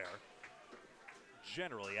 That's fair.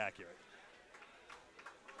 Generally accurate.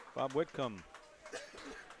 Bob Whitcomb.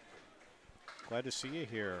 Glad to see you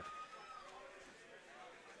here.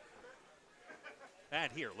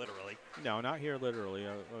 And here, literally. No, not here literally.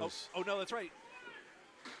 Oh, no, that's right.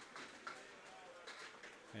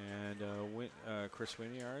 And Chris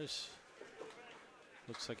Winiar's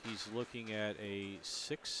looks like he's looking at a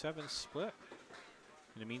 6-7 split.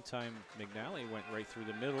 In the meantime, McNally went right through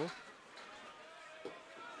the middle.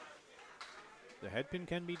 The head pin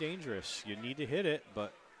can be dangerous. You need to hit it,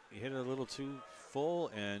 but you hit it a little too full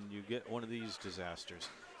and you get one of these disasters.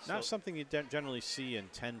 Not something you generally see in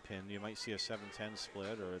 10 pin. You might see a 7-10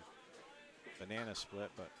 split or a banana split,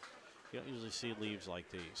 but you don't usually see leaves like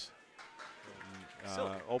these.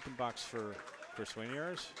 Open box for Chris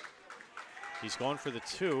Winiar's. He's going for the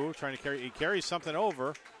 2, trying to carry. He carries something over.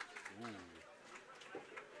 Ooh.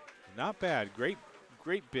 Not bad. Great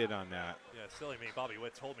bid on that. Yeah, silly me. Bobby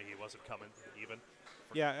Witt told me he wasn't coming even.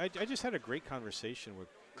 Yeah, I just had a great conversation with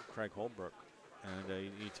Craig Holbrook,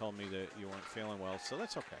 and he told me that you weren't feeling well, so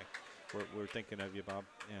that's okay. We're thinking of you, Bob,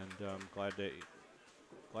 and glad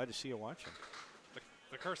to see you watching.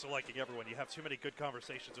 The curse of liking everyone, you have too many good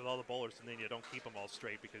conversations with all the bowlers, and then you don't keep them all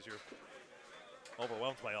straight because you're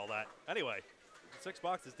overwhelmed by all that. Anyway, 6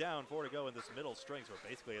 boxes down, 4 to go in this middle string, so we're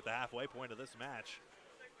basically at the halfway point of this match.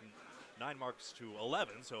 9 marks to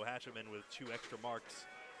 11, so Hatchetmen with 2 extra marks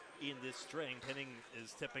in this string. Pinning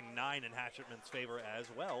is tipping 9 in Hatchetmen's favor as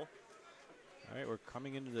well. All right, we're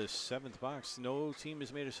coming into the 7th box. No team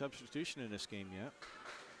has made a substitution in this game yet.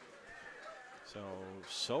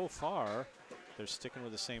 So far, they're sticking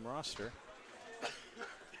with the same roster.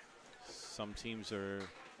 Some teams are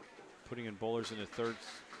putting in bowlers in the third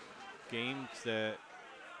game that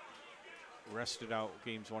rested out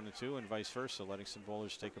games 1 and 2, and vice versa, letting some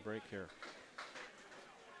bowlers take a break here.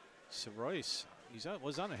 So Royce,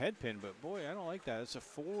 was on a head pin, but boy, I don't like that. It's a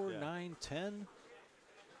 4, 9, 10.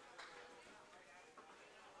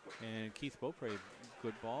 And Keith Beaupre,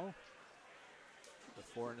 good ball. The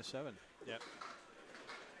 4 and a 7. Yep.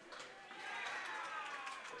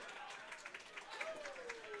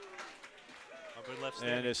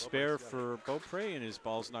 And a spare for Beaupre, and his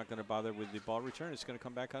ball's not going to bother with the ball return. It's going to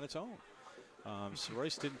come back on its own. So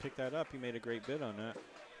Royce didn't pick that up. He made a great bid on that.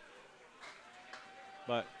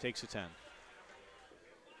 But takes a 10.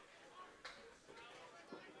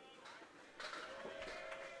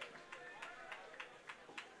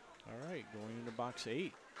 All right, going into box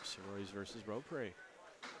 8. Royce versus Beaupre.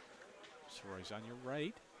 Royce on your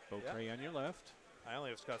right, Beaupre on your left. I only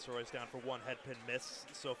have Scott Royce down for 1 head pin miss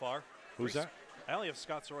so far. Who's that? I only have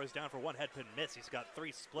Scott Royce down for 1 head pin miss. He's got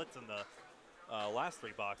 3 splits in the last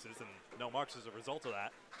 3 boxes, and no marks as a result of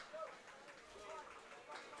that.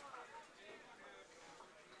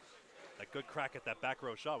 That good crack at that back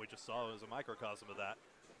row shot we just saw was a microcosm of that.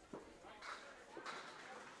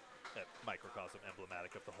 That microcosm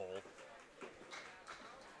emblematic of the whole.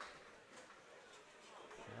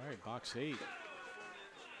 All right, box 8.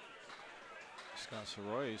 Scott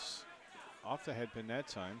Royce off the head pin that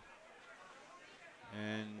time.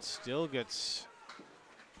 And still gets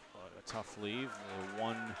a tough leave.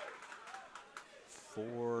 1,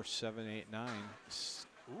 4, 7, 8, 9.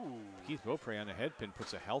 Ooh. Keith Beaupre on the head pin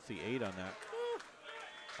puts a healthy 8 on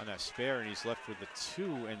that spare, and he's left with the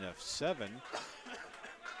 2 and the 7.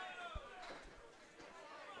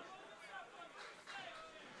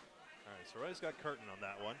 All right, so Roy's got curtain on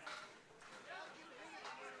that one.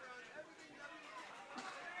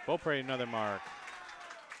 Beaupre another mark.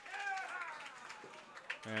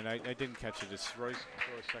 And I didn't catch it. It's Royce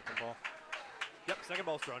throw a second ball. Yep, second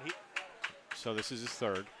ball's thrown. So this is his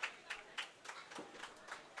third.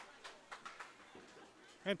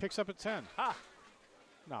 And picks up at 10. Ha!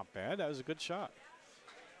 Not bad. That was a good shot.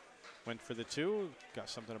 Went for the 2. Got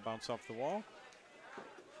something to bounce off the wall.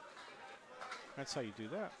 That's how you do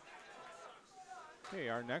that. Okay,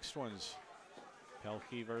 our next one's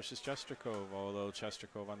Pelkey versus Chestercove. Although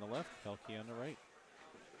Chestercove on the left, Pelkey on the right.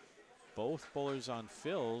 Both bowlers on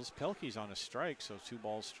fills. Pelkey's on a strike, so 2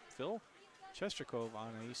 balls fill. Chestercove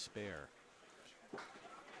on a spare.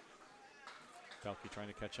 Pelkey trying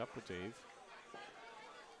to catch up with Dave.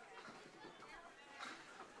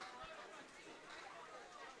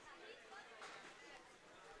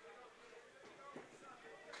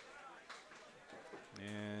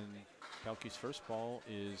 And Pelkey's first ball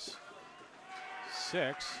is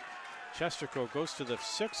 6. Chestercove goes to the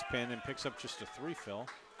 6 pin and picks up just a 3 fill.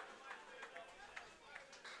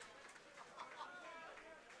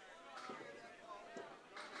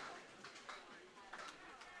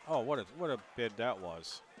 Oh, what a bid that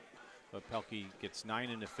was. But Pelkey gets 9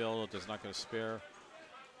 in the fill, does not get a spare.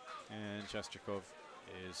 And Chestercove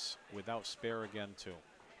is without spare again, too.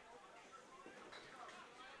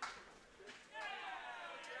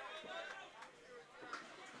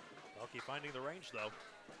 Pelkey finding the range, though.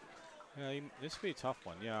 Yeah, this would be a tough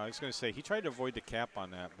one. Yeah, I was going to say, he tried to avoid the cap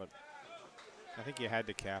on that, but I think you had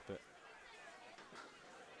to cap it.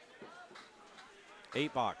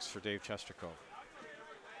 8 box for Dave Chestercove.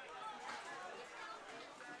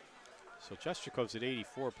 So Chestercove's at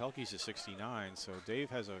 84, Pelkey's at 69, so Dave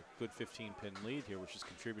has a good 15-pin lead here, which is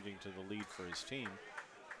contributing to the lead for his team.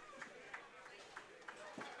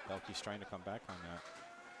 Pelkey's trying to come back on that.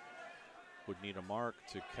 Would need a mark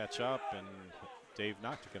to catch up, and Dave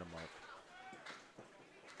not to get a mark.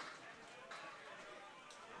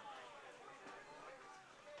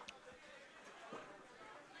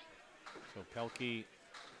 So Pelkey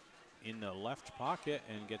in the left pocket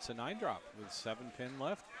and gets a 9 drop with 7 pin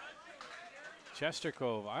left.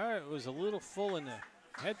 Chestercove, I was a little full in the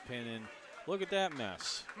head pin, and look at that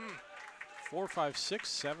mess. 4, 5, 6,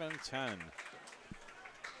 7, 10.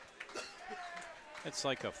 It's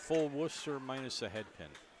like a full Worcester minus a head pin.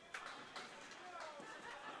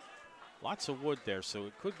 Lots of wood there, so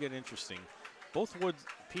it could get interesting. Both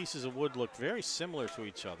pieces of wood look very similar to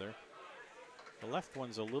each other. The left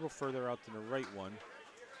one's a little further out than the right one.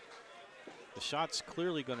 The shot's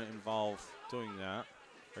clearly going to involve doing that,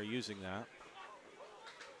 or using that.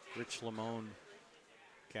 Rich Lamone,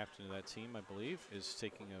 captain of that team, I believe, is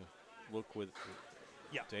taking a look with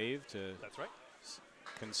Dave to That's right.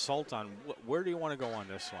 consult on where do you want to go on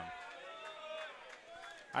this one.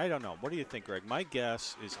 I don't know. What do you think, Greg? My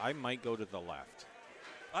guess is I might go to the left.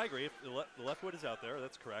 I agree. If the left wood is out there,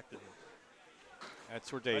 that's correct. And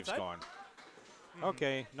that's where Dave's right gone.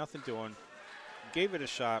 Okay, nothing doing. Gave it a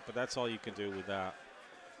shot, but that's all you can do with that.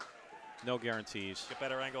 No guarantees. Get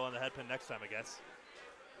better angle on the head pin next time, I guess.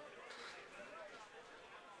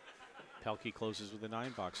 Pelkey closes with a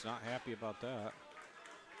 9 box. Not happy about that.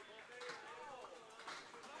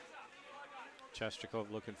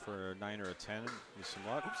 Chesterkov looking for a 9 or a 10 with some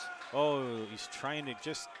luck. Oops. Oh, he's trying to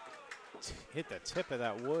just hit the tip of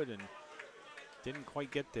that wood and didn't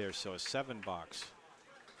quite get there, so a 7 box.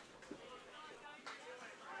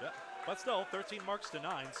 Yeah, but still, 13 marks to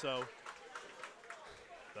 9, so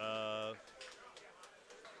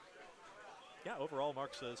yeah, overall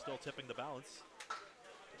marks still tipping the balance.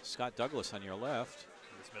 Scott Douglas on your left.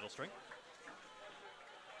 This middle string.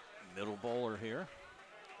 Middle bowler here.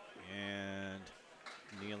 And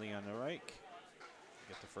Neely on the right.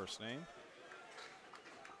 Get the first name.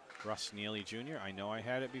 Russ Neely Jr. I know I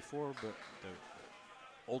had it before, but the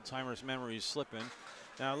old timers' memory is slipping.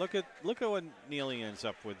 Now look at what Neely ends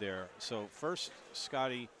up with there. So first,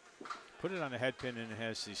 Scotty put it on a head pin and it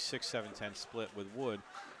has the 6, 7, 10 split with wood.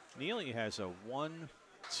 Neely has a 1,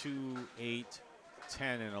 2, 8,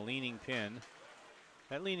 10 and a leaning pin.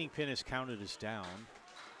 That leaning pin is counted as down.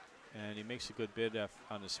 And he makes a good bid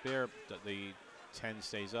on the spare. The 10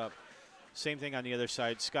 stays up. Same thing on the other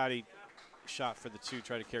side. Scotty shot for the 2,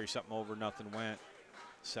 tried to carry something over, nothing went.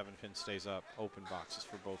 7 pin stays up. Open boxes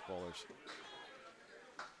for both bowlers.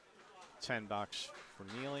 10 box for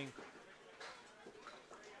Neely.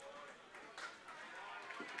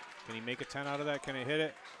 Can he make a 10 out of that? Can he hit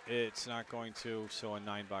it? It's not going to, so a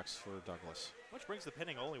 9 box for Douglas. Which brings the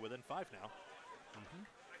pinning only within 5 now.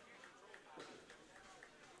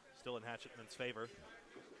 Still in Hatchetmen's favor.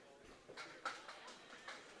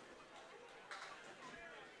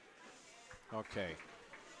 Okay.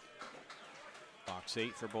 Box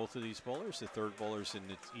 8 for both of these bowlers. The third bowlers in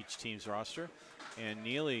each team's roster. And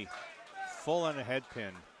Neely full on a head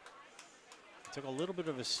pin. Took a little bit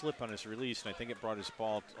of a slip on his release, and I think it brought his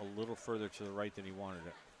ball a little further to the right than he wanted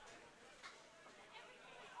it.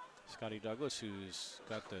 Scotty Douglas, who's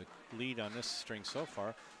got the lead on this string so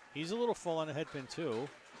far, he's a little full on a head pin too,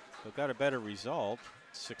 but got a better result.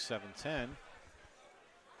 6, 7, 10.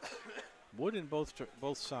 Wood in both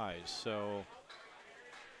sides, so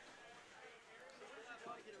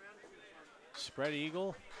spread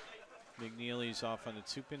eagle. McNeely's off on the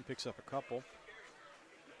 2 pin, picks up a couple.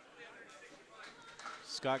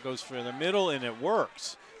 Scott goes for the middle, and it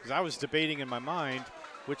works. Because I was debating in my mind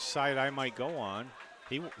which side I might go on.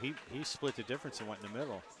 He split the difference and went in the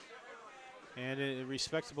middle. And a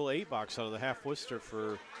respectable 8 box out of the half Worcester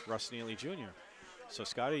for Russ Neely Jr. So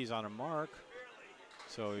Scotty's on a mark.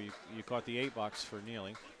 So you caught the 8 box for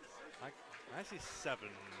Neely. I see 7,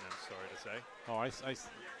 I'm sorry to say. Oh, I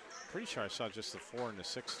pretty sure I saw just the 4 and the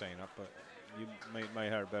 6 staying up, but you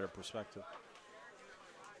might have a better perspective.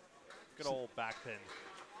 Good old back pin.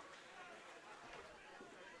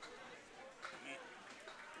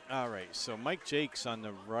 All right, so Mike Jakes on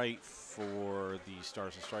the right for the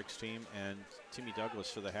Stars and Strikes team, and Timmy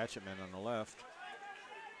Douglas for the Hatchetmen on the left.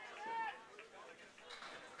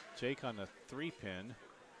 Jake on the 3 pin.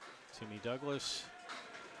 Timmy Douglas,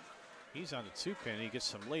 he's on the 2 pin. He gets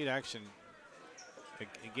some late action.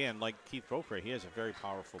 Again, like Keith Beaupre, he has a very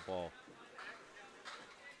powerful ball.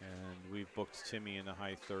 And we've booked Timmy in the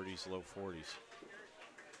high 30s, low 40s.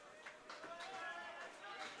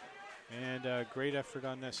 And a great effort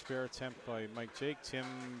on that spare attempt by Mike Jake. Tim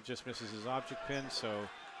just misses his object pin, so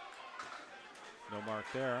no mark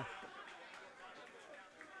there.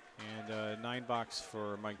 And a 9 box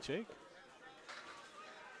for Mike Jake.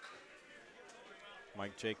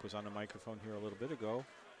 Mike Jake was on the microphone here a little bit ago.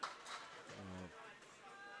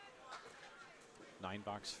 9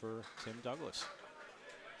 box for Tim Douglas.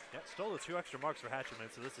 Yeah, still the 2 extra marks for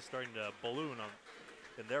Hatchetmen, so this is starting to balloon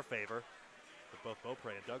in their favor. With both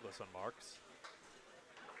Beaupre and Douglas on marks.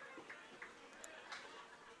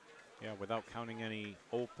 Yeah, without counting any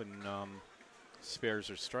open spares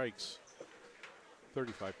or strikes.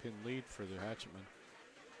 35 pin lead for the Hatchetmen.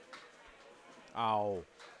 Ow.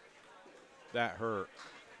 That hurt.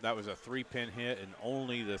 That was a 3 pin hit, and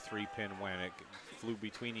only the 3 pin went. It flew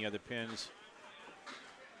between the other pins.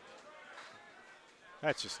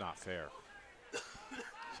 That's just not fair.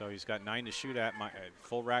 So he's got 9 to shoot at,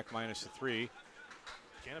 full rack minus a 3.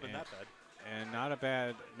 Can't have been that bad. And not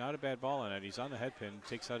a bad ball on it. He's on the head pin,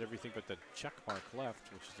 takes out everything but the check mark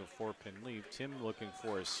left, which is a 4 pin leave. Tim looking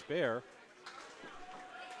for his spare.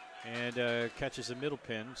 And catches a middle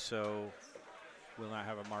pin, so will not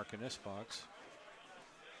have a mark in this box.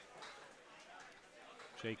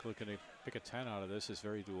 Jake looking to pick a 10 out of this is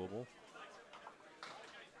very doable.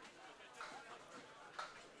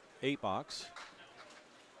 8 box.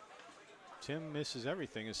 Tim misses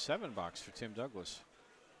everything. Is 7 box for Tim Douglas.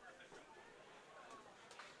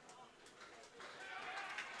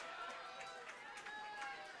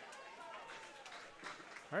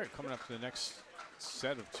 All right, coming up to the next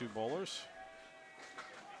set of 2 bowlers.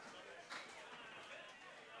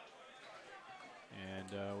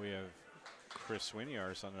 And we have Chris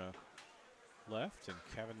Winiars on the left and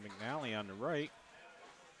Kevin McNally on the right,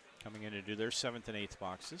 coming in to do their 7th and 8th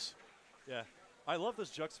boxes. Yeah. I love this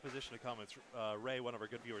juxtaposition of comments. Ray, one of our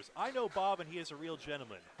good viewers. I know Bob, and he is a real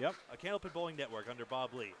gentleman. Yep. A Candlepin Bowling Network under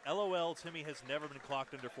Bob Lee. LOL, Timmy has never been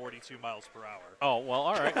clocked under 42 miles per hour. Oh, well,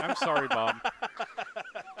 all right. I'm sorry, Bob.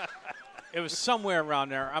 It was somewhere around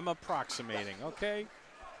there. I'm approximating, okay?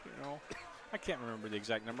 You know, I can't remember the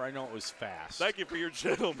exact number. I know it was fast. Thank you for your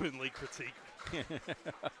gentlemanly critique.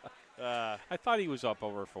 I thought he was up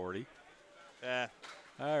over 40.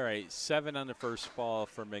 All right, 7 on the first ball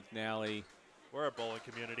for McNally. We're a bowling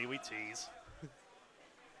community. We tease.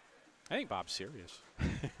 I think Bob's serious.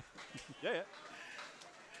 Yeah.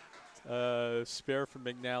 Spare for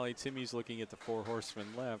McNally. Timmy's looking at the 4 horsemen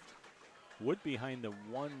left. Wood behind the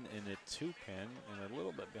 1 and the 2 pin, and a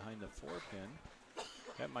little bit behind the 4 pin.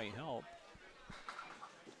 That might help.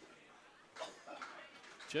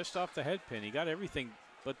 Just off the head pin. He got everything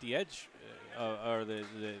but the edge, or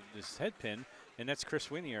this head pin, and that's Chris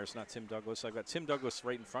Winiars, not Tim Douglas. I've got Tim Douglas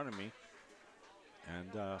right in front of me.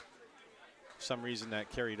 And for some reason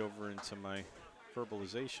that carried over into my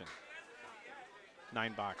verbalization.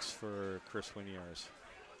 9 box for Chris Winiars.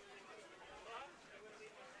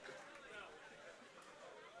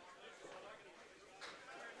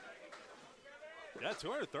 Yeah,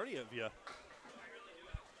 230 of you.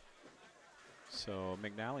 So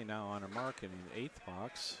McNally now on a mark in the 8th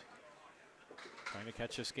box. Trying to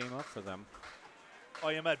catch this game up for them. Oh,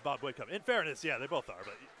 you met Bob Whitcomb. In fairness, yeah, they both are.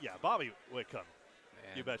 But, yeah, Bobby Whitcomb.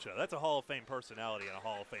 Man. You betcha. That's a Hall of Fame personality and a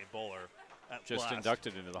Hall of Fame bowler. Just last.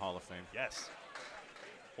 inducted into the Hall of Fame. Yes.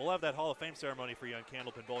 We'll have that Hall of Fame ceremony for you on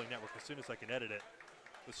Candlepin Bowling Network as soon as I can edit it.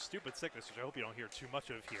 The stupid sickness, which I hope you don't hear too much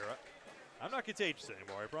of here. I'm not contagious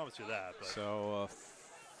anymore, I promise you that. But So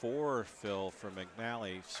 4 fill for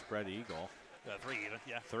McNally, spread eagle. 3 even,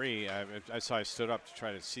 yeah. 3. I stood up to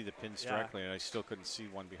try to see the pins directly, and I still couldn't see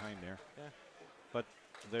one behind there. Yeah. But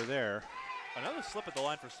they're there. Another slip at the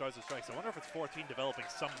line for Stars and Strikes. I wonder if it's 14 developing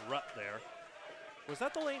some rut there. Was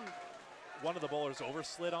that the lane one of the bowlers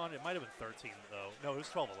overslid on? It might have been 13, though. No, it was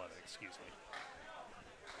 12-11, excuse me.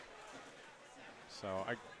 So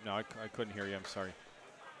I couldn't hear you. I'm sorry.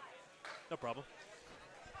 No problem.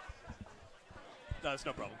 No, it's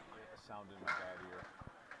no problem. The sound in my bad ear.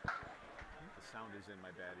 The sound is in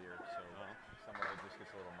my bad ear, so somewhere it just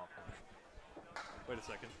gets a little muffled. Wait a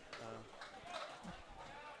second.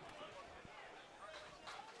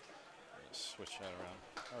 Switch that around.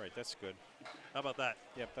 All right, that's good. How about that?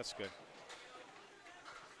 Yep, that's good.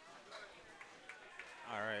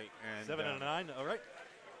 All right, and 7 and a 9. All right.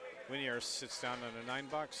 Winiars sits down on a 9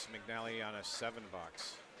 box. McNally on a 7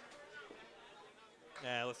 box.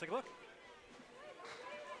 Yeah, let's take a look.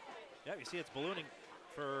 Yeah, you see it's ballooning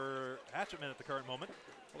for Hatchetmen at the current moment.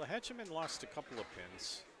 Well, the Hatchetmen lost a couple of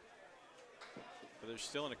pins, but they're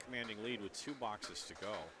still in a commanding lead with 2 boxes to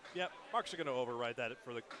go. Yep, marks are going to override that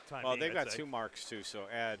for the time Well, being, they've got I'd say. 2 marks too, so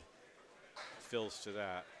add fills to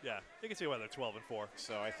that. Yeah, you can see why they're 12 and 4.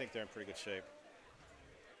 So I think they're in pretty good shape.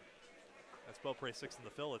 That's Beaupre 6 in the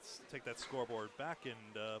fill. Let's take that scoreboard back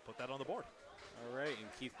and put that on the board. All right, and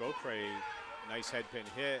Keith Beaupre, nice head pin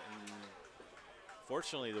hit, and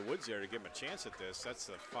fortunately the Wood's there to give him a chance at this. That's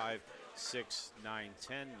the 5, 6, 9,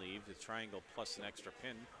 10 leave, the triangle plus an extra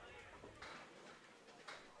pin.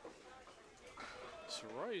 So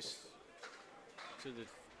Royce to the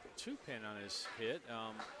 2 pin on his hit.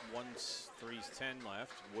 1's 3's 10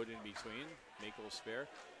 left. Wood in between. Mako spare.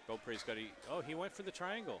 Beaupre's got to. He went for the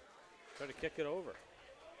triangle. Try to kick it over.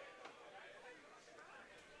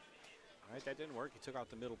 All right, that didn't work. He took out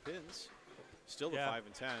the middle pins. Still the 5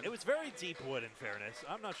 and 10. It was very deep wood, in fairness.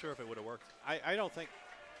 I'm not sure if it would have worked. I don't think.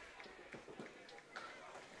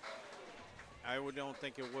 Don't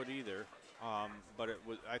think it would either. But it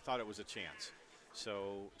was. I thought it was a chance.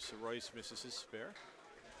 So Royce misses his spare,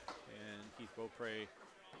 and Keith Beaupre.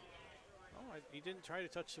 He didn't try to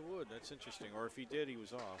touch the wood. That's interesting. Or if he did, he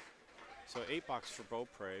was off. So 8 box for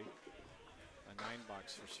Beaupre, a 9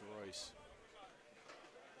 box for Sir Royce.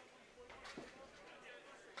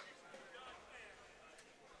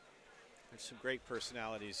 There's some great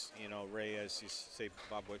personalities, you know. Ray, as you say,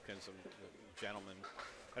 Bob Whitkin's a gentleman.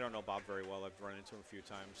 I don't know Bob very well. I've run into him a few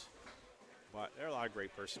times. But there are a lot of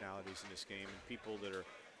great personalities in this game and people that are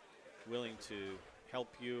willing to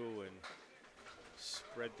help you and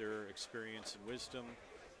spread their experience and wisdom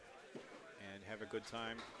and have a good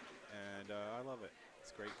time. And I love it.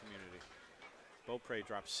 It's a great community. Beaupre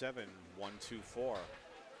drops 7, 1, 2, 4.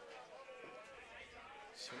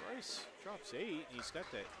 So Royce drops 8. He's got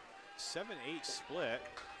that 7-8 split.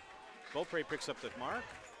 Beaupre picks up the mark.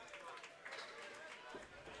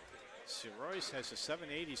 So Royce has a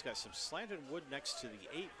 7-8. He's got some slanted wood next to the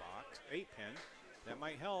 8 pin. That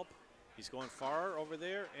might help. He's going far over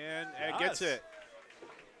there and gets it.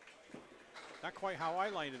 Not quite how I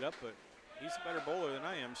lined it up, but he's a better bowler than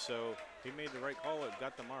I am, so he made the right call and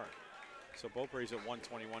got the mark. So Beaupre's at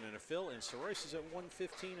 121 and a fill, and Soroyce is at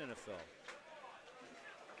 115 and a fill.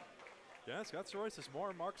 Yeah, Scott Soroyce has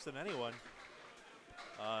more marks than anyone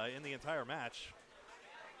in the entire match.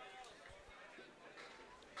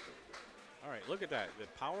 All right, look at that. The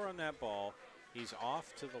power on that ball. He's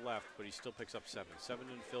off to the left, but he still picks up 7. 7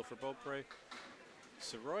 in the fill for Beaupre.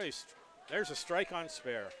 Soroyce, there's a strike on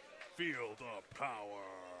spare. Feel the power.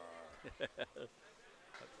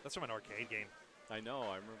 That's from an arcade game. I know,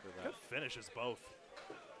 I remember that. Good finishes both.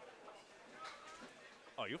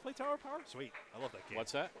 Oh, you play Tower of Power? Sweet. I love that game.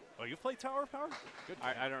 What's that? Oh, you play Tower of Power? Good.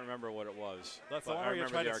 I don't remember what it was. That's the one I where you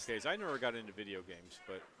remember try the to arcades. I never got into video games,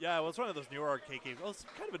 but yeah, well, it's one of those newer arcade games. Well, it's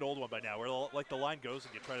kind of an old one by now, where like the line goes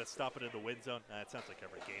and you try to stop it in the win zone. It sounds like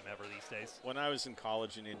every game ever these days. when I was in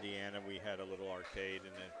college in Indiana, we had a little arcade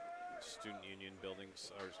in the student union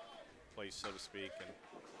buildings, or place, so to speak. And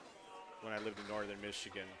when I lived in northern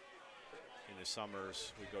Michigan, in the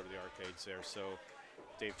summers, we'd go to the arcades there. So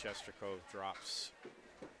Dave Chestercove drops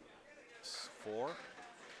 4?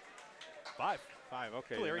 5. 5,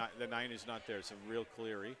 okay. The 9 is not there. It's a real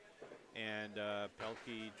Cleary. And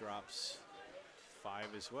Pelkey drops 5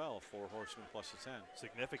 as well. 4 horsemen plus a 10.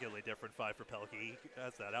 Significantly different 5 for Pelkey. He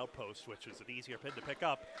has that outpost, which is an easier pin to pick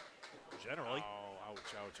up, generally. Oh,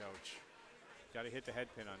 ouch, ouch, ouch. Got to hit the head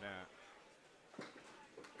pin on that.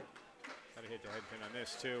 Got to hit the head pin on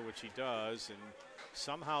this, too, which he does. And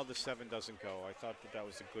somehow the 7 doesn't go. I thought that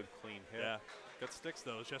was a good, clean hit. Yeah, good sticks,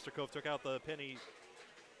 though. Chestercove took out the pin he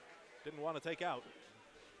didn't want to take out.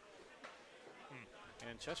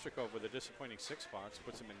 And Chestercove with a disappointing 6 box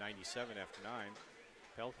puts him at 97 after 9.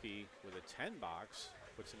 Pelkey with a 10 box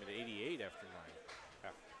puts him at 88 after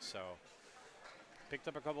 9. So picked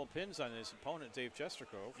up a couple of pins on his opponent, Dave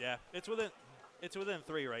Chestercove. Yeah, it's within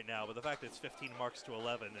 3 right now, but the fact that it's 15 marks to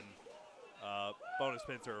 11 and bonus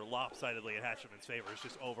pins are lopsidedly in Hatchetmen's favor is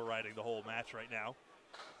just overriding the whole match right now.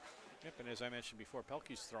 Yep, and as I mentioned before,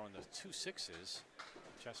 Pelkey's throwing the 2 6s.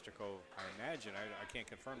 Chestercove, I imagine, I can't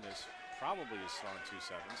confirm this, probably is throwing 2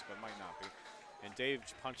 7s, but might not be. And Dave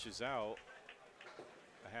punches out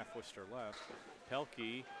a half Worcester left.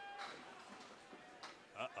 Pelkey.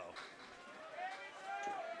 Uh-oh.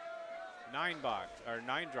 9 box, or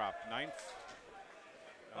 9 drop, 9th.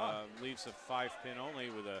 Leaves a 5 pin only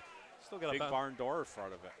with a Still got big barn door in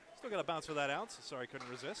front of it. Still got a bounce for that ounce. Sorry, couldn't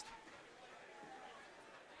resist.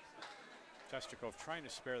 Chestercove trying to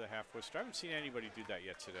spare the half Worcester. I haven't seen anybody do that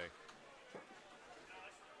yet today.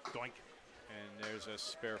 Doink. And there's a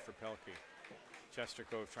spare for Pelkey.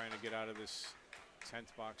 Chestercove trying to get out of this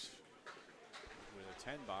 10th box with a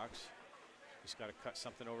 10 box. He's got to cut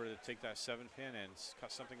something over to take that 7 pin and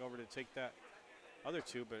cut something over to take that other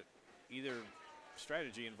 2, but either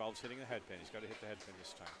strategy involves hitting the head pin. He's got to hit the head pin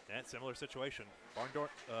this time. And similar situation. Barn door,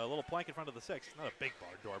 a little plank in front of the 6. Not a big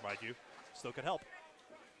barn door, mind you. Still could help.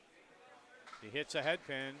 He hits a head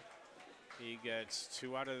pin. He gets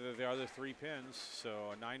 2 out of the other 3 pins.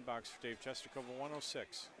 So a 9 box for Dave Chestercove,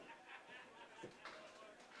 106.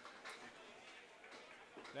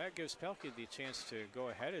 That gives Pelkey the chance to go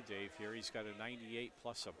ahead of Dave here. He's got a 98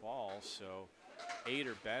 plus a ball, so 8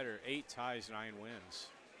 or better. 8 ties, 9 wins.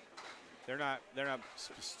 They're not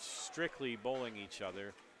strictly bowling each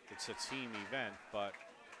other. It's a team event, but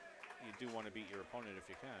you do want to beat your opponent if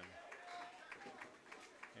you can.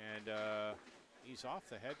 And he's off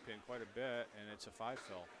the head pin quite a bit, and it's a 5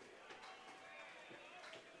 fill.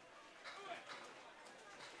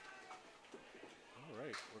 All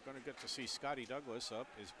right, we're going to get to see Scotty Douglas up.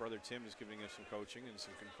 His brother Tim is giving him some coaching and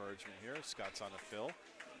some encouragement here. Scott's on a fill.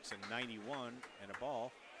 It's a 91 and a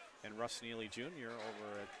ball. And Russ Neely Jr.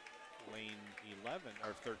 over at lane 11,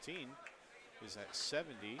 or 13, is at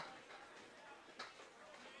 70.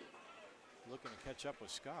 Looking to catch up with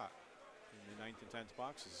Scott in the 9th and 10th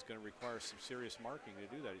boxes. Is going to require some serious marking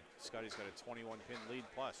to do that. Scotty's got a 21 pin lead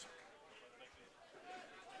plus.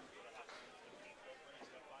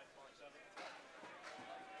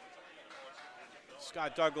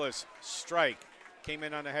 Scott Douglas, strike. Came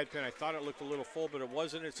in on a head pin. I thought it looked a little full, but it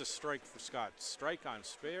wasn't. It's a strike for Scott. Strike on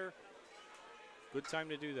spare. Good time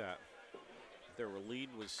to do that. Their lead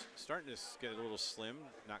was starting to get a little slim,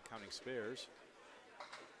 not counting spares.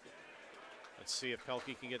 Let's see if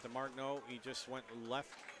Pelkey can get the mark. No, he just went left.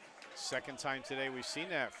 Second time today we've seen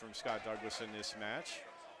that from Scott Douglas in this match.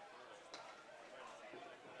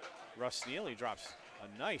 Russ Neely drops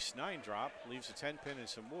a nice 9 drop, leaves a 10 pin and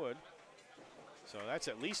some wood. So that's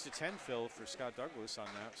at least a 10 fill for Scott Douglas on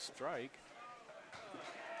that strike.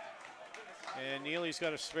 And Neely's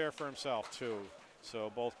got a spare for himself too.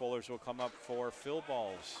 So both bowlers will come up for fill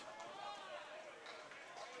balls.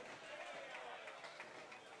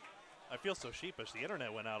 I feel so sheepish. The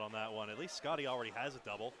internet went out on that one. At least Scotty already has a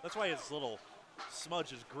double. That's why his little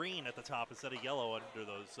smudge is green at the top instead of yellow under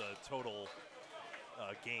those total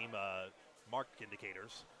game mark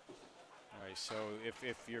indicators. All right, so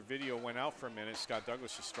if your video went out for a minute, Scott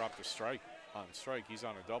Douglas just dropped a strike on strike. He's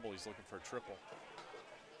on a double. He's looking for a triple.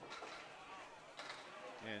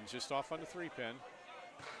 And just off on the 3-pin.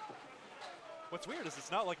 What's weird is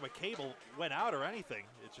it's not like my cable went out or anything.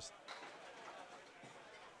 It just...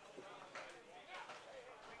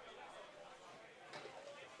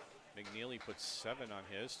 McNeely puts 7 on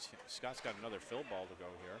his. Scott's got another fill ball to go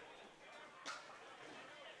here.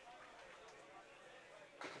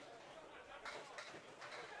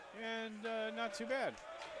 And not too bad.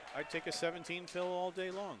 I'd take a 17 fill all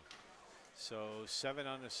day long. So 7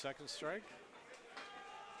 on the second strike.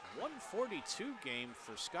 142 game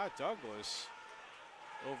for Scott Douglas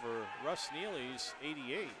over Russ Neely's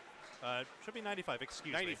 88. Should be 95,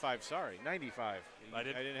 excuse 95, me. Sorry, 95. I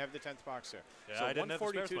didn't have the 10th box there. Yeah, so I didn't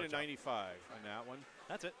 142 to 95 on that one.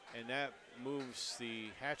 That's it. And that moves the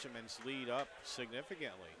Hatchetmen's lead up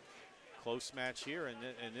significantly. Close match here,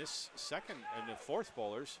 and this second and the fourth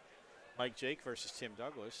bowlers, Mike Jake versus Tim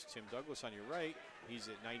Douglas. Tim Douglas on your right, he's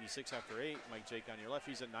at 96 after 8. Mike Jake on your left,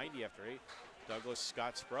 he's at 90 after 8. Douglas,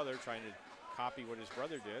 Scott's brother, trying to copy what his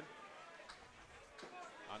brother did.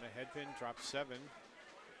 On a head pin, drops 7.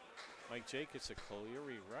 Mike Jake gets a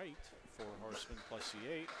Colliery right, 4 horsemen plus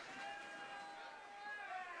the 8.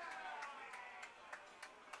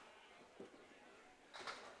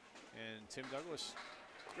 And Tim Douglas,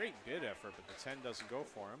 great bid effort, but the 10 doesn't go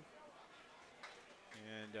for him.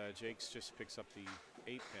 And Jakes just picks up the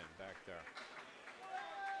 8 pin back there.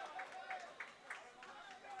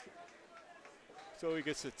 So he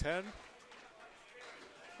gets a 10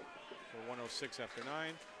 for 106 after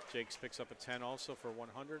 9. Jakes picks up a 10 also for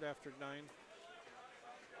 100 after 9.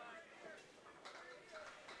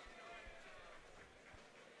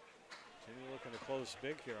 Jimmy looking to close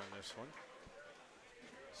big here on this one.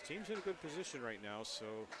 His team's in a good position right now, so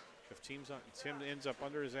if Tim ends up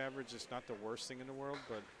under his average, it's not the worst thing in the world,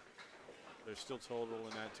 but there's still total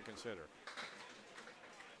in that to consider.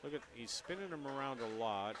 Look at, he's spinning him around a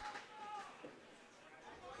lot.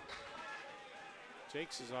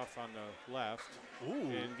 Jakes is off on the left. Ooh.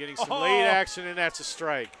 And getting some late action, and that's a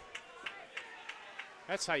strike.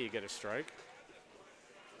 That's how you get a strike.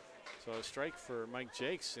 So a strike for Mike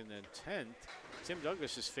Jakes in the 10th. Tim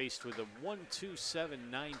Douglas is faced with a 1, 2, 7,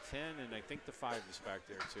 9, 10, and I think the 5 is back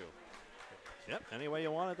there too. Yep, any way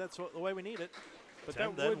you want it, that's the way we need it. But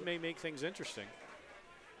that wood may make things interesting.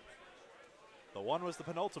 The 1 was the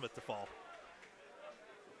penultimate to fall.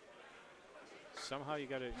 Somehow you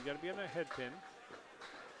gotta be on a head pin.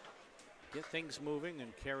 Get things moving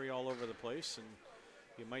and carry all over the place, and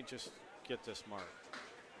you might just get this mark.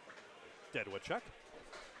 Deadwood check.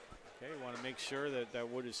 Okay, you want to make sure that that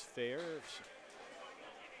wood is fair.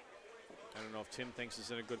 I don't know if Tim thinks he's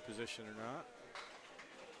in a good position or not.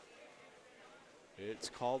 It's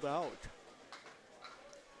called out.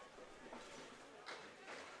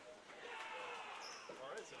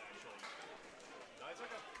 Or is it actually? No, he took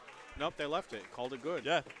Nope, they left it. Called it good.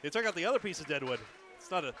 Yeah, he took out the other piece of Deadwood. It's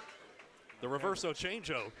not the reverso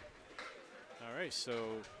changeo. All right, so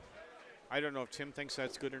I don't know if Tim thinks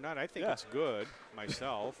that's good or not. I think it's good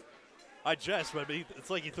myself. I jest, but it's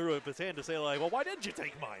like he threw up his hand to say, like, well, why didn't you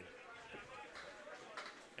take mine?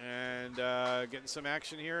 And getting some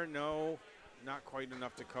action here. No, not quite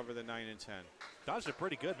enough to cover the 9 and 10. Dodged it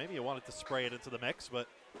pretty good. Maybe you wanted to spray it into the mix, but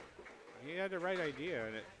he had the right idea.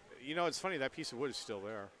 And you know, it's funny, that piece of wood is still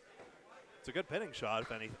there. It's a good pinning shot,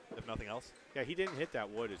 if nothing else. Yeah, he didn't hit that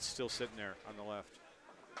wood. It's still sitting there on the left.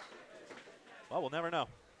 Well, we'll never know.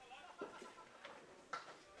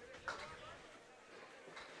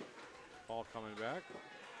 Ball coming back.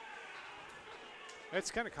 It's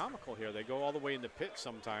kind of comical here. They go all the way in the pit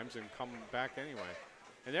sometimes and come back anyway.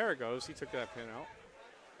 And there it goes. He took that pin out.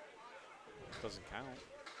 Doesn't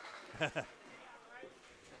count.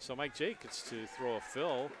 So Mike Jake gets to throw a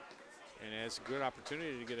fill and has a good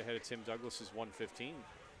opportunity to get ahead of Tim Douglas's 115.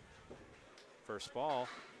 First ball.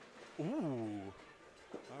 Ooh.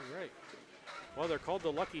 All right. Well, they're called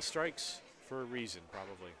the lucky strikes for a reason,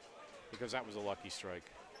 probably, because that was a lucky strike.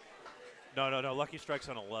 No. Lucky strikes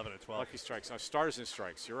on 11 and 12. Lucky strikes. Now, stars and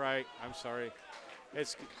strikes. You're right. I'm sorry.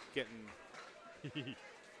 It's getting.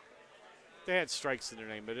 They had strikes in their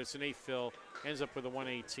name, but it's an 8 fill. Ends up with a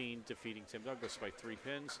 118, defeating Tim Douglas by 3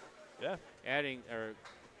 pins. Yeah. Adding or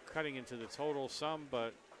cutting into the total some,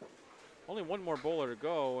 but only one more bowler to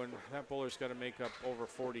go, and that bowler's got to make up over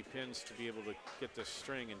 40 pins to be able to get the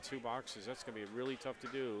string in 2 boxes. That's going to be really tough to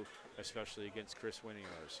do, especially against Chris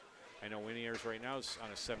Winiarz. I know Winiarz right now is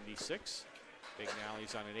on a 76. Big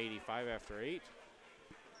Nally's on an 85 after 8.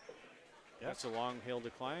 Yep. That's a long hill to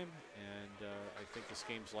climb, and I think this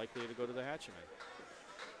game's likely to go to the Hatchetmen.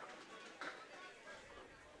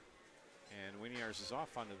 And Winiarz is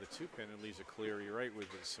off onto the 2-pin and leaves a clear right with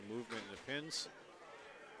some movement in the pins.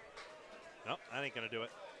 No, that ain't going to do it.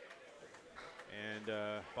 And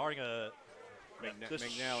barring a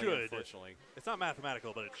McNally, should, unfortunately. It's not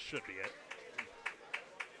mathematical, but it should be it.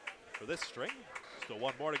 For this string, still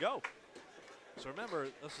one more to go. So remember,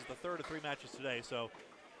 this is the third of 3 matches today. So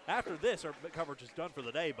after this, our coverage is done for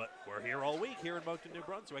the day, but we're here all week here in Moncton, New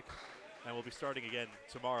Brunswick. And we'll be starting again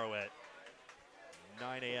tomorrow at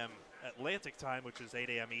 9 a.m. Atlantic time, which is 8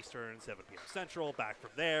 a.m. Eastern, 7 p.m. Central. Back from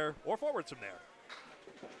there, or forwards from there.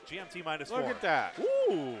 GMT -4. Look at that.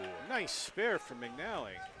 Ooh. Nice spare from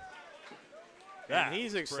McNally. That And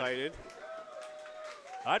he's was excited.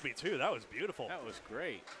 pretty. I'd be too. That was beautiful. That was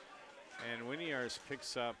great. And Winiarz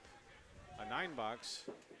picks up a 9-box.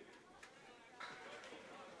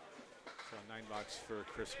 So a 9-box for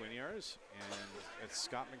Chris Winiarz. And it's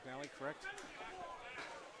Scott McNally, correct?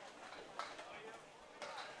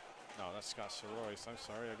 No, that's Scott Soroyce. I'm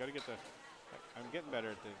sorry. I got to get the. I'm getting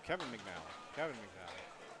better at the Kevin McNally. Kevin McNally.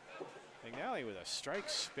 McNally with a strike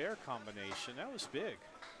spare combination. That was big.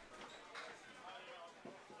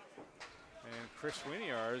 And Chris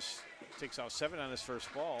Winiarz takes out 7 on his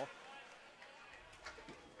first ball.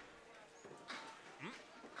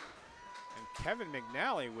 And Kevin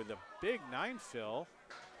McNally with a big 9 fill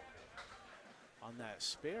on that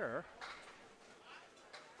spare.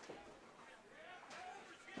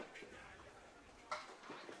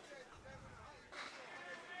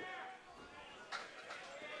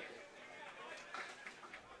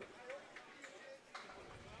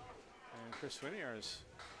 And Chris Winiarz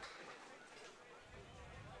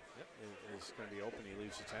is going to be open. He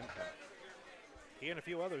leaves a 10 pin. He and a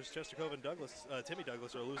few others, Chestercove and Douglas, Timmy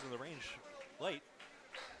Douglas, are losing the range late.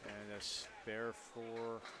 And a spare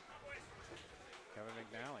for Kevin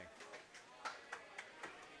McNally.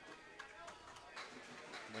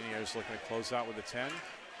 Winiarz looking to close out with a 10.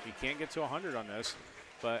 He can't get to 100 on this,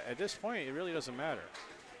 but at this point, it really doesn't matter.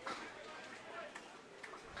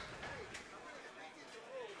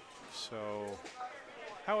 So,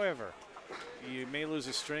 however, you may lose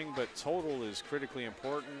a string, but total is critically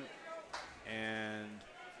important, and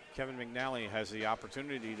Kevin McNally has the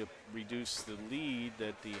opportunity to reduce the lead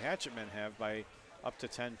that the Hatchetmen have by up to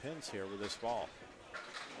 10 pins here with this ball.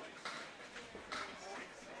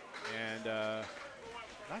 And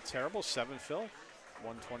not terrible, 7 fill,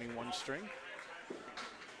 121 string.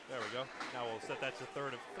 There we go. Now we'll set that to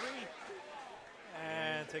third of 3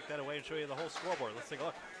 and take that away and show you the whole scoreboard. Let's take a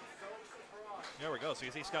look. There we go. So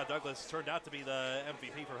you see Scott Douglas turned out to be the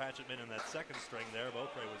MVP for Hatchetmen in that second string there.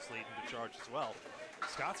 Beaupre was leading the charge as well.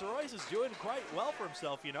 Scott Soroyce is doing quite well for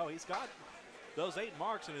himself. You know, he's got those 8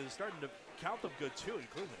 marks and is starting to count them good too,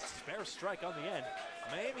 including the spare strike on the end.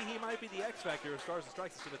 Maybe he might be the X factor of Stars and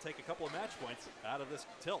Strikes. It's going to take a couple of match points out of this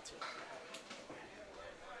tilt.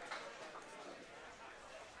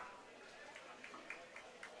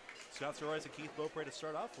 Scott Soroyce and Keith Beaupre to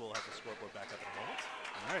start off. We'll have the scoreboard back up in a moment.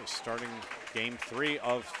 All right, starting game 3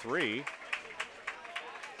 of 3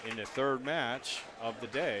 in the third match of the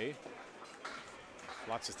day.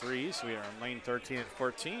 Lots of threes. We are on lane 13 and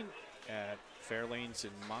 14 at Fairlanes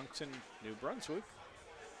in Moncton, New Brunswick.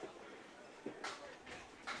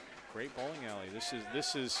 Great bowling alley.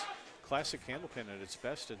 This is classic candlepin at its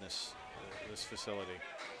best in this facility.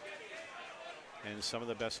 And some of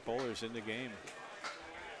the best bowlers in the game.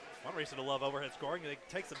 One reason to love overhead scoring, it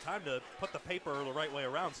takes some time to put the paper the right way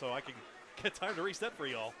around so I can get time to reset for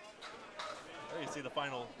y'all. There you see the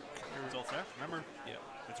final results there. Remember,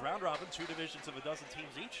 it's round robin, 2 divisions of 12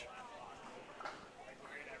 teams each.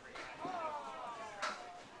 All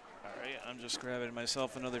right, I'm just grabbing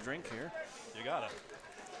myself another drink here. You got it.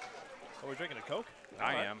 Oh, we're drinking a Coke?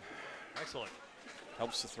 I am. Excellent.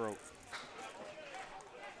 Helps the throat.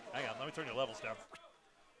 Hang on, let me turn your levels down.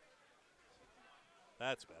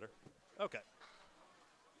 That's better. Okay.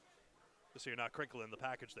 Just so you're not crinkling the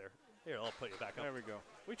package there. Here, I'll put you back up. There we go.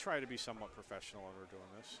 We try to be somewhat professional when we're doing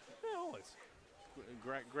this. Yeah, always.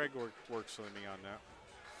 Greg works with me on that.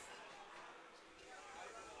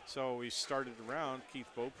 So we started the round. Keith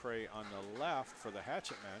Beaupre on the left for the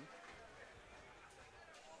Hatchetmen.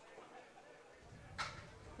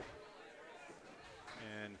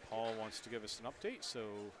 And Paul wants to give us an update, so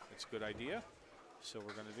it's a good idea. So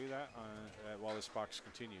we're going to do that while this box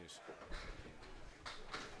continues.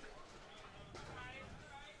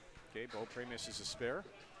 Okay, Beaupre misses a spare.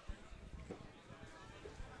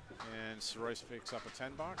 And Soroyce picks up a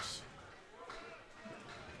 10 box.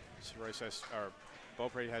 Soroyce has, or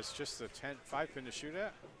Beaupre has just the 5 pin to shoot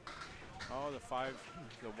at. Oh, the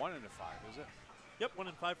 1 and the 5, is it? Yep, 1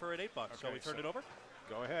 and 5 for an 8 box. Okay, Shall we turn it over?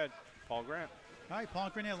 Go ahead, Paul Grant. All right, Paul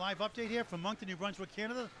Grenier, live update here from Moncton, New Brunswick,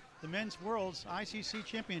 Canada. The Men's Worlds ICC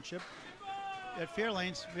Championship at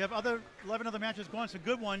Fairlanes. We have 11 other matches going, some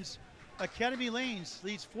good ones. Academy Lanes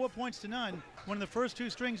leads 4 points to none. One of the first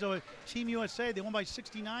 2 strings over Team USA. They won by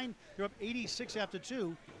 69. They're up 86 after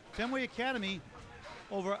 2. Fenway Academy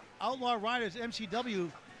over Outlaw Riders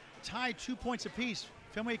MCW tied 2 points apiece.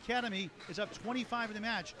 Fenway Academy is up 25 in the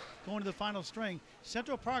match, going to the final string.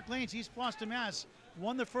 Central Park Lanes, East Boston, Mass.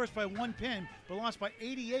 Won the first by 1 pin, but lost by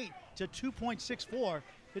 88 to 2.64.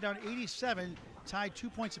 They're down 87, tied 2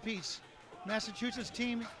 points apiece. Massachusetts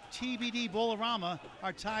team TBD Bolorama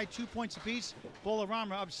are tied 2 points apiece.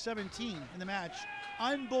 Bolorama up 17 in the match.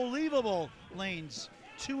 Unbelievable Lanes,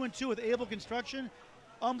 2-2 with Able Construction.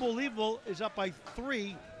 Unbelievable is up by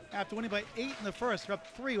 3 after winning by 8 in the first. They're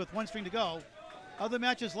up 3 with 1 string to go. Other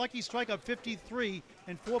matches, Lucky Strike up 53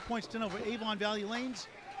 and 4 points to none over Avon Valley Lanes.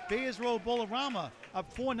 Bayers Road Bolorama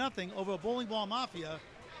up 4-0 over Bowling Ball Mafia.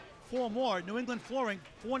 4 more. New England Flooring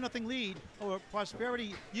 4-0 lead over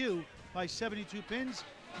Prosperity U by 72 pins.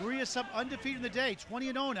 Maria Sup undefeated in the day,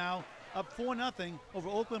 20-0 now, up 4-0 over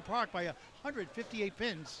Oakland Park by 158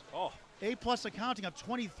 pins. Oh. A Plus Accounting up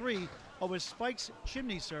 23 over Spike's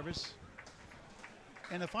Chimney Service.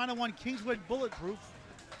 And the final one, Kingswood Bulletproof,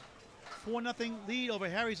 4-0 lead over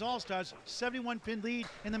Harry's All-Stars, 71 pin lead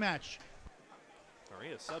in the match.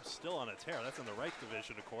 Maria Sub's still on a tear. That's in the right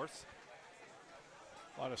division, of course.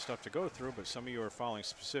 A lot of stuff to go through, but some of you are following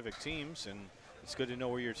specific teams, and it's good to know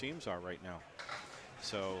where your teams are right now.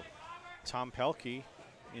 So Tom Pelkey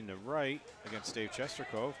in the right against Dave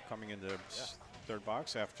Chestercove, coming into third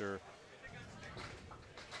box after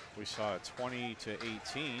we saw it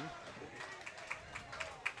 20-18.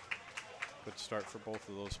 Good start for both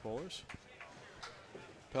of those bowlers.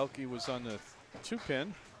 Pelkey was on the 2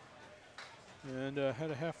 pin and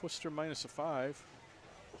had a half Worcester minus a 5.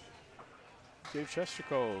 Dave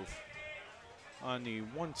Chestercove on the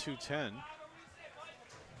 1-2-10.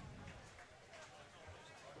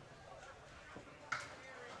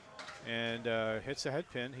 And hits a head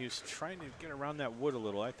pin. He was trying to get around that wood a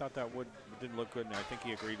little. I thought that wood didn't look good, and I think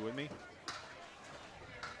he agreed with me.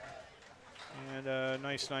 And a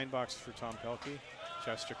nice 9 box for Tom Pelkey.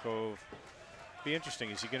 Chestercove. Be interesting.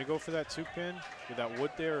 Is he going to go for that 2 pin with that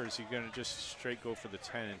wood there, or is he going to just straight go for the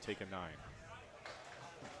 10 and take a 9?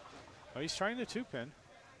 Well, he's trying the 2 pin,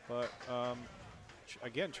 but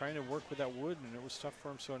again, trying to work with that wood, and it was tough for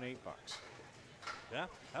him, so an 8 box. Yeah,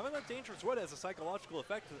 having that dangerous wood has a psychological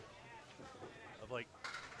effect of like,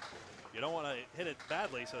 you don't want to hit it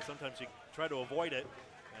badly, so sometimes you try to avoid it,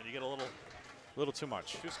 and you get a little too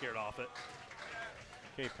much. Too scared off it.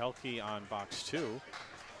 Okay, Pelkey on box 2.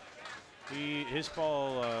 His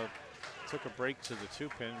ball took a break to the 2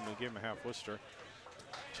 pin, and we'll give him a half Worcester.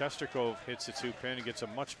 Chestercove hits the 2 pin and gets a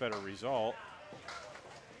much better result.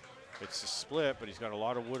 It's a split, but he's got a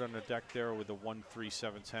lot of wood on the deck there with the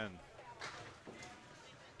 1-3-7-10.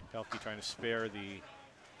 Pelkey trying to spare the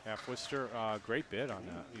half Worcester. Great bid on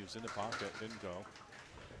that. He was in the pocket, didn't go.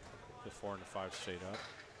 The 4 and the 5 stayed up.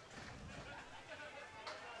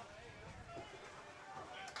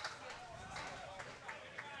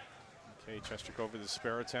 Okay, Chestercove with the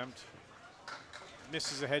spare attempt.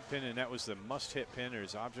 Misses a head pin, and that was the must-hit pin or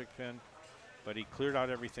his object pin, but he cleared out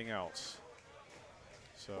everything else.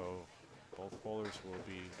 So both bowlers will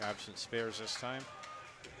be absent spares this time.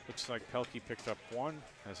 Looks like Pelkey picked up 1,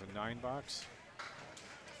 has a 9 box.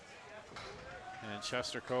 And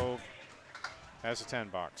Chestercove has a 10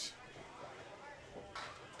 box.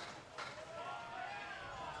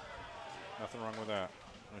 Nothing wrong with that.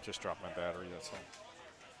 I just dropped my battery, that's all.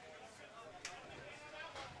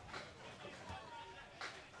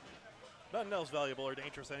 Nothing else valuable or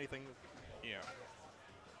dangerous, anything. Yeah.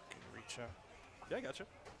 Can you reach out? Yeah, I gotcha.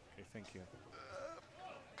 Okay, thank you.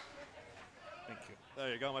 Thank you.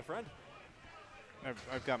 There you go, my friend.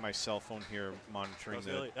 I've got my cell phone here monitoring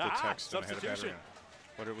the text. And I had a Substitution. battery on.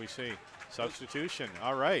 What did we see? Substitution.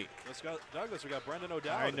 All right. Let's go, Douglas. We got Brendan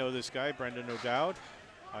O'Dowd. I know this guy, Brendan O'Dowd.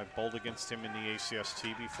 I've bowled against him in the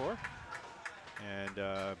ACST before.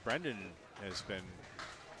 And Brendan has been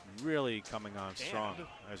really coming on strong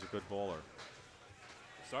as a good bowler.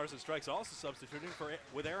 Stars and Strikes also substituting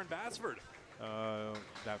with Aaron Basford.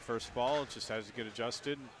 That first ball just has to get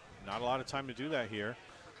adjusted. Not a lot of time to do that here.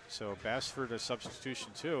 So Basford a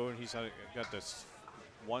substitution too, and he's got this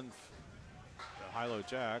one high-low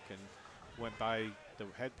jack and went by the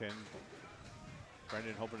head pin.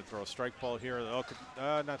 Brendan hoping to throw a strike ball here. Oh,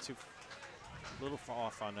 not too, little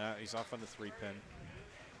off on that. He's off on the 3-pin.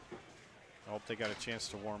 I hope they got a chance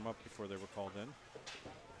to warm up before they were called in.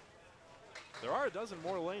 There are a dozen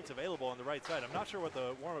more lanes available on the right side. I'm not sure what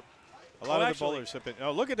the warm-up. A lot of the bowlers have been.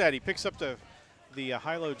 Oh, look at that! He picks up the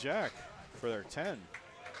high-low jack for their 10.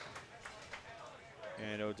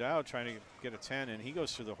 And O'Dowd trying to get a 10, and he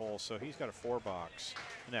goes through the hole, so he's got a 4-box.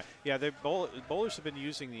 Yeah, the bowlers have been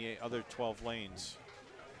using the other 12 lanes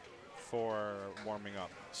for warming up.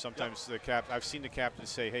 Sometimes I've seen the captain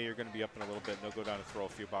say, hey, you're going to be up in a little bit, and they'll go down and throw a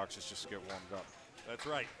few boxes just to get warmed up. That's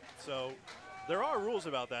right. So there are rules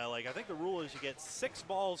about that. Like, I think the rule is you get 6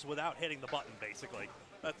 balls without hitting the button, basically.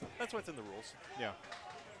 That's what's in the rules. Yeah.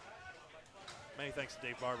 Many thanks to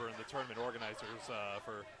Dave Barber and the tournament organizers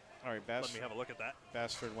for let me have a look at that.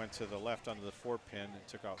 Basford went to the left onto the 4-pin and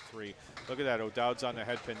took out 3. Look at that. O'Dowd's on the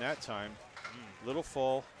head pin that time. Little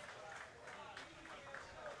full.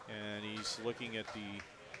 And he's looking at the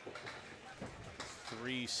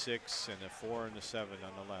 3, 6, and the 4 and the 7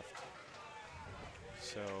 on the left.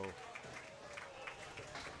 So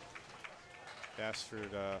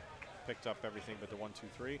Basford picked up everything but the 1, 2,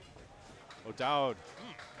 3. O'Dowd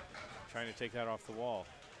trying to take that off the wall.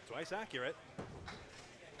 Twice accurate.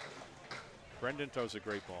 Brendan throws a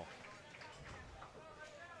great ball.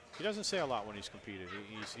 He doesn't say a lot when he's competed.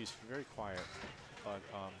 He's very quiet, but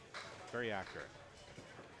very accurate.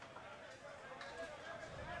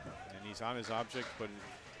 And he's on his object, but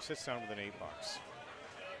he sits down with an 8-box.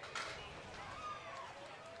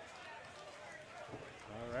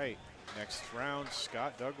 All right, next round,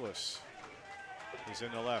 Scott Douglas. He's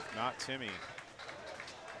in the left, not Timmy.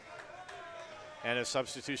 And a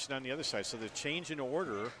substitution on the other side. So the change in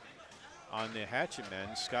order on the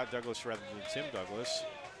Hatchetmen, Scott Douglas rather than Tim Douglas.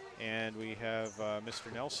 And we have Mr.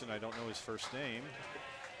 Nelson. I don't know his first name.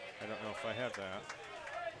 I don't know if I have that.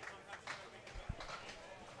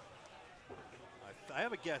 I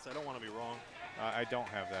have a guess. I don't want to be wrong. I don't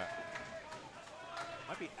have that.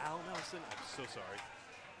 Might be Al Nelson. I'm so sorry.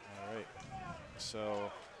 All right. So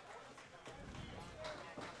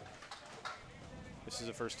this is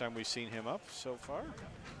the first time we've seen him up so far.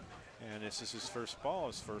 And this is his first ball,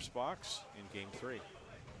 his first box in game 3.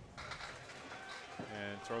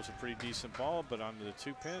 And throws a pretty decent ball, but onto the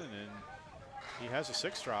 2-pin, and he has a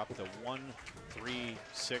 6-drop. The 1, 3,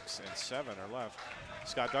 6, and 7 are left.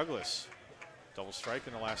 Scott Douglas, double strike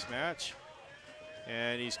in the last match.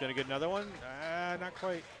 And he's going to get another one. Not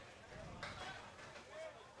quite.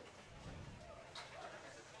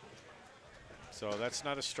 So that's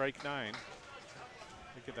not a strike 9.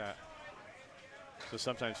 Look at that. So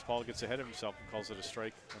sometimes Paul gets ahead of himself and calls it a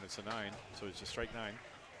strike when it's a 9. So it's a strike 9.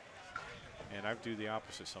 And I do the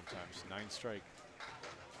opposite sometimes. 9 strike.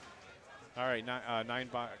 All right, 9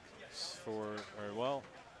 box for,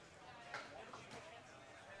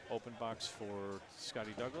 open box for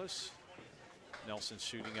Scotty Douglas. Nelson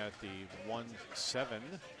shooting at the 1-7.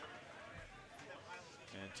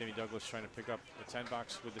 And Timmy Douglas trying to pick up the 10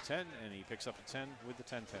 box with the 10, and he picks up a 10 with the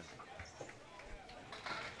 10-10.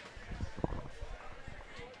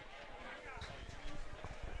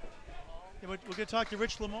 Yeah, we're going to talk to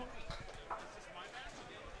Rich Lamone.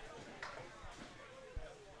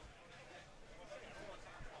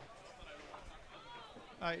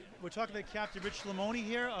 All right, we're talking to Captain Rich Lamone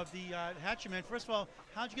here of the Hatchetmen. First of all,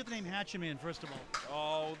 how'd you get the name Hatchetman, first of all?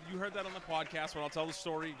 Oh, you heard that on the podcast, but I'll tell the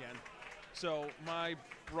story again. So my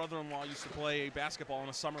brother-in-law used to play basketball in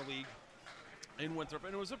a summer league in Winthrop,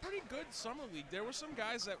 and it was a pretty good summer league. There were some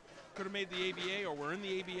guys that could have made the ABA or were in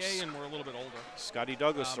the ABA and were a little bit older. Scotty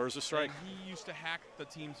Douglas throws a strike. He used to hack the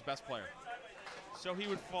team's best player. So he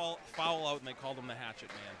would foul out, and they called him the Hatchet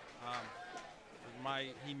Man.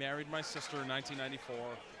 He married my sister in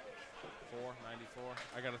 1994. 94.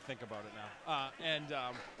 I got to think about it now.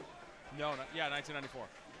 1994.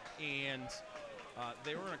 And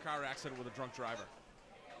they were in a car accident with a drunk driver,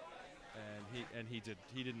 and he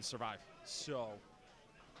didn't survive. So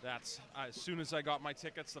That's as soon as I got my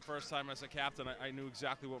tickets the first time as a captain, I knew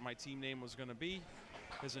exactly what my team name was going to be.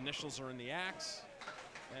 His initials are in the axe,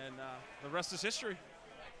 and the rest is history.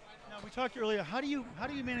 Now, we talked earlier, how do you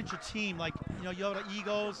manage a team? Like, you know, you have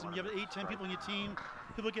egos and you have 8, 10 people in your team.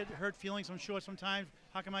 People get hurt feelings, I'm sure, sometimes.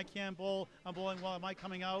 How come I can't bowl? I'm bowling well. Am I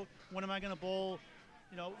coming out? When am I going to bowl?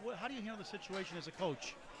 You know, how do you handle the situation as a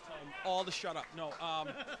coach? All to shut up. No.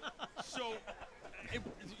 So,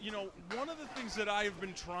 you know, one of the things that I have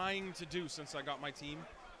been trying to do since I got my team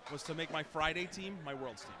was to make my Friday team my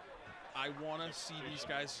Worlds team. I want to see these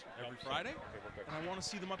guys every Friday, and I want to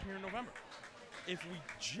see them up here in November. If we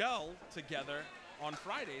gel together on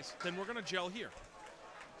Fridays, then we're going to gel here.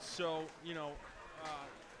 So, you know,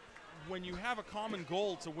 when you have a common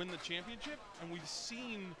goal to win the championship, and we've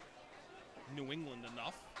seen New England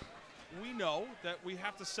enough, we know that we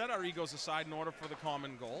have to set our egos aside in order for the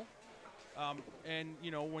common goal. And, you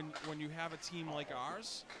know, when you have a team like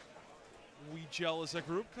ours, we gel as a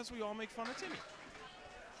group because we all make fun of Timmy.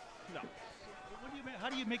 No. How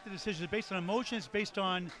do you make the decision? Is it based on emotions, based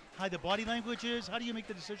on how the body language is? How do you make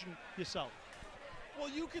the decision yourself? Well,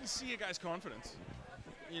 you can see a guy's confidence.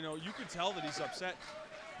 You know, you can tell that he's upset.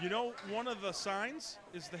 You know, one of the signs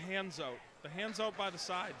is the hands out. The hands out by the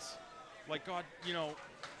sides. Like, God, you know,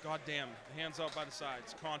 goddamn, the hands out by the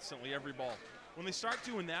sides constantly, every ball. When they start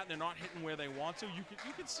doing that and they're not hitting where they want to,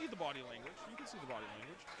 you can see the body language. You can see the body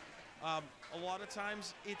language. A lot of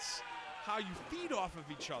times it's how you feed off of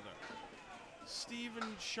each other. Steve and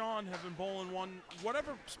Sean have been bowling one,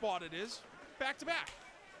 whatever spot it is, back to back.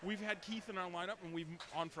 We've had Keith in our lineup and we've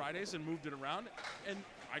on Fridays and moved it around, and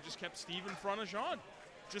I just kept Steve in front of Sean,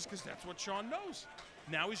 just because that's what Sean knows.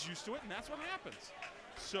 Now he's used to it, and that's what happens.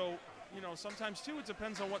 So, you know, sometimes too, it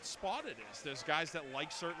depends on what spot it is. There's guys that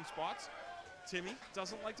like certain spots. Timmy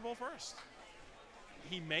doesn't like to bowl first.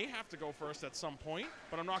 He may have to go first at some point,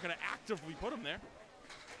 but I'm not going to actively put him there.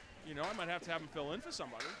 You know, I might have to have him fill in for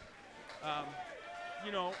somebody.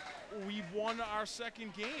 You know, we won our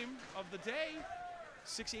second game of the day,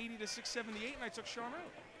 680 to 678, and I took Sean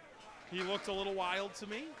out. He looked a little wild to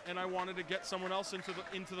me, and I wanted to get someone else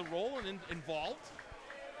into the role and involved.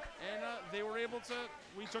 And they were able to.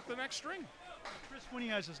 We took the next string. Chris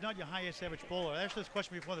Winiaz is not your highest average bowler. I asked this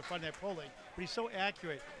question before the Friday Night Pro League, but he's so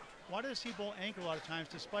accurate. Why does he bowl anchor a lot of times,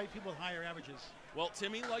 despite people with higher averages? Well,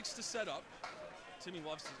 Timmy likes to set up. Timmy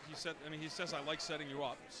loves to. He says, I like setting you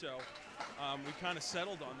up. So we kind of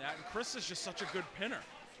settled on that. And Chris is just such a good pinner.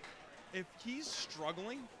 If he's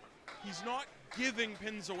struggling, he's not giving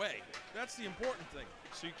pins away. That's the important thing.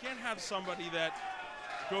 So you can't have somebody that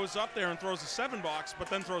goes up there and throws a 7-box, but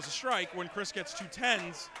then throws a strike. When Chris gets 2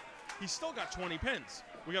 10s, he's still got 20 pins.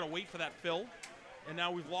 We got to wait for that fill, and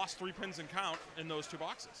now we've lost 3 pins in count in those 2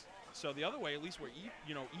 boxes. So the other way, at least we're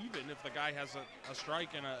even if the guy has a strike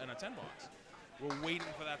and a 10-box. We're waiting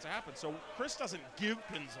for that to happen. So Chris doesn't give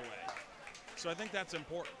pins away. So I think that's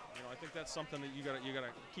important. You know, I think that's something that you gotta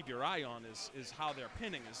keep your eye on is how they're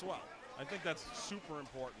pinning as well. I think that's super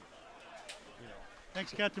important. You know.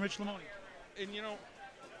 Thanks, Captain Rich Lamoni. And you know,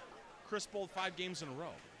 Chris bowled 5 games in a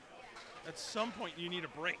row. At some point, you need a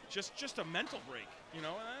break, just a mental break. You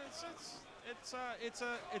know,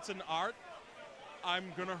 it's an art. I'm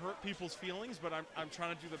gonna hurt people's feelings, but I'm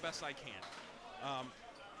trying to do the best I can.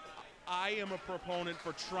 I am a proponent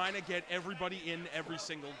for trying to get everybody in every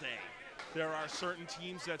single day. There are certain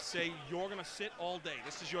teams that say you're gonna sit all day.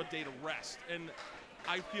 This is your day to rest, and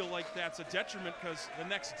I feel like that's a detriment because the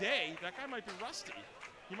next day that guy might be rusty.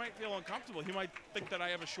 He might feel uncomfortable. He might think that I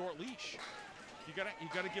have a short leash. You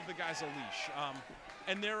gotta give the guys a leash.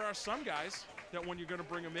 And there are some guys that when you're gonna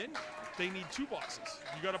bring them in, they need 2 boxes.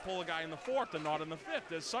 You gotta pull a guy in the 4th and not in the 5th.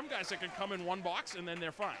 There's some guys that can come in 1 box and then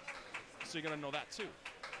they're fine. So you gotta know that too.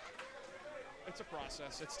 It's a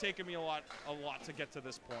process. It's taken me a lot to get to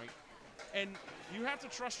this point. And you have to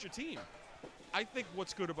trust your team. I think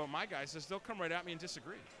what's good about my guys is they'll come right at me and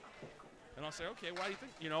disagree. And I'll say, okay, why do you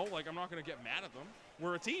think? You know, like I'm not going to get mad at them.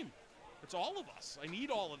 We're a team. It's all of us. I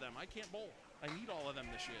need all of them. I can't bowl. I need all of them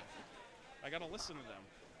this year. I got to listen to them.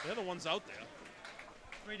 They're the ones out there.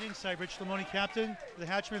 Great insight, Rich Lamoni, Captain. The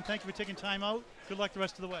Hatchetmen, thank you for taking time out. Good luck the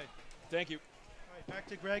rest of the way. Thank you. All right, back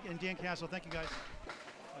to Greg and Dan Castle. Thank you, guys.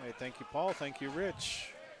 All right, thank you, Paul. Thank you,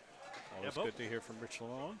 Rich. Always good to hear from Rich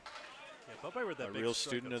Lamoni. Yeah, Beaupre with that a big real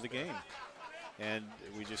stroke student of the upstairs. game. And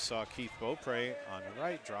we just saw Keith Beaupre on the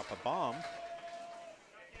right drop a bomb.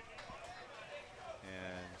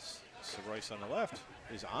 And so Royce on the left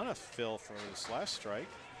is on a fill for his last strike.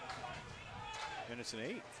 And it's an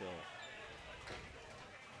 8 fill.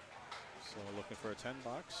 So looking for a 10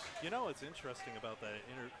 box. You know what's interesting about that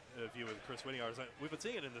interview with Chris Whittier is that we've been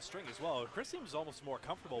seeing it in the string as well. Chris seems almost more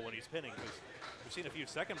comfortable when he's pinning because we've seen a few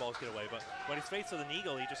second balls get away, but when he's faced with an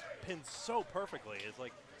eagle, he just pins so perfectly. It's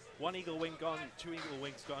like one eagle wing gone, two eagle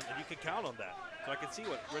wings gone, and you can count on that. So I can see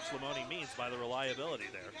what Rich Lamoni means by the reliability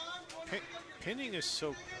there. Pinning is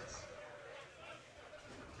so...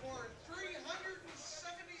 For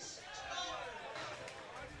 $376.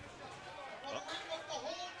 The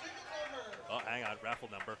whole ticket number. Oh, hang on, raffle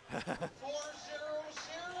number.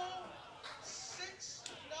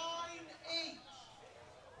 400698.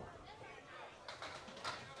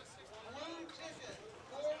 Blue ticket,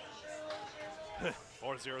 400.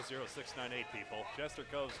 400698 people. Chester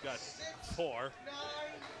Cove's got 4.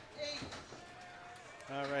 698.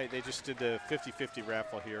 All right, they just did the 50-50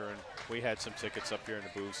 raffle here, and we had some tickets up here in the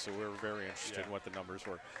booth, so we were very interested in what the numbers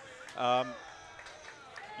were.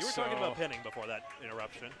 You were talking about pinning before that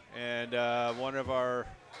interruption. And one of our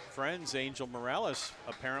friends, Angel Morales,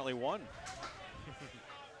 apparently won.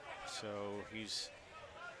 So he's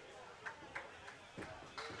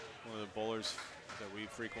one of the bowlers that we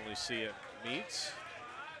frequently see at meets.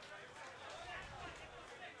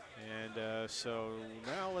 And so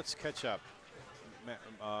now let's catch up.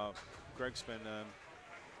 Greg's been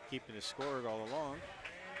keeping his score all along.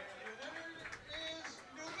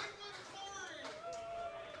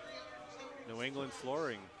 New England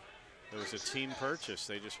Flooring. It was a team purchase.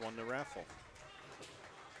 They just won the raffle.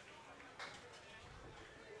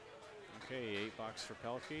 Okay, 8 box for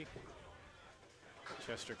Pelkey.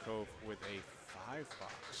 Chester Cove with a 5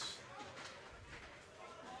 box.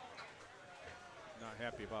 Not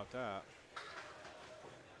happy about that.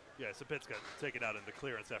 Yeah, Simpin's got taken out in the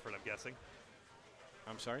clearance effort, I'm guessing.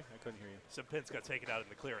 I'm sorry, I couldn't hear you. Simpin's got taken out in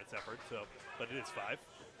the clearance effort, so, but it is 5.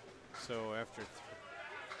 So after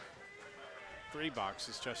 3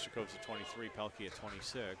 boxes, Chester Cove's at 23, Pelkey at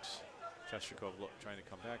 26. Chester Cove trying to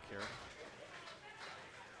come back here.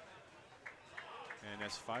 And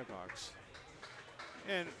that's 5 box.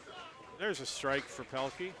 And there's a strike for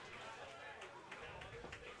Pelkey.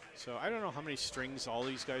 So I don't know how many strings all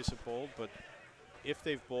these guys have bowled, but if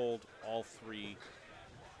they've bowled all 3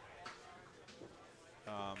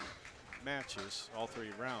 matches, all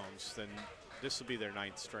 3 rounds, then this will be their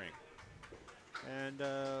 9th string. And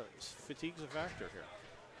fatigue's a factor here.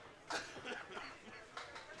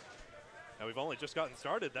 Now we've only just gotten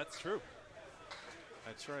started, that's true.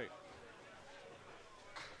 That's right.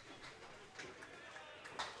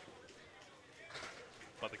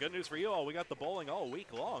 But the good news for you all, we got the bowling all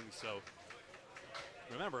week long, so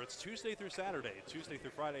remember, it's Tuesday through Saturday. Tuesday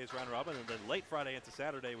through Friday is round robin, and then late Friday into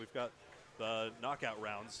Saturday, we've got the knockout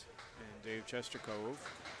rounds. And Dave Chester Cove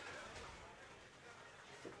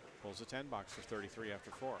pulls a 10 box for 33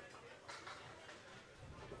 after 4.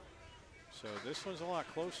 So this one's a lot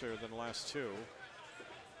closer than the last 2.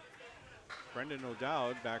 Brendan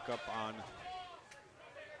O'Dowd back up on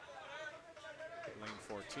lane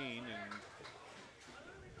 14, and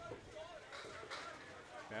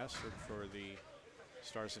Bassford for the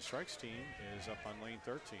Stars and Strikes team is up on lane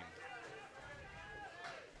 13.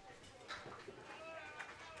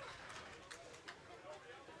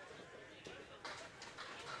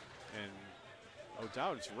 And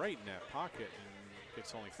O'Dowd is right in that pocket and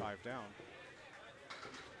gets only 5 down.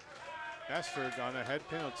 Bassford on a head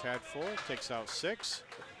pin, a tad full, takes out 6.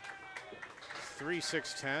 3,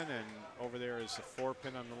 6, 10, and over there is a 4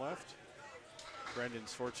 pin on the left.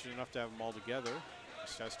 Brendan's fortunate enough to have them all together.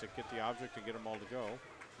 Just has to get the object and get them all to go.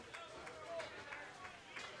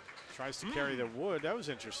 Tries to carry the wood. That was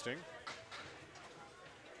interesting.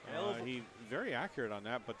 He very accurate on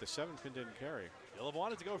that, but the 7 pin didn't carry. You'll have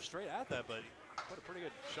wanted to go straight at that, but put a pretty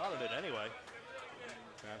good shot at it anyway.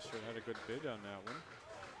 Bassford had a good bid on that one.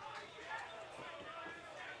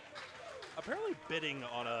 Apparently bidding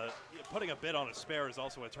on putting a bid on a spare is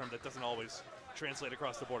also a term that doesn't always translate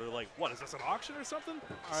across the border. Like, what, is this an auction or something?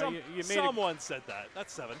 Someone said that.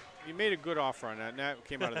 That's 7. You made a good offer on that, and that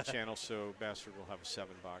came out of the channel, so Bassford will have a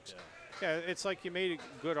 7 box. Yeah, it's like you made a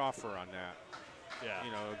good offer on that. Yeah.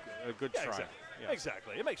 You know, a good try. Exactly. Yes.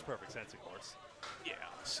 Exactly. It makes perfect sense, of course. Yeah,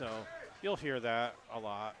 so you'll hear that a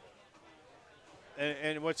lot.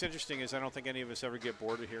 And what's interesting is I don't think any of us ever get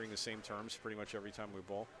bored of hearing the same terms pretty much every time we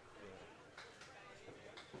bowl.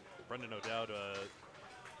 Brendan O'Dowd,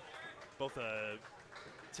 both a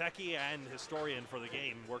techie and historian for the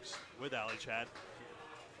game, works with Ali Chad.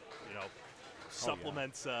 You know,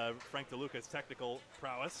 supplements Frank DeLuca's technical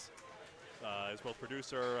prowess. As both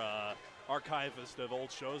producer, archivist of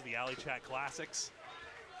old shows, the Ali Chat Classics.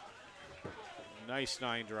 Nice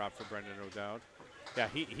 9 drop for Brendan O'Dowd. Yeah,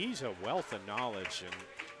 he's a wealth of knowledge, and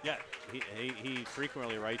Yeah. He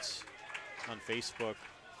frequently writes on Facebook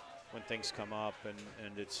when things come up,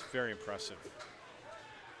 and it's very impressive.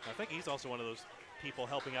 I think he's also one of those people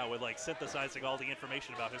helping out with like synthesizing all the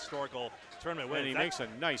information about historical tournament wins. And he makes a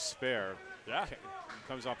nice spare. Yeah.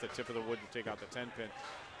 Comes off the tip of the wood to take out the 10-pin.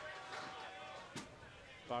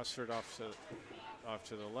 Bossford off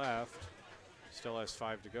to the left. Still has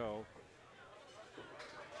 5 to go.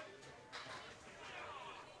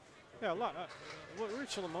 Yeah, a lot. What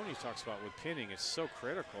Rich Lamoni talks about with pinning is so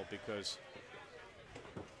critical because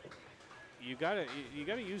you gotta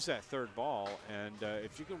use that third ball, and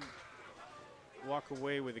if you can walk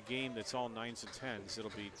away with a game that's all 9s and 10s, it'll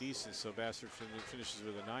be decent. So Bastard finishes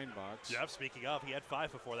with a 9 box. Yeah, speaking of, he had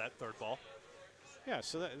 5 before that third ball. Yeah,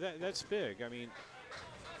 so that's big. I mean,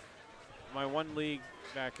 my one league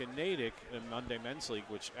back in Natick, the Monday Men's League,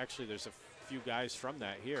 which actually there's a few guys from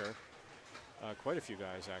that here, quite a few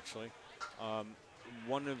guys actually.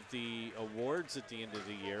 One of the awards at the end of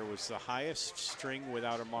the year was the highest string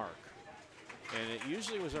without a mark. And it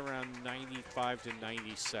usually was around 95 to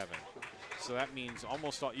 97. So that means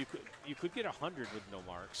almost all, you could get 100 with no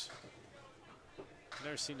marks.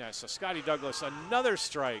 Never seen that. So Scotty Douglas, another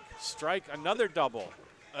strike, another double.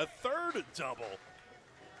 A third double.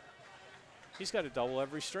 He's got a double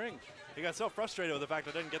every string. He got so frustrated with the fact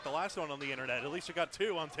I didn't get the last one on the internet. At least you got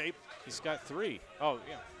 2 on tape. He's got 3. Oh,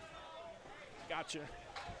 yeah. Gotcha.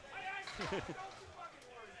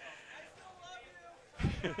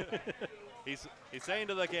 He's saying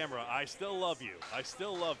to the camera, I still love you. I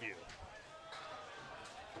still love you.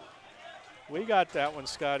 We got that one,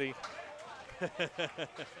 Scotty.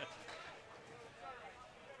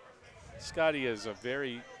 Scotty is a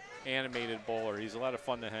very animated bowler. He's a lot of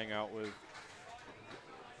fun to hang out with.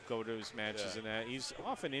 Go to his matches and that. He's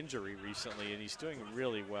off an injury recently, and he's doing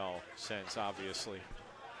really well since, obviously.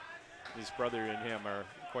 His brother and him are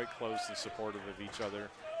quite close and supportive of each other.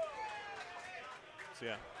 So,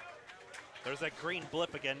 yeah. There's that green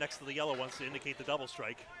blip again next to the yellow ones to indicate the double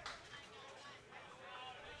strike.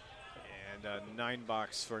 And a 9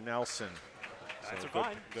 box for Nelson. That's so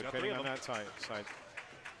fine. Good pitting on that side.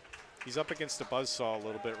 He's up against the buzzsaw a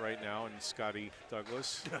little bit right now, and Scotty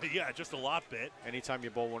Douglas. Yeah, just a lot bit. Anytime you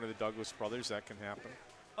bowl one of the Douglas brothers, that can happen.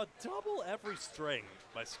 A double every string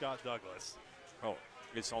by Scott Douglas. Oh,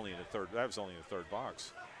 it's only in the third. That was only in the third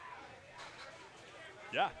box.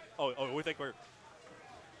 Yeah. Oh, we think we're.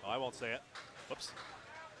 Oh, I won't say it. Whoops.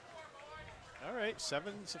 All right,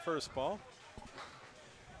 7's the first ball.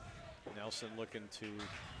 Nelson looking to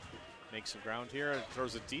make some ground here.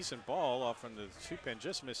 Throws a decent ball off on the 2-pin,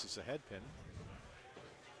 just misses the head pin.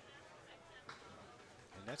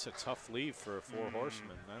 And that's a tough leave for a 4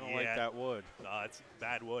 horseman. I don't like that wood. It's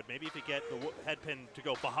bad wood. Maybe if you get the head pin to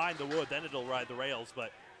go behind the wood, then it'll ride the rails,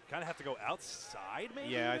 but kind of have to go outside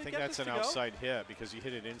maybe? Yeah, I think that's an outside hit because you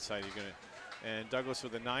hit it inside, you're going to. And Douglas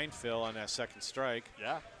with a 9 fill on that second strike.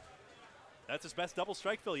 Yeah. That's his best double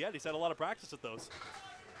strike fill yet. He's had a lot of practice at those.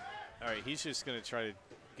 All right, he's just going to try to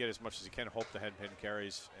get as much as he can, hope the head pin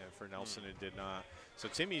carries. And for Nelson, it did not. So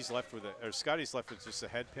Timmy's left with Scotty's left with just a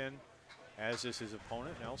head pin, as is his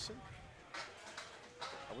opponent, Nelson.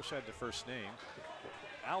 I wish I had the first name.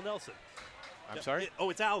 Al Nelson. I'm sorry?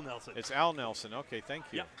 It's Al Nelson. It's Al Nelson. Okay, thank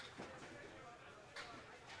you. Yep.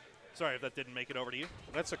 Sorry if that didn't make it over to you.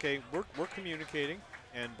 That's okay. We're communicating,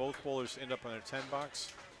 and both bowlers end up on a 10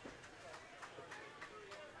 box.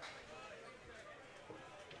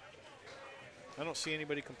 I don't see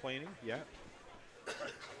anybody complaining yet.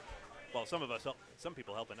 Well, some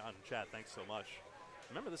people helping out in chat. Thanks so much.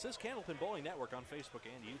 Remember, this is Candlepin Bowling Network on Facebook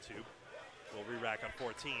and YouTube. We'll re-rack on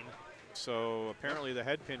 14. So apparently the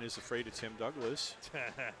head pin is afraid of Tim Douglas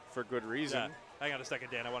for good reason. Yeah. Hang on a second,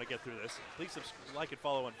 Dan. I want to get through this. Please like and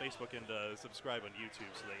follow on Facebook and subscribe on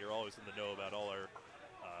YouTube so that you're always in the know about all our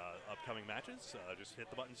upcoming matches. Just hit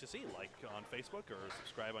the buttons you see, like on Facebook or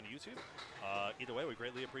subscribe on YouTube. Either way, we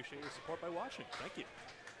greatly appreciate your support by watching. Thank you.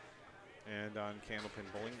 And on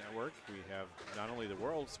Candlepin Bowling Network, we have not only the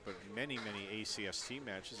Worlds, but many, many ACST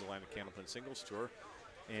matches, Atlantic Candlepin Singles Tour,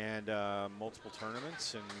 and multiple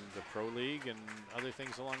tournaments and the Pro League and other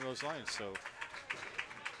things along those lines. So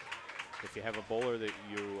if you have a bowler that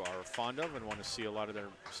you are fond of and want to see a lot of their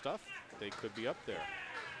stuff, they could be up there.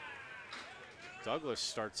 Douglas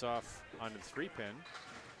starts off on the 3-pin,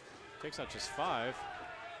 takes out just 5,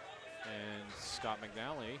 and Scott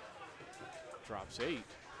McNally drops 8.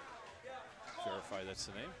 Verify that's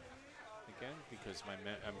the name again because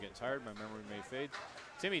I'm getting tired. My memory may fade.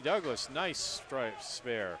 Timmy Douglas, nice strike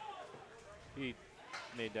spare. He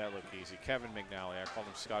made that look easy. Kevin McNally, I called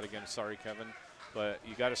him Scott again. Sorry, Kevin, but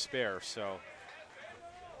you got a spare. So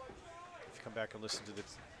if you come back and listen to the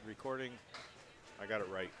recording. I got it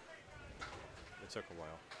right. It took a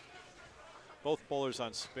while. Both bowlers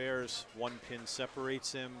on spares. 1 pin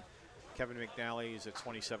separates him. Kevin McNally is at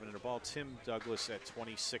 27 and a ball. Tim Douglas at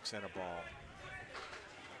 26 and a ball.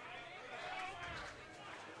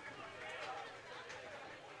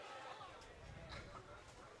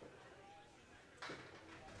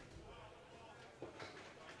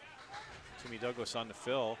 Timmy Douglas on the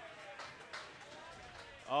fill.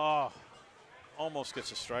 Oh, almost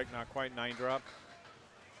gets a strike, not quite. 9 drop.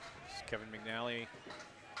 It's Kevin McNally.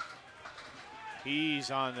 He's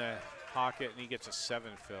on the pocket and he gets a 7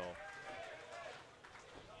 fill.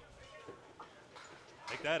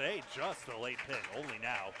 Make that 8, just a late pin, only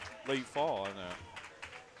now. Late fall on that.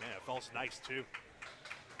 Yeah, it falls nice too.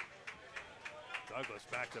 Douglas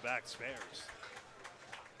back-to-back spares.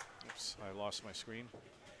 Oops, I lost my screen.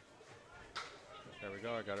 There we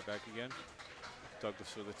go, I got it back again.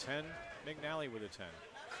 Douglas with a 10, McNally with a 10.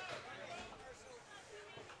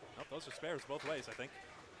 Oh, those are spares both ways, I think.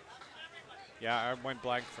 Yeah, I went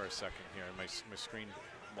blank for a second here. My screen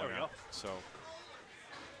went There we out. go. So,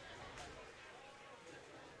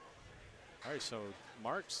 all right, so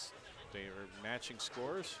marks, they are matching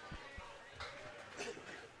scores.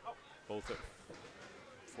 Both at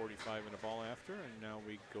 45 and a ball after, and now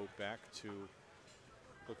we go back to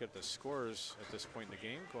look at the scores at this point in the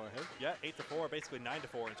game. Go ahead. Yeah, 8-4, basically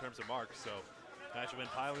 9-4 in terms of marks. So Hatchetmen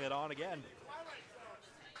piling it on again.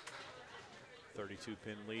 32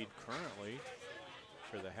 pin lead currently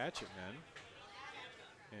for the Hatchetmen.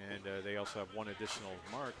 And they also have 1 additional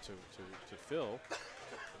mark to fill.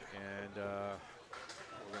 And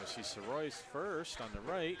we're going to see Soroy's first on the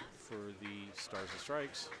right for the Stars and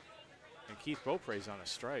Strikes. And Keith Beaupre's on a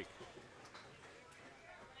strike.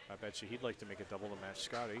 I bet you he'd like to make a double to match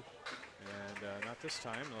Scotty. And not this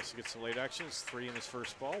time, unless he gets some late action. It's 3 in his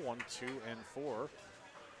first ball, 1, 2, and 4.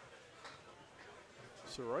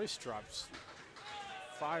 Soroy's drops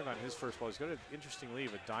 5 on his first ball. He's got an interesting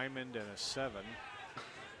leave, a diamond and a 7.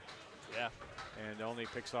 Yeah. And only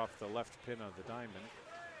picks off the left pin of the diamond.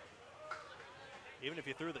 Even if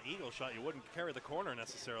you threw the eagle shot, you wouldn't carry the corner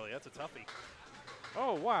necessarily. That's a toughie.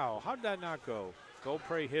 Oh, wow. How did that not go?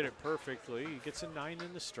 Beaupre hit it perfectly. He gets a 9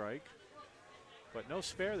 in the strike. But no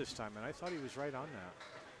spare this time, and I thought he was right on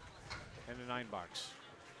that. And a 9 box.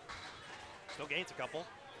 Still gains a couple.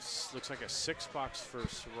 Looks like a 6 box for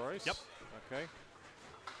Soroyce. Yep. Okay.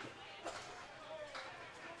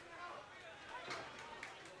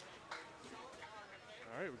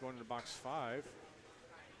 All right, we're going to box 5.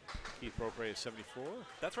 Keith Beaupre is 74.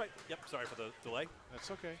 That's right. Yep, sorry for the delay.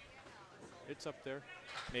 That's okay. It's up there.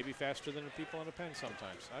 Maybe faster than the people on the pen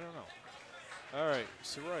sometimes. I don't know. All right,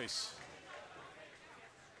 Soroyce.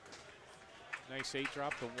 Nice 8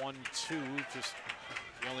 drop, the 1, 2, just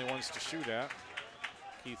the only ones to shoot at.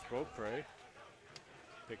 Keith Beaupre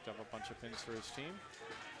picked up a bunch of pins for his team.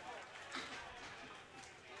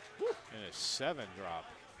 Woo. And a 7 drop.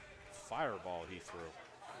 Fireball he threw.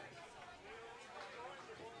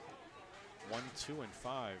 1, 2, and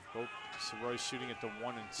 5. Both Soroyce shooting at the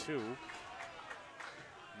 1 and 2.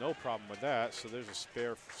 No problem with that, so there's a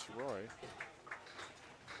spare for Soroy.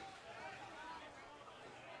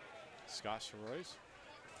 Scott Soroyce.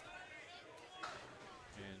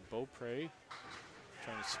 And Beaupre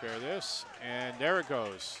trying to spare this. And there it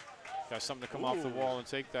goes. Got something to come off the wall and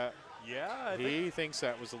take that. Yeah, he thinks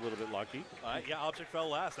that was a little bit lucky. Yeah, object fell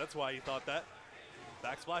last. That's why he thought that.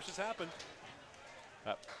 Backsplashes happened.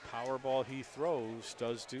 That power ball he throws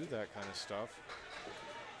does do that kind of stuff.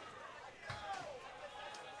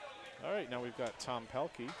 All right, now we've got Tom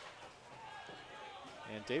Pelkey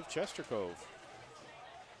and Dave Chestercove.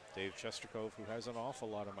 Dave Chestercove, who has an awful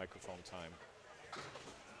lot of microphone time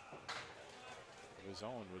of his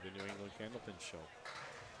own with the New England Candlepin Show.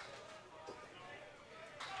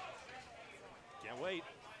 Can't wait.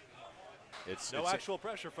 It's no actual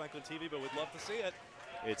pressure, Franklin TV, but we'd love to see it.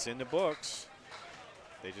 It's in the books.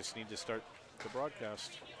 They just need to start the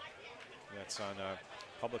broadcast. That's on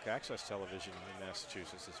public access television in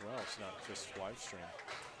Massachusetts as well. It's not just live stream.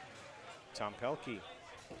 Tom Pelkey,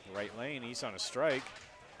 right lane, he's on a strike.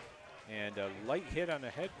 And a light hit on the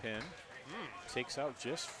head pin takes out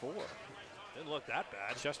just 4. Didn't look that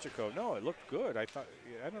bad. Chestercove, no, it looked good. I thought,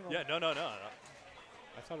 I don't know. Yeah, no.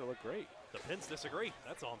 I thought it looked great. The pins disagree.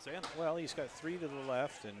 That's all I'm saying. Well, he's got 3 to the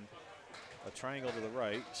left and a triangle to the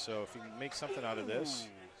right. So if he can make something out of this.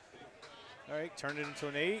 All right, turn it into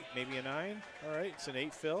an 8, maybe a 9. All right, it's an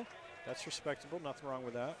 8 fill. That's respectable. Nothing wrong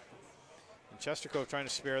with that. And Chestercove trying to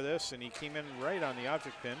spare this, and he came in right on the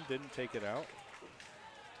object pin, didn't take it out.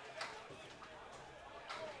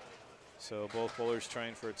 So both bowlers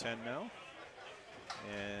trying for a 10 now.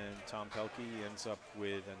 And Tom Pelkey ends up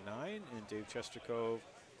with a 9, and Dave Chestercove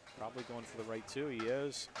probably going for the right too. He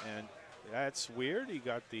is, and that's weird. He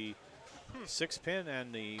got the 6 pin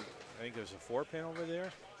and the, I think there's a 4 pin over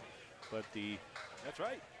there, but the That's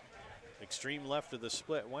right. extreme left of the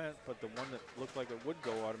split went, but the one that looked like it would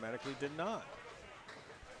go automatically did not.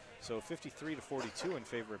 So 53 to 42 in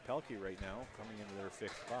favor of Pelkey right now, coming into their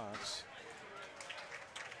 5th box.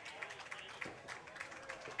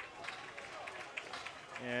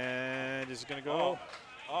 And is it going to go?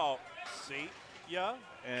 Oh, see ya.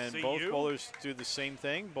 And see both you. bowlers do the same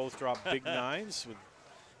thing. Both drop big 9s with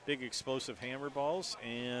big explosive hammer balls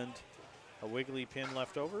and a wiggly pin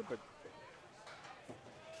left over, but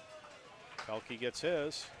Pelkey gets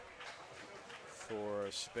his for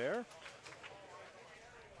a spare.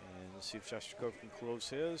 And let's see if Chestercove can close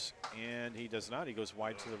his, and he does not. He goes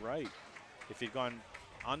wide to the right. If he'd gone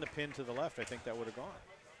on the pin to the left, I think that would have gone.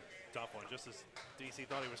 Tough one, just as DC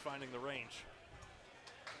thought he was finding the range.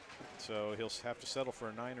 So he'll have to settle for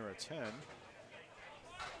a 9 or a 10.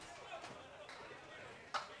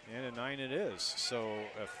 And a 9 it is. So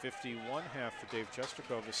a 51 half for Dave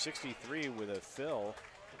Chestercove, a 63 with a fill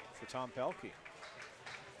for Tom Pelkey.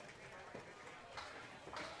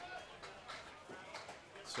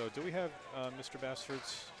 So do we have Mr.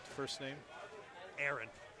 Bassford's first name? Aaron.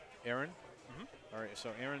 Aaron? All right,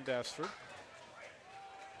 so Aaron Bassford.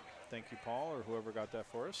 Thank you, Paul, or whoever got that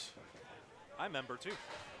for us. I member too.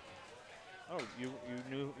 Oh, you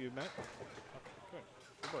knew you met? Okay, good.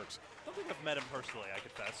 It works. I don't think I've met him personally, I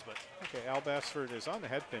confess, but Okay, Al Bassford is on the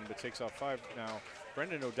head pin but takes off 5 now.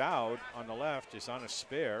 Brendan O'Dowd on the left is on a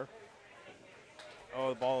spare.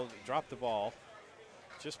 Oh, the ball, dropped the ball.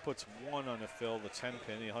 Just puts 1 on the fill, the 10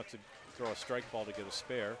 pin. He'll have to throw a strike ball to get a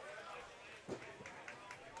spare.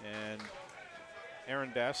 And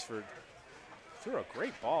Aaron Bassford threw a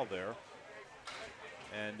great ball there.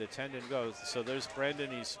 And the 10 didn't go. So there's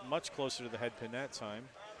Brendan. He's much closer to the head pin that time.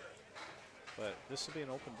 But this will be an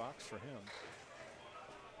open box for him.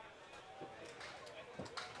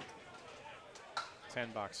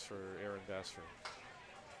 10 box for Aaron Bassford.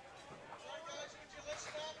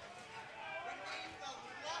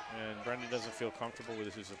 And Brendan doesn't feel comfortable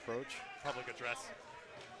with his approach. public address.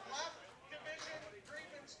 Left Division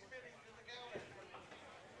Grievance Committee to the gallery.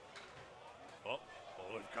 Oh,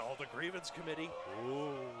 we've called the grievance committee.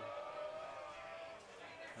 Ooh.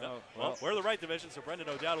 Oh, Well, we're the right division, so Brendan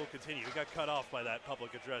O'Dowd will continue. He got cut off by that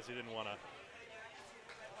public address. He didn't want to.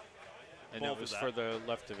 and that was for the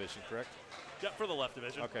left division, correct? Yeah, for the left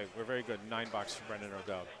division. Okay, we're very good. 9 box for Brendan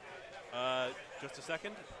O'Dowd. Just a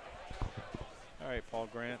second. All right, Paul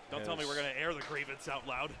Grant. Don't tell me we're going to air the grievance out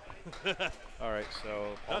loud. All right, so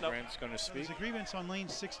Paul No. Grant's going to speak. There's a grievance on lane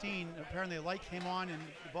 16. Apparently the light came on and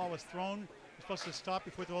the ball was thrown. You're supposed to stop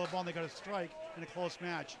before the ball and they got a strike in a close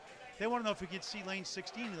match. They want to know if we could see lane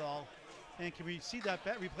 16 at all. And can we see that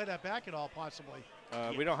replay that back at all possibly?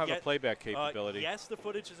 We don't have a playback capability. Yes, the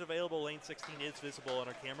footage is available. Lane 16 is visible on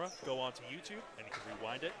our camera. Go onto YouTube and you can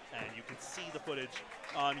rewind it and you can see the footage.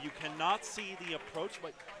 You cannot see the approach,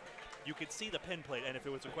 but you can see the pin plate. And if it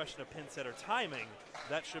was a question of pin setter timing,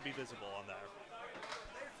 that should be visible on there.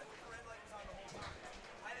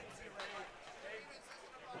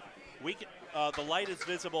 We can, the light is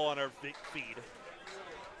visible on our feed.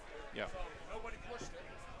 Yeah. Nobody pushed it.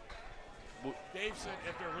 Dave said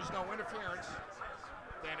if there was no interference,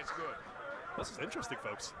 then it's good. This is interesting,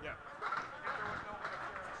 folks. Yeah.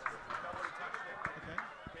 Okay.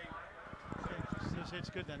 It's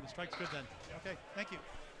good then. The strike's good then. Okay, thank you.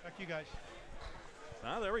 Back to you guys.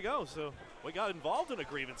 There we go. So we got involved in a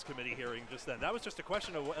grievance committee hearing just then. That was just a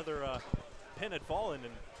question of whether pin had fallen.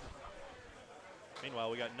 And meanwhile,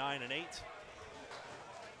 we got 9 and 8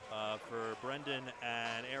 for Brendan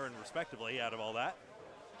and Aaron, respectively, out of all that.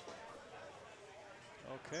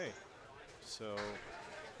 Okay. So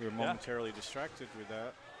we were momentarily distracted with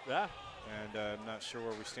that. Yeah. And I'm not sure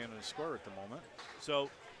where we stand on the score at the moment. So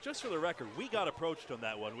just for the record, we got approached on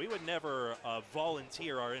that one. We would never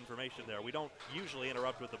volunteer our information there. We don't usually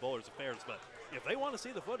interrupt with the bowlers' affairs, but if they want to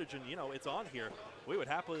see the footage and, you know, it's on here, we would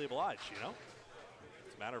happily oblige, you know?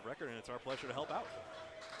 It's a matter of record, and it's our pleasure to help out.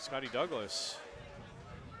 Scotty Douglas,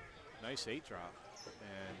 nice 8 drop.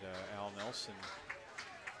 And Al Nelson.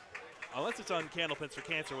 Unless it's on Candlepins for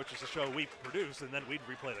Cancer, which is a show we produce, and then we'd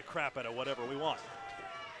replay the crap out of whatever we want.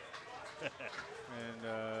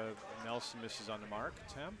 And Nelson misses on the mark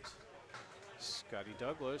attempt. Scotty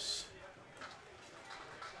Douglas.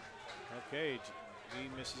 Okay, he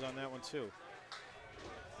misses on that one too.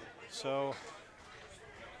 So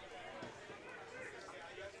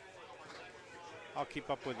I'll keep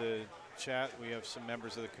up with the chat, we have some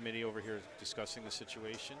members of the committee over here discussing the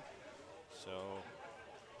situation. So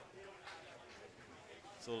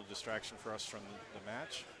it's a little distraction for us from the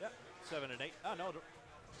match. Yep, 7 and 8. Oh, no, no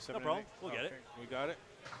 7 problem. and 8? We'll get it. We got it.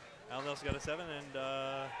 Al Nelson got a 7, and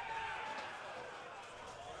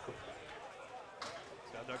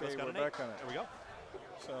Scott Douglas got we're an 8. back on it. There we go.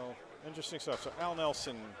 So interesting stuff. So Al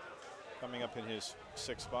Nelson coming up in his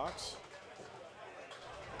 6th box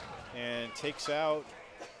and takes out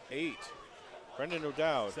 8. Brendan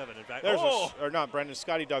O'Dowd. 7 in fact. There's oh! or not Brendan,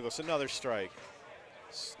 Scotty Douglas, another strike.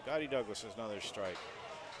 Scotty Douglas is another strike.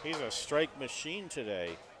 He's a strike machine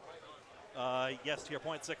today. Yes, to your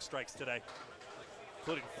point, 6 strikes today,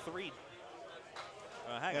 including 3.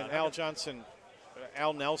 Hang on.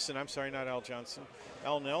 Al Nelson, I'm sorry, not Al Johnson.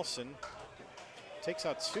 Al Nelson takes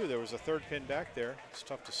out 2. There was a 3rd pin back there. It's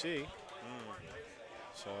tough to see.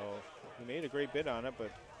 So he made a great bid on it,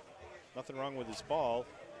 but nothing wrong with his ball.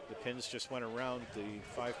 The pins just went around the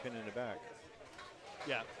 5 pin in the back.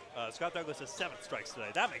 Yeah, Scott Douglas has 7 strikes today.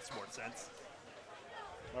 That makes more sense.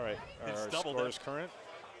 All right, It's our doubled score it. is current.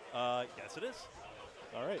 Yes, it is.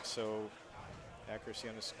 All right, so accuracy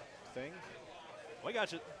on this thing. We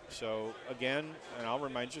got you. So again, and I'll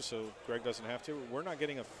remind you so Greg doesn't have to, we're not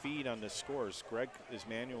getting a feed on the scores. Greg is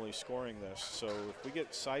manually scoring this. So if we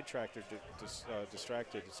get sidetracked or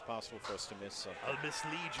distracted, it's possible for us to miss something. I'll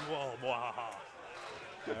mislead you all. Mwahaha.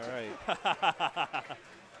 All right.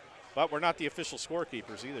 But we're not the official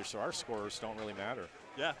scorekeepers either, so our scores don't really matter.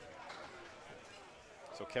 Yeah.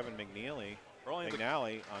 So Kevin McNally on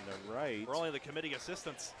the right. We're only the committee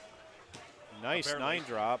assistants. Nice Apparently. 9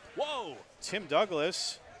 drop. Whoa! Tim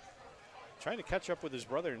Douglas trying to catch up with his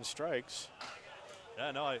brother in strikes.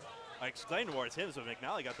 Yeah, no, I exclaimed more. It's him, so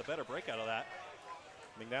McNally got the better break out of that.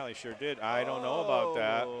 McNally sure did. I don't know about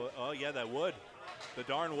that. Oh, yeah, that would. The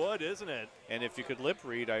darn would, isn't it? And if you could lip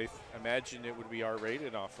read, I imagine it would be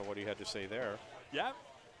R-rated off of what he had to say there. Yeah.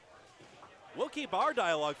 We'll keep our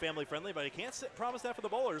dialogue family friendly, but I can't promise that for the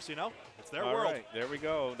bowlers, you know? It's their All world. right, there we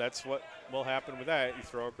go. That's what will happen with that. You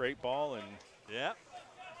throw a great ball, and yeah,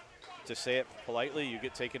 to say it politely, you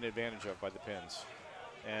get taken advantage of by the pins.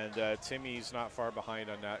 And Timmy's not far behind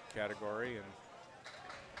on that category.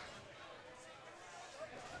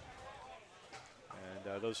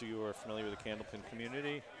 And those of you who are familiar with the candlepin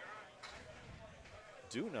community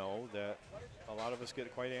do know that a lot of us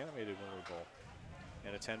get quite animated when we bowl.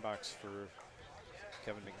 And a 10 box for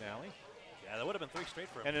Kevin McNally. Yeah, that would have been 3 straight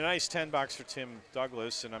for him. And a nice 10 box for Tim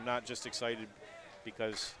Douglas. And I'm not just excited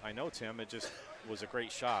because I know Tim. It just was a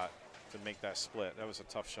great shot to make that split. That was a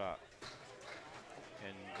tough shot.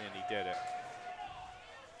 And he did it.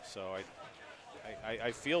 So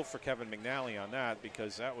I feel for Kevin McNally on that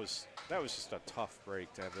because that was just a tough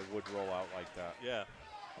break to have the wood roll out like that. Yeah,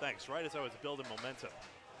 thanks. Right as I was building momentum.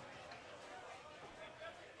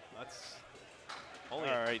 That's only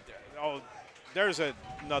all right. Oh, there's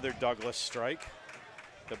another Douglas strike.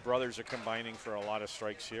 The brothers are combining for a lot of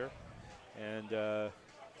strikes here. And 9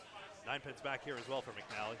 pins back here as well for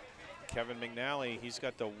McNally. Kevin McNally, he's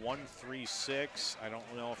got the 1-3-6. I don't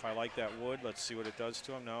know if I like that wood. Let's see what it does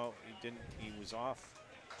to him. No, he didn't. He was off.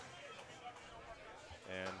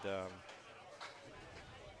 And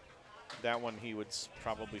that one he would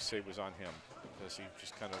probably say was on him because he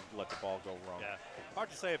just kind of let the ball go wrong. Yeah, hard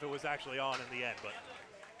to say if it was actually on in the end, but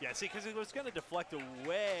yeah, see, because it was going to deflect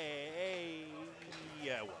away.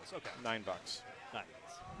 Yeah, it was. Okay. 9 bucks. 9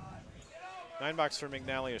 9 bucks for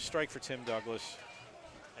McNally. A strike for Tim Douglas.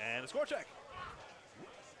 And a score check.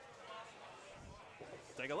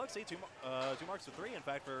 Take a look. See, two marks to 3. In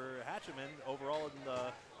fact, for Hatchetmen, overall in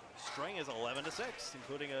the string is 11-6,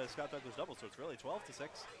 including a Scott Douglas double, so it's really 12-6.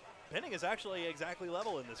 Pinning is actually exactly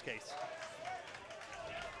level in this case.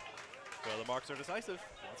 So the marks are decisive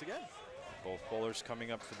once again. Both bowlers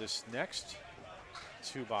coming up for this next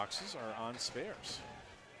 2 boxes are on spares.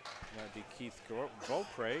 That'd be Keith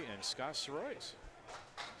Beaupre and Scott Sorois.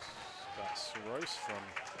 Scott Sorois from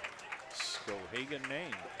Skowhegan,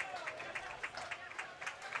 Maine.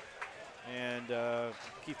 And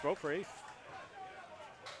Keith Beaupre,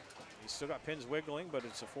 he's still got pins wiggling, but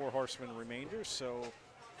it's a 4 horseman remainder, so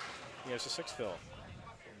he has a 6 fill.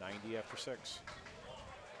 90 after 6.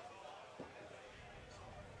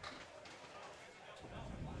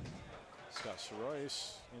 Scott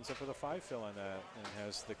Sorois ends up with a 5 fill on that and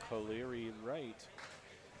has the Colery right,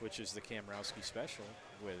 which is the Kamrowski special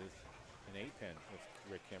with an 8 pin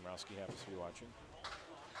if Rick Kamrowski happens to be watching.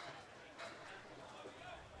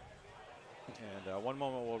 And one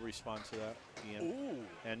moment we'll respond to that, Ian. Ooh.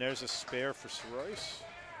 And there's a spare for Sorois.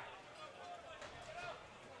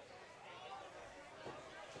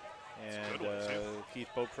 And Keith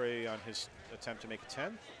Beaupre on his attempt to make a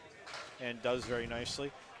 10, and does very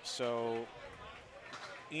nicely. So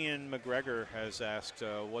Ian McGregor has asked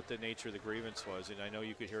what the nature of the grievance was, and I know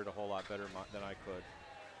you could hear it a whole lot better than I could.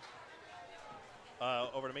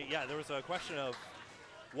 Over to me. Yeah, there was a question of,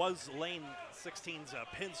 was lane 16's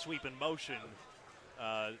pin sweep in motion?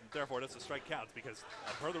 Therefore, does the strike count? Because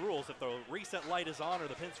per the rules, if the reset light is on or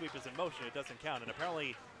the pin sweep is in motion, it doesn't count. And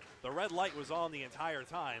apparently, the red light was on the entire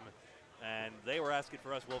time. And they were asking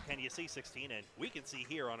for us, well, can you see 16? And we can see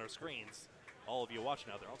here on our screens, all of you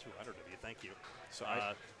watching out there, all 200 of you, thank you. So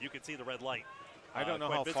you can see the red light. I don't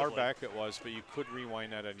know how visibly. far back it was, but you could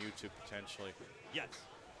rewind that on YouTube potentially. Yes.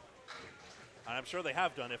 And I'm sure they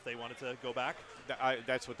have done if they wanted to go back.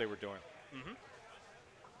 That's what they were doing. Mm-hmm.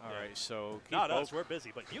 All right, so Keith not us, we're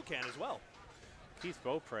busy, but you can as well. Keith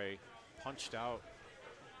Beaupre punched out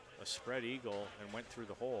a spread eagle and went through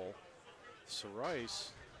the hole. Sarice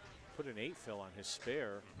put an 8 fill on his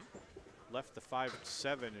spare, left the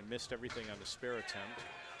 5-7 and missed everything on the spare attempt.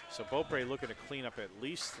 So Beaupre looking to clean up at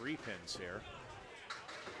least 3 pins here.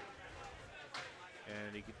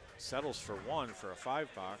 And he settles for 1 for a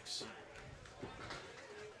 5-box.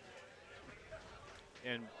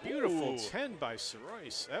 And beautiful 10 by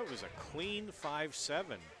Sarice. That was a clean 5-7.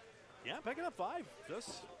 Yeah, picking up 5.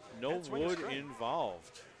 Just no wood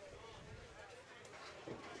involved.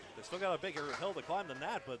 They still got a bigger hill to climb than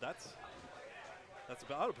that, but that's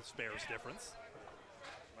about a spares difference.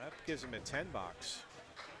 That gives him a 10-box.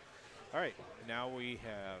 All right, now we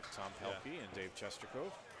have Tom Pelkey and Dave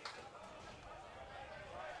Chestercove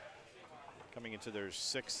coming into their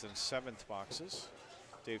 6th and 7th boxes.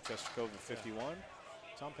 Dave Chestercove at 51.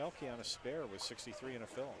 Tom Pelkey on a spare with 63 and a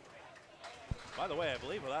fill. By the way, I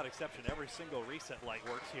believe without exception, every single reset light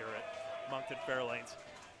works here at Moncton Fairlanes.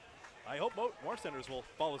 I hope more centers will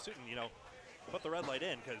follow suit and, put the red light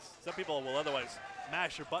in, because some people will otherwise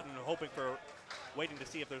mash a button waiting to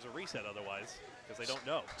see if there's a reset otherwise, because they don't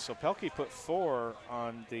know. So Pelkey put 4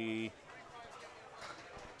 on the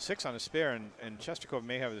 6 on a spare, and Chestercove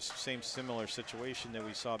may have the same similar situation that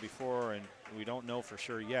we saw before, and we don't know for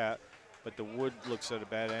sure yet. But the wood looks at a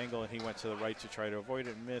bad angle, and he went to the right to try to avoid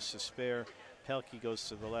it and miss his spare. Pelkey goes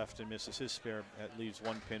to the left and misses his spare. That leaves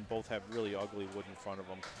 1 pin. Both have really ugly wood in front of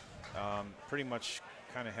them. Pretty much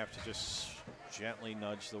kind of have to just gently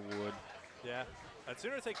nudge the wood. Yeah. I'd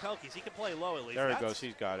sooner take Pelkey's. He can play low at least. There he goes.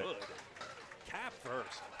 He's got it. Cap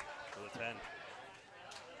first for the 10.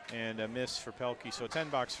 And a miss for Pelkey. So a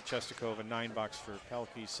 10-box for Chestercove, a 9-box for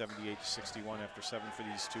Pelkey, 78-61 after 7 for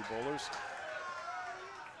these 2 bowlers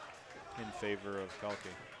in favor of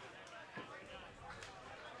Pelkey.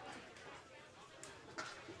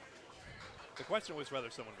 The question was whether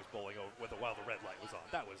someone was bowling while the red light was on.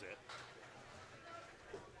 That was it.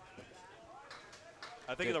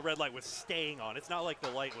 I think the red light was staying on. It's not like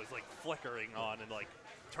the light was like flickering on and like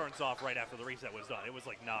turns off right after the reset was done. It was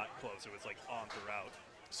like not close. It was like on throughout.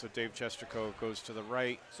 So Dave Chestercove goes to the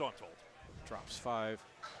right. So I'm told. Drops 5.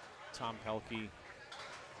 Tom Pelkey.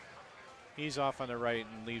 He's off on the right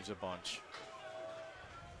and leaves a bunch.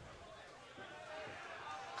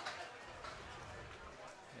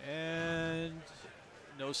 And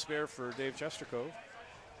no spare for Dave Chestercove.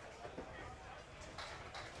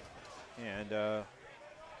 And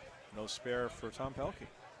no spare for Tom Pelkey.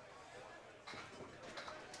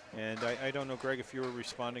 And I don't know, Greg, if you were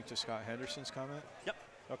responding to Scott Henderson's comment? Yep.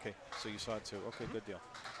 Okay, so you saw it too. Okay, good deal.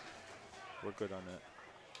 We're good on that.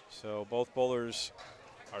 So both bowlers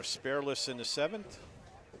are spareless in the 7th.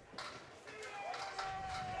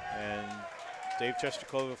 And Dave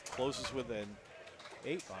Chestercove closes with an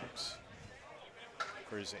 8-box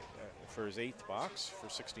for his 8th box for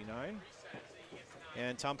 69.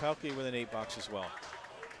 And Tom Pelkey with an 8-box as well,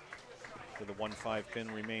 with a 1-5 pin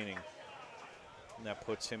remaining. And that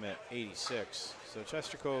puts him at 86. So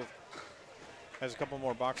Chestercove has a couple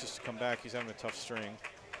more boxes to come back. He's having a tough string.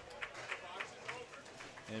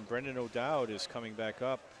 And Brendan O'Dowd is coming back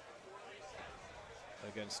up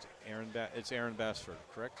against it's Aaron Bassford,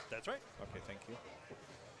 correct? That's right. Okay, thank you.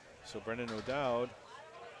 So Brendan O'Dowd,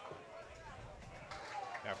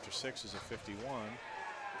 after 6, is a 51.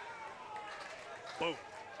 Boom.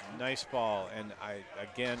 Nice ball, and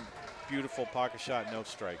again, beautiful pocket shot, no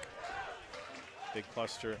strike. Big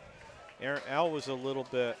cluster. Al was a little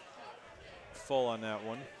bit full on that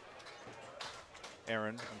one.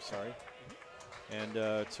 Aaron, I'm sorry. And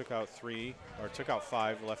took out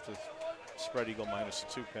 5, left with spread eagle minus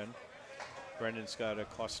a 2 pin. Brendan's got a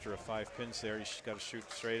cluster of 5 pins there. He's got to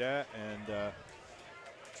shoot straight at, and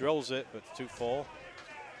drills it, but too full.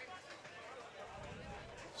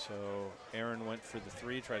 So Aaron went for the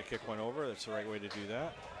 3, tried to kick one over. That's the right way to do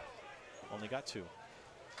that. Only got 2.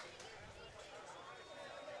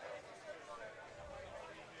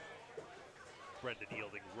 Brendan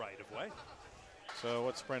yielding right of way. So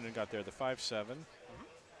what's Brendan got there? The 5-7.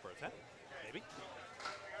 For a 10, maybe.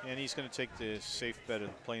 And he's going to take the safe bet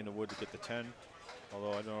of playing the wood to get the 10,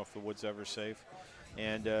 although I don't know if the wood's ever safe.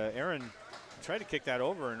 And Aaron tried to kick that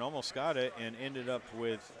over and almost got it and ended up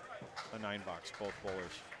with a 9-box, both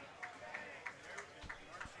bowlers.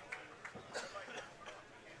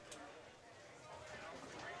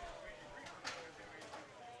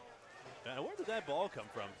 Where did that ball come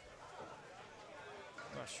from?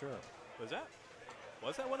 Not sure. Was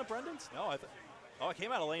that one of Brendan's? No, oh, it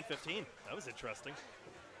came out of lane 15. That was interesting.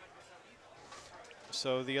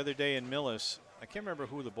 So the other day in Millis, I can't remember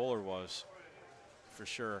who the bowler was for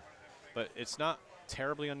sure, but it's not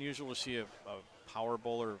terribly unusual to see a power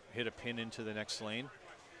bowler hit a pin into the next lane.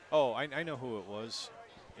 Oh, I know who it was.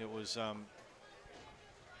 It was,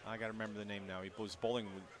 I got to remember the name now. He was bowling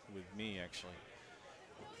with me, actually.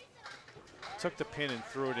 Took the pin and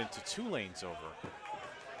threw it into 2 lanes over.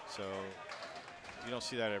 So you don't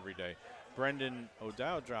see that every day. Brendan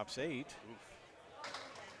O'Dowd drops 8. Oof.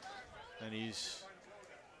 And he's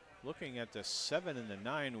looking at the 7 and the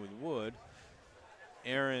 9 with wood.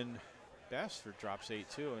 Aaron Bassford drops 8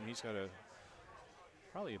 too, and he's got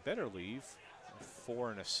probably a better leave.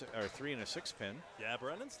 4 and a 3 and a 6 pin. Yeah,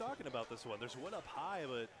 Brendan's talking about this one. There's wood up high,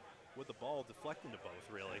 but with the ball deflecting to both,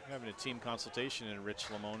 really. Having a team consultation, and Rich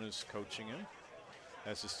Lamone is coaching him,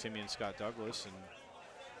 as is Timmy and Scott Douglas, and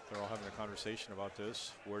they're all having a conversation about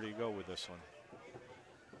this. Where do you go with this one?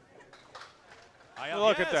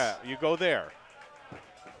 Look at that. You go there.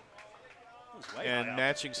 And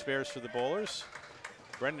matching spares for the bowlers.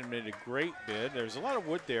 Brendan made a great bid. There's a lot of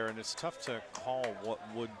wood there, and it's tough to call what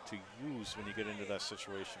wood to use when you get into that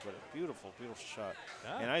situation. But a beautiful, beautiful shot.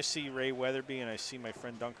 Yeah. And I see Ray Weatherby, and I see my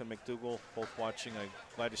friend Duncan McDougall both watching. I'm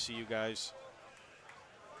glad to see you guys.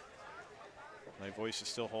 My voice is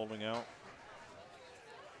still holding out.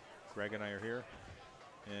 Greg and I are here.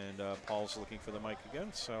 And Paul's looking for the mic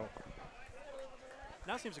again. So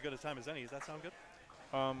now seems a good a time as any. Does that sound good?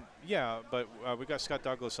 Yeah, but we got Scott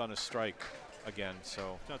Douglas on a strike again,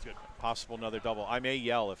 so sounds good. Possible another double. I may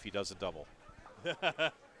yell if he does a double.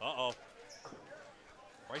 Uh-oh.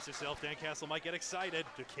 Brace yourself. Dan Castle might get excited.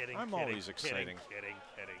 Just kidding. I'm always exciting. Kidding.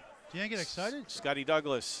 Dan get excited? Scotty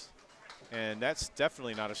Douglas. And that's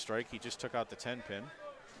definitely not a strike. He just took out the 10 pin.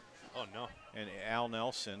 Oh, no. And Al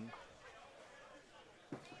Nelson.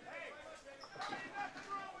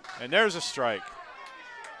 And there's a strike.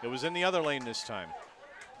 It was in the other lane this time.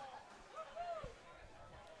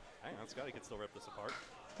 Hang on, Scotty can still rip this apart.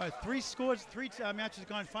 All right, 3 scores, 3 matches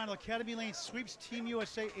gone final. Academy Lane sweeps Team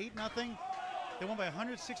USA 8-0. They won by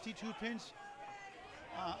 162 pins.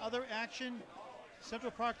 Other action,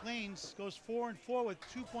 Central Park Lanes goes 4-4 with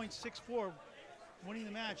 2.64 winning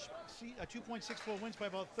the match. 2.64 wins by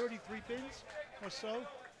about 33 pins or so.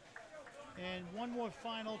 And one more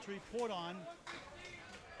final to report on,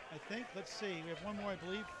 I think. Let's see, we have one more, I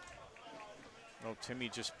believe. No, Timmy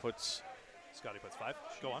just puts... Scotty puts 5.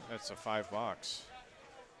 Go on. That's a 5-box.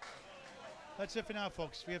 That's it for now,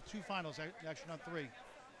 folks. We have 2 finals, actually not 3.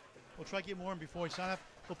 We'll try to get more in before we sign up.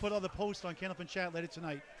 We'll put other posts on Candlepin Chat later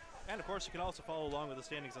tonight. And, of course, you can also follow along with the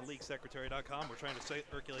standings on leaguesecretary.com. We're trying to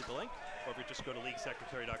circulate the link. Or if you just go to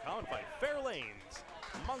leaguesecretary.com and find Fairlanes,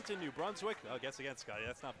 Moncton, New Brunswick. Oh, guess again, Scotty.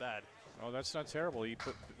 That's not bad. Oh, that's not terrible. He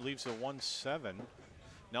leaves a 1-7.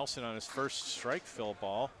 Nelson on his first strike fill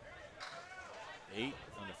ball. 8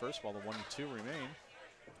 on the first ball. The 1 and 2 remain.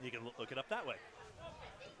 You can look it up that way.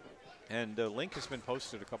 And the link has been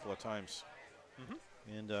posted a couple of times. Mm-hmm.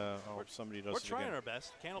 And somebody does it again. We're trying our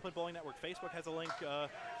best. Candlepin Bowling Network Facebook has a link.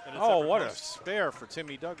 Oh, what a spare for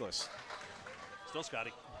Timmy Douglas. Still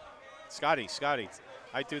Scotty. Scotty.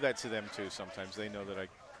 I do that to them too sometimes. They know that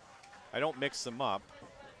I don't mix them up.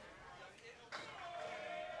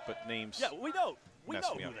 But names. Yeah, we know. We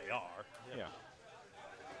know who they are. Yeah.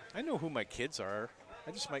 I know who my kids are.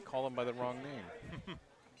 I just might call them by the wrong name.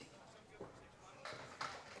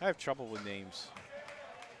 I have trouble with names.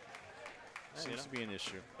 Seems to be an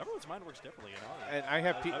issue. Everyone's mind works differently, And I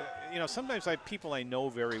have, sometimes I have people I know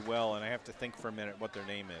very well, and I have to think for a minute what their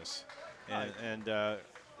name is. And it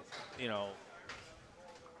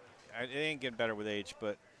ain't getting better with age,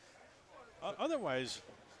 but otherwise,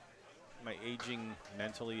 my aging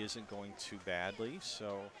mentally isn't going too badly,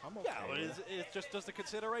 so I'm okay. Yeah, but it's just does the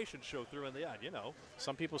consideration show through in the end,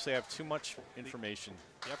 Some people say I have too much information.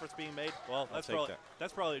 The effort's being made. Well,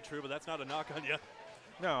 that's probably true, but that's not a knock on you.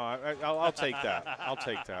 No, I'll take that. I'll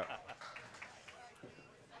take that.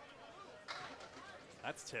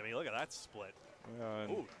 That's Timmy. Look at that split.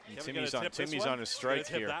 Ooh, Timmy's on a strike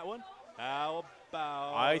here. That one? How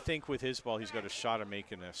about? I think with his ball, he's got a shot of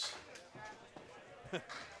making this. Just In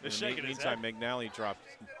the shaking his meantime, head. McNally dropped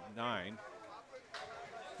 9.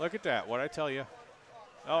 Look at that. What'd I tell you?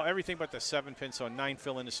 Oh, everything but the 7 pin. So a 9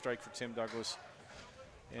 fill in the strike for Tim Douglas.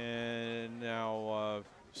 And now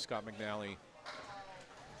Scott McNally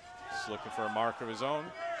is looking for a mark of his own.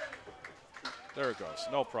 There it goes.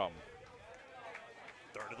 No problem.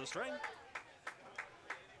 Third of the string.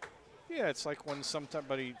 Yeah, it's like when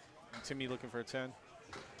somebody, Timmy looking for a 10,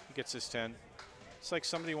 he gets his 10. It's like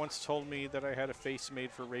somebody once told me that I had a face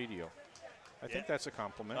made for radio. I think that's a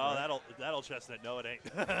compliment. Oh, right? that'll chestnut. No, it ain't.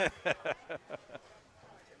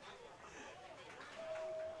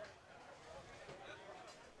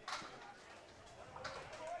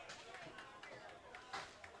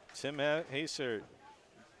 Tim Haser,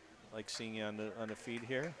 like seeing you on the feed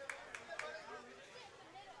here.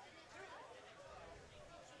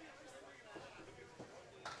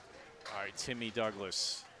 All right, Timmy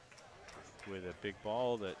Douglas with a big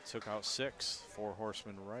ball that took out 6. 4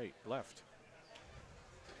 horsemen left.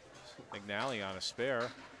 McNally on a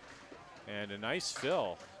spare. And a nice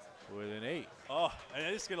fill with an 8. Oh, and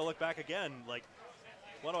I'm just going to look back again. Like,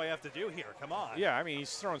 what do I have to do here? Come on. Yeah, I mean,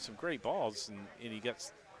 he's throwing some great balls, and he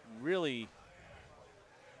gets really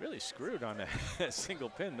screwed on that single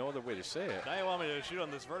pin. No other way to say it. Now you want me to shoot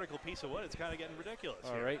on this vertical piece of wood? It's kind of getting ridiculous.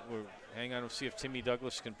 All here. right, we'll hang on. We'll see if Timmy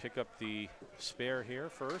Douglas can pick up the spare here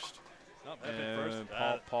first. Oh, that been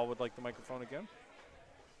first. Paul would like the microphone again.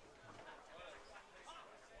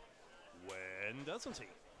 When doesn't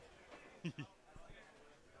he?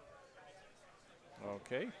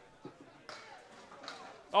 Okay.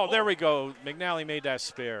 Oh, there we go. McNally made that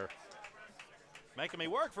spare. Making me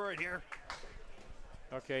work for it here.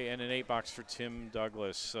 Okay, and an 8 box for Tim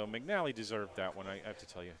Douglas. So McNally deserved that one, I have to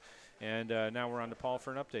tell you. And now we're on to Paul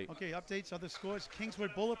for an update. Okay, updates, other scores.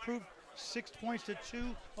 Kingswood Bulletproof, 6 points to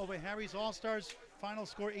 2 over Harry's All-Stars. Final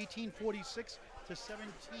score 1846 to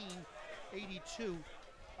 1782.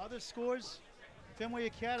 Other scores, Fenway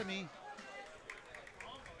Academy,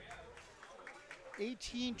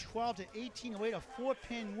 1812 to 1808, a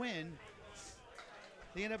 4-pin win.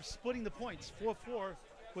 They end up splitting the points, 4-4,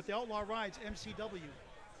 with the Outlaw Rides MCW.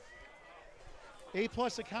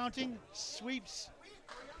 A-plus Accounting sweeps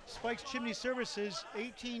Spike's Chimney Services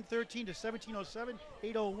 1813 to 1707,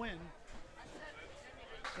 8-0 win.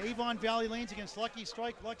 Avon Valley Lanes against Lucky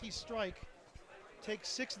Strike. Lucky Strike takes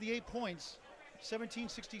 6 of the 8 points,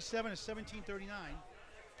 1767 to 1739.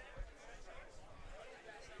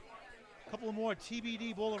 A couple more.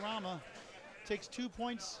 TBD Bolorama takes 2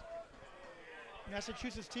 points.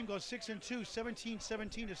 Massachusetts team goes 6-2,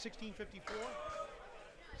 1717 to 1654.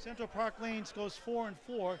 Central Park Lanes goes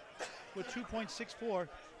 4-4 with 2.64,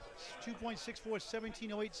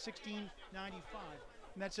 1708, 1695.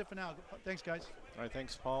 And that's it for now. Thanks, guys. All right,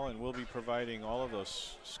 thanks, Paul. And we'll be providing all of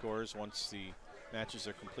those scores once the matches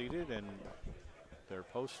are completed and they're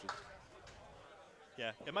posted.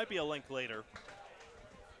 Yeah, it might be a link later.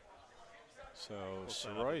 So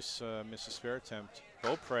Royce missed a spare attempt.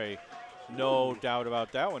 Beaupre, no doubt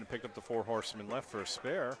about that one. Picked up the 4 horsemen left for a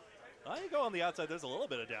spare. You go on the outside. There's a little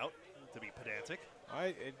bit of doubt, to be pedantic.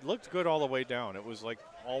 It looked good all the way down. It was like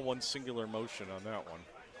all one singular motion on that one.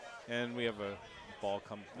 And we have a ball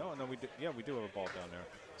come. No, we do. Yeah, we do have a ball down there.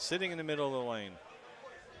 Sitting in the middle of the lane.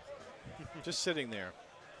 Just sitting there.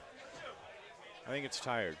 I think it's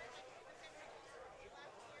tired.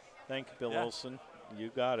 Thank you, Bill Olson. You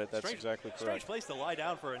got it. That's exactly correct. Strange place to lie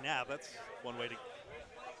down for a nap. That's one way to.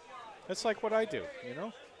 That's like what I do, you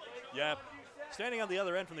know? Yeah. Standing on the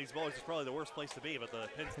other end from these bowlers is probably the worst place to be, but the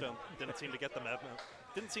pins didn't seem to get the memo.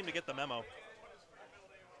 Didn't seem to get the memo.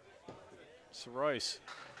 So Royce,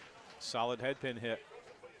 solid head pin hit.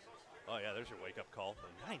 Oh yeah, there's your wake-up call.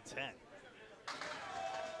 9-10.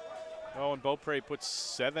 Oh, and Beaupre puts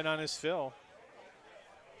 7 on his fill.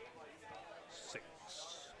 6.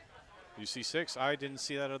 You see 6? I didn't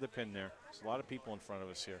see that other pin there. There's a lot of people in front of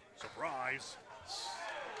us here. Surprise.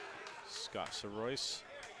 Scott Royce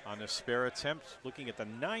on a spare attempt, looking at the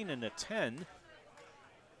 9 and the 10.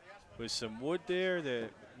 With some wood there that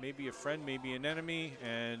may be a friend, maybe an enemy,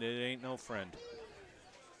 and it ain't no friend.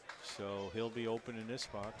 So he'll be open in this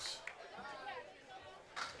box.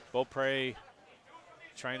 Beaupre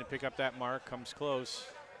trying to pick up that mark, comes close,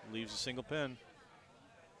 leaves a single pin.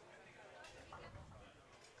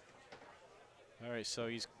 All right, so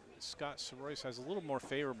Scott Royce has a little more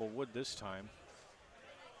favorable wood this time.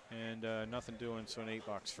 And nothing doing, so an 8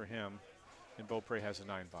 box for him. And Beaupre has a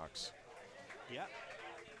 9 box. Yeah.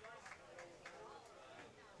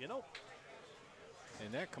 You know.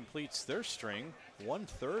 And that completes their string,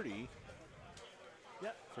 130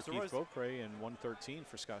 Yeah, for Soroy's- Keith Beaupre and 113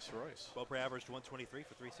 for Scott Soroyce. Beaupre averaged 123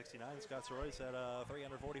 for 369. Scott Soroyce at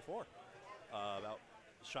 344. About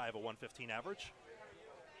shy of a 115 average.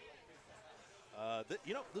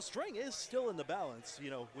 The string is still in the balance.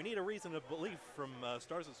 We need a reason to believe from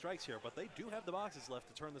Stars and Strikes here, but they do have the boxes left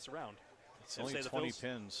to turn this around. It's only 20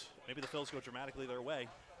 pins. Maybe the Phils go dramatically their way.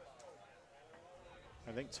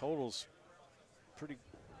 I think total's pretty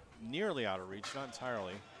nearly out of reach, not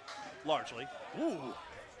entirely. Largely. Ooh.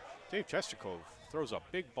 Dave Chesterkov throws a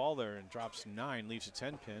big ball there and drops 9, leaves a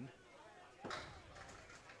 10 pin.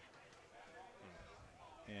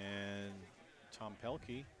 And Tom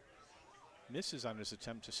Pelkey misses on his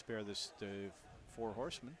attempt to spare the 4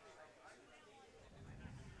 horsemen.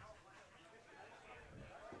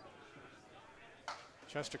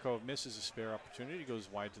 Chesterkov misses a spare opportunity, goes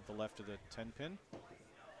wide to the left of the 10 pin.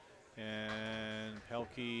 And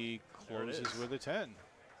Pelkey closes with a 10.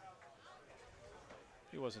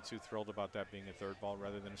 He wasn't too thrilled about that being a third ball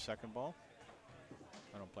rather than a second ball.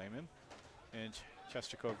 I don't blame him. And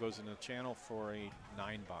Chesterkov goes in the channel for a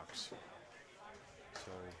 9-box.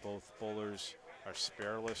 So both bowlers are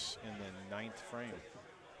spareless in the 9th frame.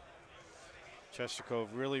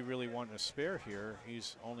 Chesterkov really, really wanting a spare here.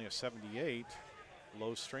 He's only a 78,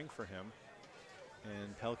 low string for him.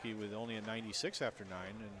 And Pelkey with only a 96 after 9,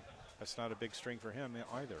 and that's not a big string for him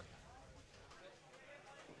either.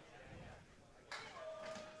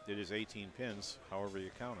 It is 18 pins, however you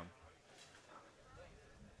count them.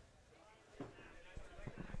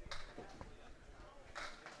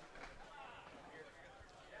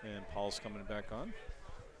 And Paul's coming back on.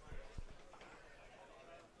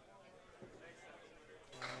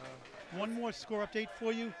 One more score update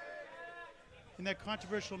for you. In that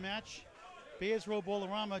controversial match, Bayers Row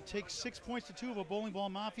Bowlerama takes 6 points to 2 of a Bowling Ball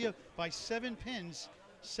Mafia by 7 pins,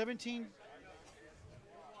 17-65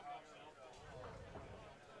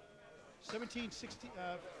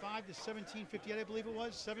 to 17-58, I believe it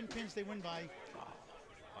was. 7 pins they win by.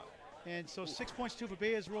 And so 6 points to 2 for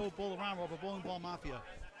Bayers Row Bowlerama over Bowling Ball Mafia.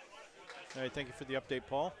 All right, thank you for the update,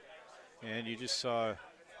 Paul. And you just saw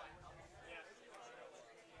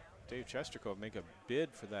Dave Chesterkov make a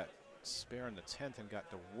bid for that spare in the 10th and got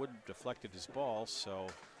the wood deflected his ball, so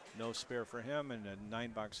no spare for him, and a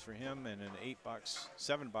 9-box for him, and an 8-box,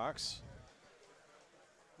 7-box.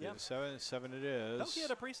 Yeah, seven it is. Pelkey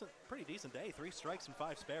had a pretty decent day. 3 strikes and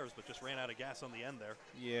 5 spares, but just ran out of gas on the end there.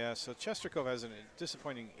 Yeah, so Chesterkov has a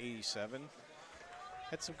disappointing 87.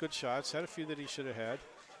 Had some good shots, had a few that he should have had.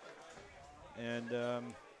 And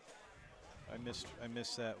I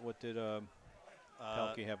missed that. What did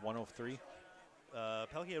Pelkey have? 103?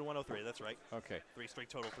 Pelkey had 103, that's right. Okay. 3 straight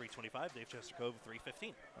total, 325. Dave Chesterkov,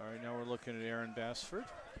 315. All right, now we're looking at Aaron Bassford.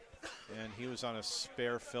 And he was on a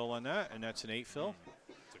spare fill on that, and that's an 8 fill.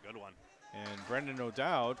 It's a good one. And Brendan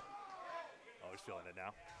O'Dowd. Oh, he's feeling it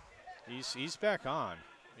now. He's back on.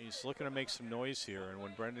 He's looking to make some noise here, and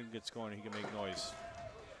when Brendan gets going, he can make noise.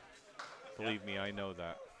 Believe me, I know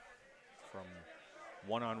that from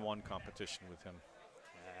one-on-one competition with him.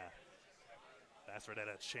 Yeah. Bassford had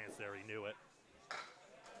a chance there. He knew it.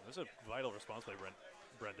 It was a vital response by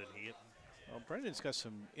Brendan. Well, Brendan's got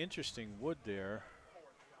some interesting wood there.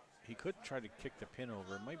 He could try to kick the pin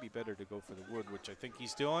over. It might be better to go for the wood, which I think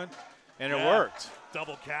he's doing, and it worked.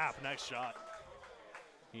 Double cap, nice shot.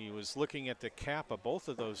 He was looking at the cap of both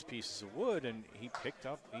of those pieces of wood, and he picked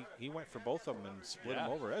up, he went for both of them and split them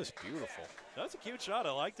over. That was beautiful. That was a cute shot.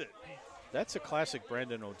 I liked it. That's a classic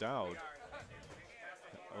Brendan O'Dowd.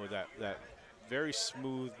 Oh, that very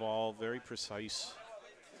smooth ball, very precise.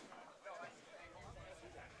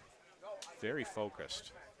 Very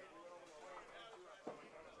focused.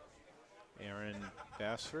 Aaron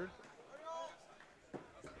Bassford.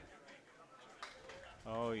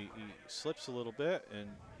 Oh, he slips a little bit and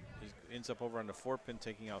he ends up over on the 4-pin,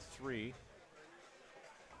 taking out 3.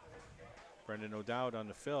 Brendan O'Dowd on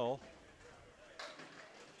the fill.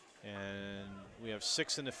 And we have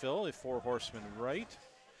 6 in the fill, a 4 horseman right.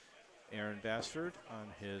 Aaron Bassford on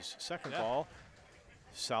his second ball.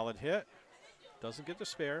 Solid hit. Doesn't get the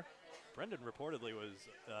spare. Brendan reportedly was,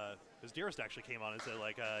 his dearest actually came on and said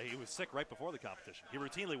he was sick right before the competition. He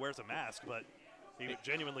routinely wears a mask, but he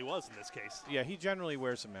genuinely was in this case. Yeah, he generally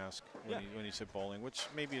wears a mask when he's at bowling, which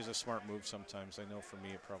maybe is a smart move sometimes. I know for me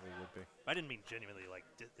it probably would be. I didn't mean genuinely,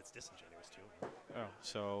 it's disingenuous too. Oh,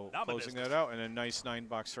 so Not closing that out, and a nice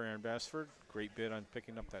 9-box for Aaron Bassford. Great bid on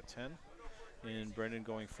picking up that 10. And Brendan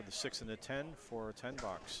going for the 6 and the 10 for a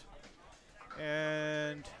 10-box.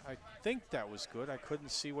 And I think that was good. I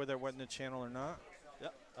couldn't see whether it went in the channel or not.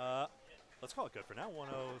 Yep. let's call it good for now.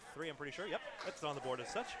 103, I'm pretty sure. Yep, that's on the board as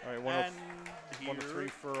such. All right, and 103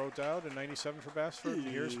 for O'Dowd and 97 for Bassford. And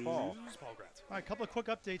here's Paul. Paul Gratz. All right, a couple of quick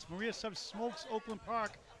updates. Maria Sub smokes Oakland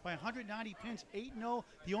Park by 190 pins, 8-0.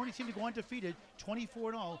 The only team to go undefeated,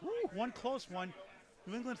 24-0. One close one.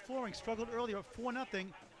 New England Flooring struggled earlier, up 4-0,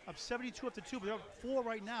 up 72 up to 2, but they're up 4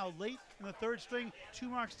 right now. Late in the third string, 2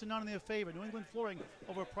 marks to none in their favor. New England Flooring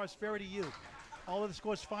over Prosperity U. All of the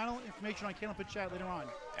scores final. Information on Candlepit Chat later on.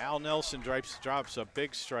 Al Nelson drops a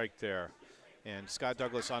big strike there. And Scott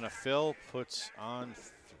Douglas on a fill, puts on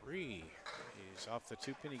 3. He's off the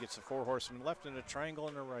 2-pin. He gets the 4 horsemen left and a triangle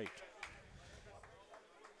on the right.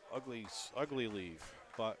 Ugly leave,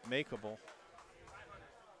 but makeable.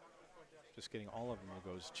 Just getting all of them to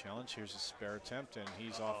go as a challenge. Here's a spare attempt, and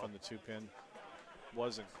he's off on the 2-pin.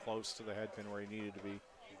 Wasn't close to the head pin where he needed to be.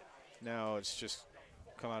 Now it's just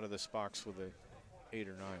come out of this box with a 8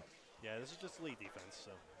 or 9. Yeah, this is just lead defense.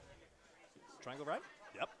 So triangle right?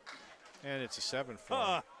 Yep. And it's a 7 for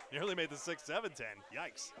him. Nearly made the 6, 7, 10.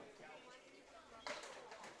 Yikes.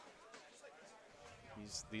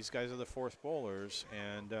 These guys are the 4th bowlers,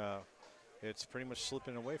 and it's pretty much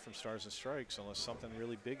slipping away from Stars and Strikes unless something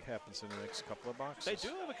really big happens in the next couple of boxes. They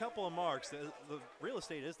do have a couple of marks. The real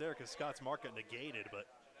estate is there because Scott's mark got negated, but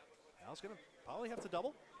Al's going to probably have to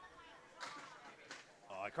double.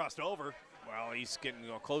 Oh, I crossed over. Well, he's getting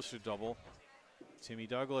closer to double. Scotty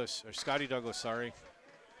Douglas, sorry.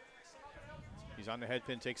 He's on the head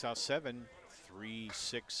pin, takes out 7. 3,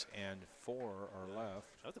 6, and 4 are left.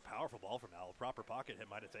 That was a powerful ball from Al. A proper pocket hit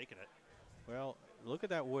might have taken it. Well, look at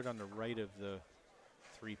that wood on the right of the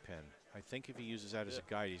 3-pin. I think if he uses that as a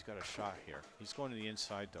guide, he's got a shot here. He's going to the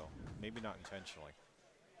inside, though. Maybe not intentionally.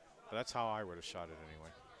 But that's how I would have shot it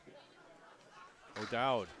anyway.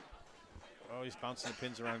 O'Dowd. Oh, he's bouncing the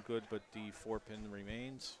pins around good, but the 4-pin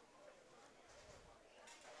remains.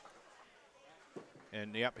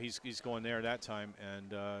 And, yep, he's going there that time. And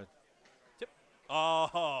tip.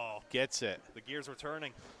 Oh. Gets it. The gears were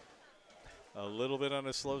turning. A little bit on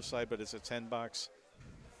the slow side, but it's a 10 box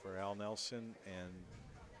for Al Nelson and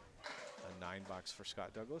a 9 box for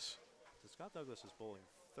Scott Douglas. So Scott Douglas is bowling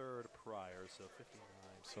 3rd prior, so 59.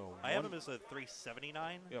 So I have him as a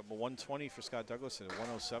 379. Yeah, but 120 for Scott Douglas and a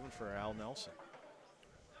 107 for Al Nelson.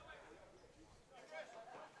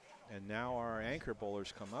 And now our anchor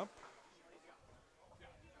bowlers come up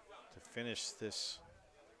to finish this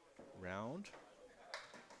round.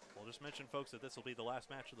 We'll just mention, folks, that this will be the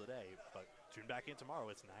last match of the day, but tune back in tomorrow.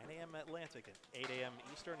 It's 9 a.m. Atlantic and 8 a.m.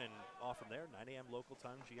 Eastern, and off from there, 9 a.m. local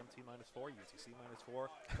time, GMT -4, UTC -4.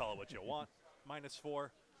 Call it what you want,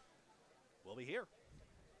 -4. We'll be here.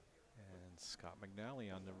 And Scott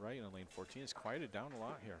McNally on the right on lane 14 has quieted down a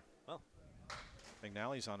lot here. Well,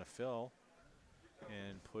 McNally's on a fill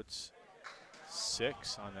and puts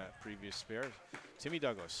 6 on that previous spare. Timmy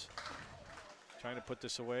Douglas trying to put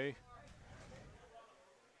this away.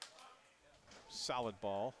 Solid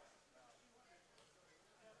ball.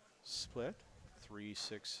 Split. 3,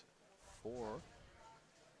 6, 4.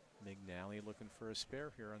 McNally looking for a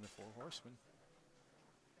spare here on the 4 horsemen.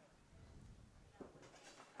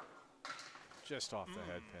 Just off the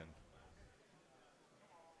head pin.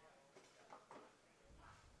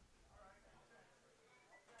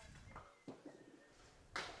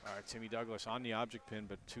 All right, Timmy Douglas on the object pin,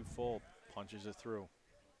 but too full, punches it through.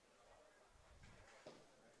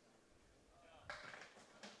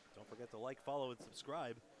 don't forget to like, follow, and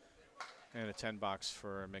subscribe. And a 10 box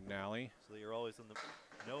for McNally. So that you're always in the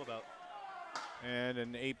know about. And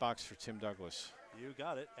an 8 box for Tim Douglas. You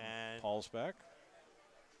got it. And Paul's back.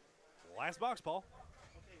 Last box, Paul.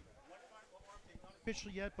 Not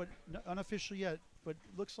official yet, but unofficial yet. But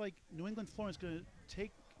looks like New England Flooring is going to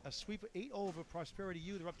take a sweep of 8 over Prosperity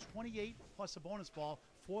U. They're up 28 plus a bonus ball.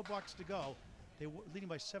 $4 to go. They were leading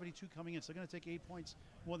by 72 coming in, so they're going to take 8 points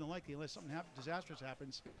more than likely, unless something disastrous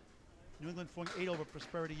happens. New England Flooring 8 over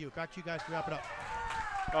Prosperity U. Back to you guys to wrap it up.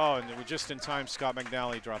 Oh, and we're just in time. Scott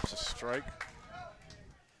McNally drops a strike.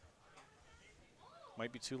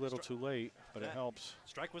 Might be too little, too late, but it helps.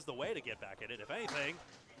 Strike was the way to get back at it, if anything.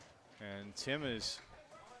 And Tim is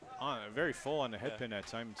on very full on the head pin that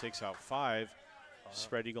time and takes out 5.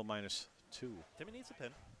 Spread eagle -2. Timmy needs a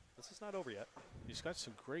pin. This is not over yet. He's got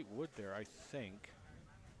some great wood there, I think.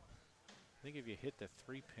 I think if you hit the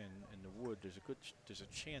 3-pin in the wood, there's a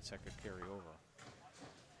chance that could carry over.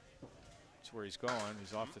 That's where he's going.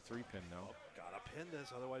 He's off the 3-pin though. Oh, gotta pin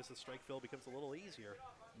this, otherwise the strike fill becomes a little easier.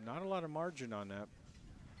 Not a lot of margin on that.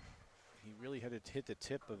 He really had to hit the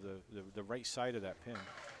tip of the right side of that pin.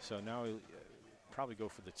 So now he'll probably go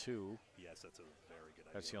for the 2. Yes, that's a very good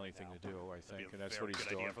That's the only thing to do, I That'd be think, a and that's very what he's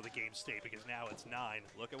good idea doing. for the game state, because now it's 9.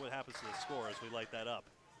 Look at what happens to the score as we light that up.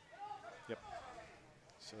 Yep.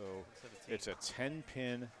 So 17. it's a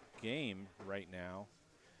 10-pin game right now,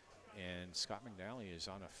 and Scott McNally is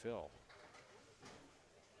on a fill.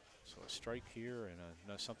 So a strike here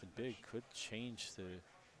and something big could change the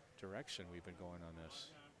direction we've been going on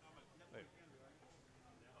this. Wait.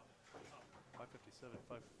 557,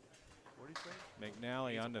 540.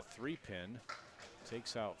 McNally on the 3-pin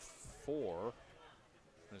takes out 4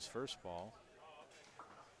 in his first ball.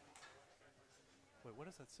 Wait, what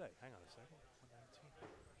does that say? Hang on a second.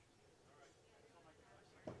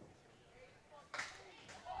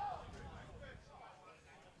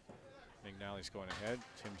 119. McNally's going ahead.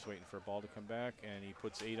 Tim's waiting for a ball to come back, and he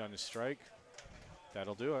puts 8 on his strike.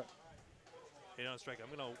 That'll do it. 8 on strike.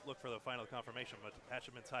 I'm going to look for the final confirmation, but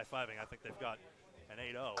Hatchetmen's high-fiving. I think they've got an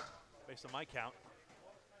 8-0 based on my count.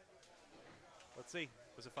 Let's see.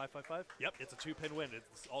 Was it 5-5-5? Yep, it's a 2-pin win.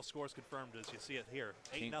 It's all scores confirmed as you see it here.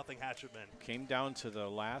 8-0 Hatchetmen. Came down to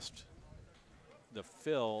the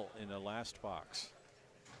fill in the last box.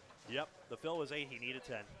 Yep, the fill was 8. He needed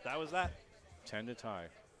 10. That was that. 10 to tie.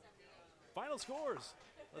 Final scores.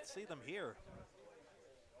 Let's see them here.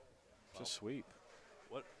 It's a sweep.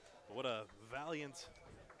 What a valiant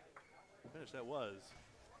finish that was.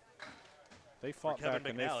 They fought Kevin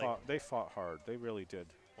back, and McNally. they fought hard. They really did.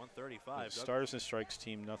 135. The Stars and Strikes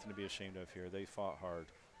team, nothing to be ashamed of here. They fought hard.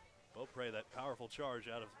 Beaupre, that powerful charge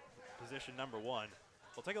out of position number 1.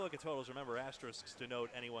 We'll take a look at totals. Remember, asterisks denote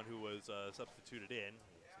anyone who was substituted in.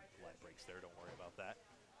 Some line breaks there, don't worry about that.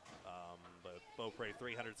 But Beaupre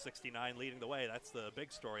 369 leading the way. That's the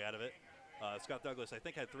big story out of it. Scott Douglas, I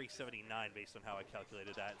think, had 379 based on how I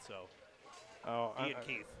calculated that. So, he and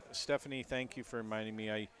Keith. Stephanie, thank you for reminding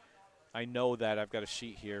me. I know that I've got a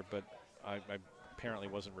sheet here, but I apparently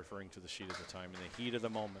wasn't referring to the sheet at the time in the heat of the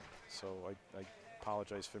moment. So I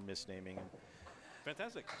apologize for misnaming.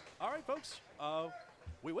 Fantastic. All right, folks.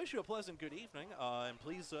 We wish you a pleasant good evening, and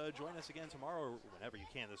please join us again tomorrow or whenever you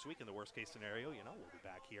can this week. In the worst case scenario, you know, we'll be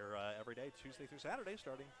back here every day, Tuesday through Saturday,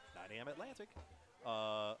 starting 9 a.m. Atlantic.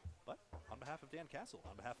 But on behalf of Dan Castle,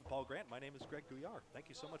 on behalf of Paul Grant, my name is Greg Gouillart. Thank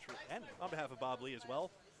you so much and on behalf of Bob Lee as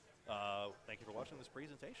well, thank you for watching this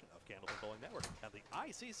presentation of Candlepin Bowling Network and the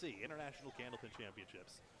ICC International Candlepin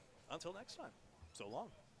Championships. Until next time, so long.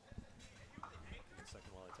 A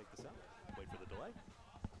second while I take this out. Wait for the delay.